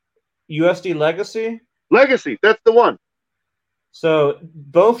 The USD Legacy. Legacy, that's the one. So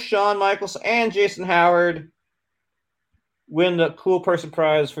both Shawn Michaels and Jason Howard win the Cool Person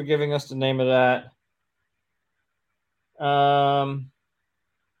Prize for giving us the name of that.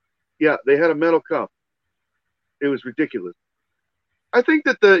 Yeah, they had a metal cup. It was ridiculous. I think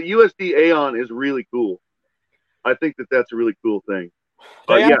that the USD Aeon is really cool. I think that that's a really cool thing.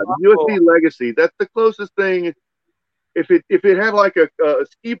 But yeah, the USD Legacy, that's the closest thing. If it had like a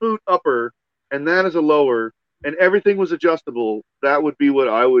ski boot upper and that is a lower and everything was adjustable, that would be what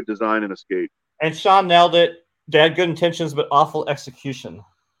I would design in a skate. And Shawn nailed it. They had good intentions, but awful execution.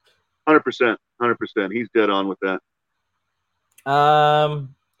 100%. He's dead on with that.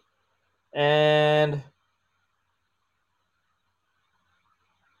 And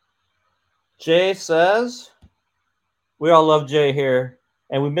Jay says, we all love Jay here,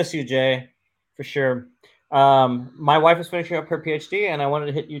 and we miss you, Jay, for sure. My wife is finishing up her PhD, and I wanted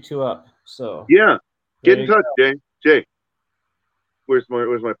to hit you two up. So yeah, get in touch, Jay. Jay, where's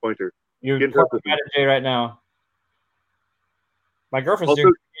my pointer? You're pointing at Jay right now. My girlfriend's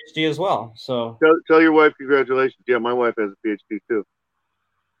doing a PhD as well. So tell your wife congratulations. Yeah, my wife has a PhD too.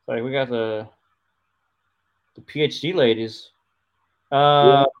 Like we got the PhD ladies.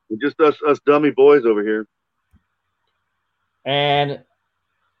 Yeah, just us dummy boys over here. And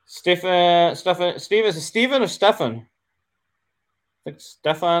Stephen, is it Steven or Stefan? I think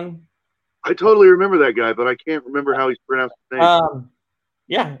Stefan. I totally remember that guy, but I can't remember how he's pronounced his name.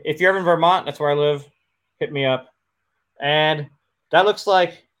 Yeah, if you're ever in Vermont, that's where I live. Hit me up. And that looks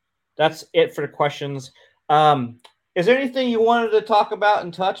like that's it for the questions. Is there anything you wanted to talk about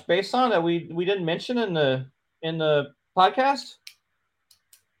and touch base on that we didn't mention in the podcast?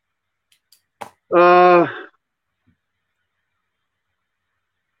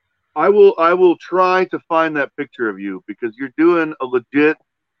 I will try to find that picture of you because you're doing a legit.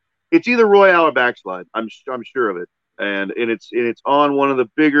 It's either Royale or Backslide. I'm sure of it, and it's on one of the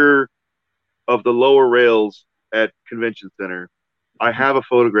bigger of the lower rails at Convention Center. I have a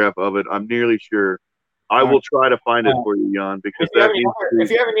photograph of it. I'm nearly sure. I will try to find it for you, Jan, because if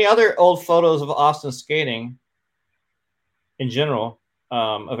you have any other old photos of Austin skating in general,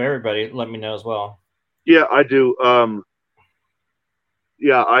 of everybody, let me know as well. Yeah, I do.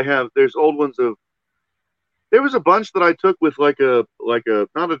 Yeah, I have. There's old ones of. There was a bunch that I took with like a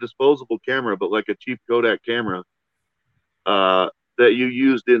not a disposable camera, but like a cheap Kodak camera, that you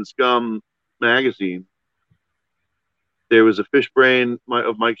used in Scum magazine. There was a Fishbrain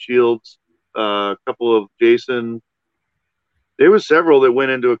of Mike Shields, a couple of Jason. There were several that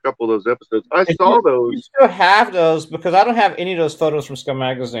went into a couple of those episodes. I saw those. You still have those because I don't have any of those photos from Scum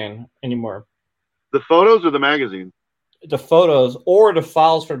magazine anymore. The photos or the magazine? The photos or the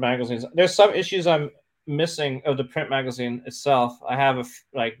files for magazines. There's some issues I'm missing of the print magazine itself. I have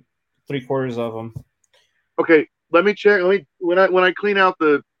like 3/4 of them. Okay, let me check. When I clean out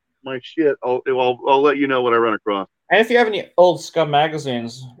my shit, I'll let you know what I run across. And if you have any old Scum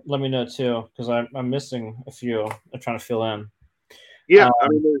magazines, let me know too, because I'm missing a few. I'm trying to fill in. Yeah, I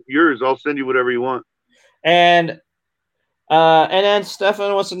mean, they're yours. I'll send you whatever you want. And then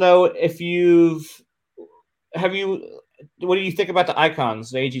Stefan wants to know if what do you think about the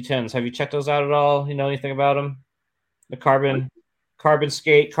icons, the AG10s? Have you checked those out at all? You know anything about them? The carbon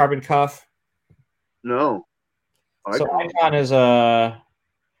skate, carbon cuff. No. Icon is with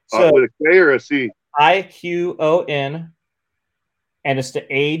a K or a C? IQON, and it's the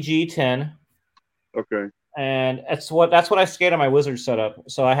AG10. Okay. And that's what I skate on my Wizard setup.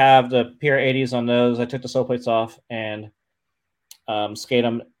 So I have the PR80s on those. I took the sole plates off and skate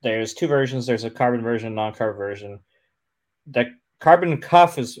them. There's two versions. There's a carbon version, and non-carbon version. The carbon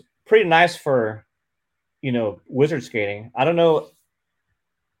cuff is pretty nice for, Wizard skating. I don't know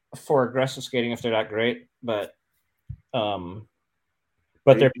for aggressive skating if they're that great, but they're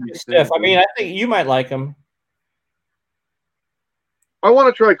pretty stiff. I mean, I think you might like them. I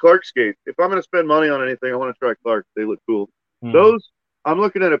want to try Clark skates. If I'm going to spend money on anything, I want to try Clark. They look cool. Mm-hmm. Those, I'm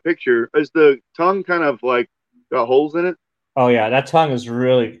looking at a picture. Is the tongue kind of like got holes in it? Oh yeah, that tongue is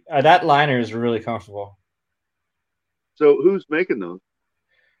really that liner is really comfortable. So who's making those?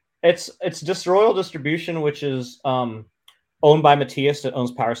 It's just Royal Distribution, which is owned by Matthias, that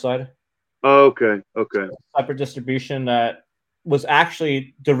owns Powerslide. Oh, okay. So separate distribution that was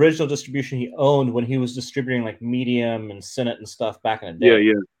actually the original distribution he owned when he was distributing like Medium and Senate and stuff back in the day.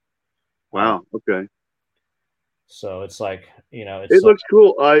 Yeah. Wow. Okay. So it's like, It looks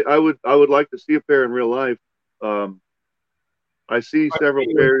cool. I would like to see a pair in real life. I see several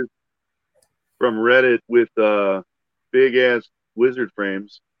pairs from Reddit with big ass wizard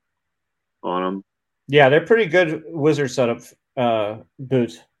frames on them. Yeah, they're pretty good wizard setup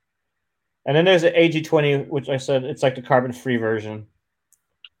boots. And then there's the AG20, which I said it's like the carbon free version.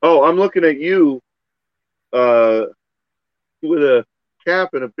 Oh, I'm looking at you with a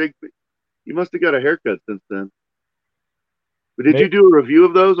cap and a big. You must have got a haircut since then. But did you do a review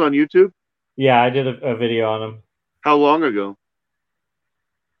of those on YouTube? Yeah, I did a video on them. How long ago?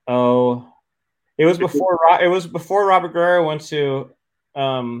 Oh, it was before Robert Guerrero went to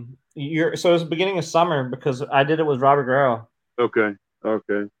so it was the beginning of summer because I did it with Robert Guerrero. Okay.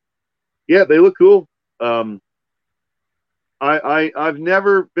 Yeah, they look cool. I've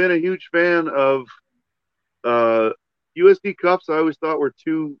never been a huge fan of USD cuffs. I always thought were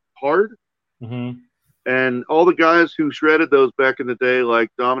too hard. Mm-hmm. And all the guys who shredded those back in the day, like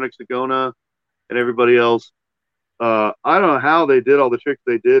Dominic Sagona and everybody else, I don't know how they did all the tricks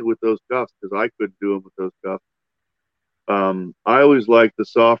they did with those cuffs because I couldn't do them with those cuffs. I always liked the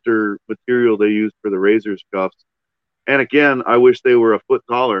softer material they used for the Razors cuffs. And again, I wish they were a foot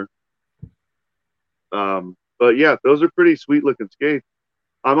taller. But yeah, those are pretty sweet looking skates.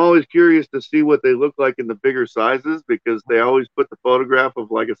 I'm always curious to see what they look like in the bigger sizes because they always put the photograph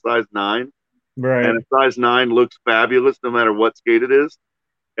of like a size 9. Right. And a size 9 looks fabulous no matter what skate it is.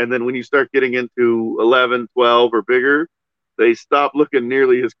 And then when you start getting into 11, 12 or bigger, they stop looking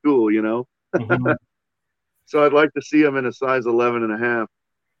nearly as cool, Mm-hmm. So I'd like to see them in a size 11 and a half.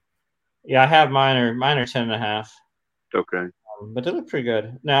 Yeah, I have mine are 10 and a half. Okay. But they look pretty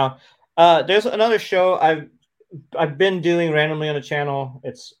good. Now, there's another show I've been doing randomly on the channel.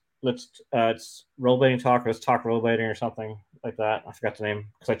 It's Rollerblading Talk, or it's Talk Rollerblading or something like that. I forgot the name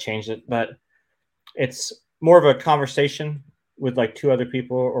because I changed it, but it's more of a conversation with like 2 other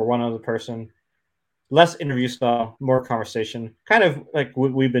people or 1 other person. Less interview style, more conversation. Kind of like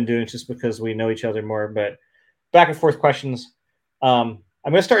what we've been doing just because we know each other more, but back and forth questions. I'm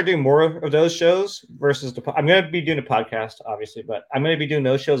going to start doing more of those shows versus I'm going to be doing a podcast, obviously, but I'm going to be doing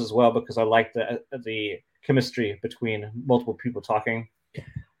those shows as well because I like the chemistry between multiple people talking.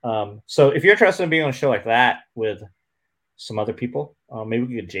 So if you're interested in being on a show like that with some other people, maybe we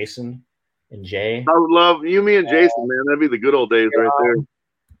could get Jason and Jay. I would love you, me, and Jason, man. That'd be the good old days right there.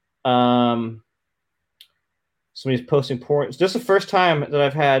 Somebody's posting porn. This is the first time that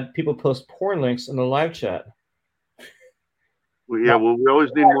I've had people post porn links in the live chat. Well, yeah, we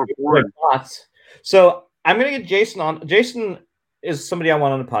always need more porn. So I'm going to get Jason on. Jason is somebody I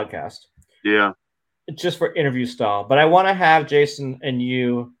want on the podcast. Yeah. Just for interview style. But I want to have Jason and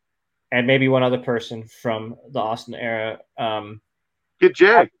you and maybe one other person from the Austin era. Get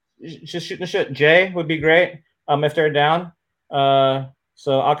Jay. Just shooting the shit. Jay would be great if they're down.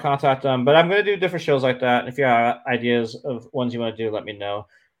 So I'll contact them. But I'm going to do different shows like that. If you have ideas of ones you want to do, let me know.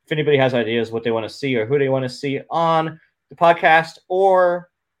 If anybody has ideas what they want to see or who they want to see on the podcast or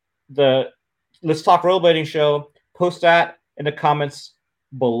the Let's Talk Rollerblading show, post that in the comments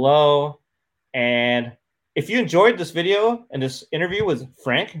below. And if you enjoyed this video and this interview with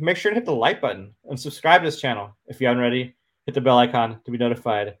Frank, make sure to hit the like button and subscribe to this channel. If you haven't already, hit the bell icon to be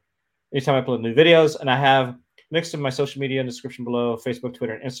notified anytime I upload new videos. And I have links to my social media in the description below, Facebook,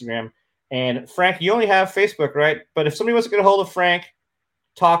 Twitter, and Instagram. And Frank, you only have Facebook, right? But if somebody wants to get a hold of Frank,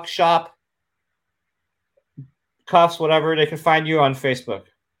 talk shop, cuffs, whatever, they can find you on Facebook.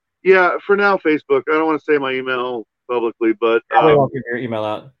 Yeah, for now, Facebook. I don't want to say my email publicly, but I won't give your email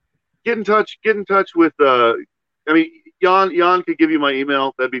out. Get in touch with Jan could give you my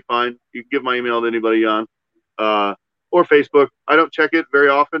email. That'd be fine. You can give my email to anybody, Jan. Or Facebook. I don't check it very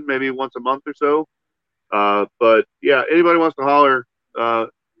often, maybe once a month or so. But yeah, anybody wants to holler,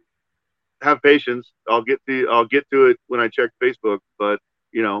 have patience. I'll get to it when I check Facebook, but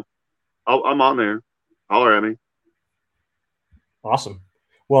I'm on there. Holler at me. Awesome.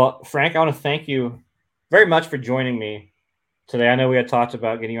 Well, Frank, I want to thank you very much for joining me today. I know we had talked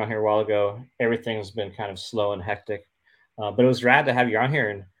about getting you on here a while ago. Everything has been kind of slow and hectic, but it was rad to have you on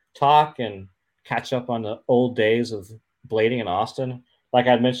here and talk and catch up on the old days of blading in Austin. Like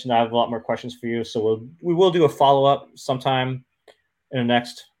I mentioned, I have a lot more questions for you, so we will do a follow-up sometime in the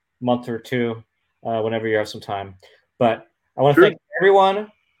next month or 2, whenever you have some time. But I want to thank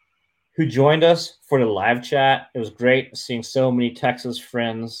everyone who joined us for the live chat. It was great seeing so many Texas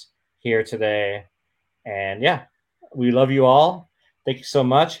friends here today. And yeah, we love you all. Thank you so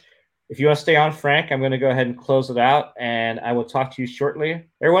much. If you want to stay on, Frank, I'm going to go ahead and close it out, and I will talk to you shortly.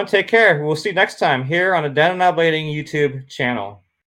 Everyone, take care. We'll see you next time here on the Down and Out Blading YouTube channel.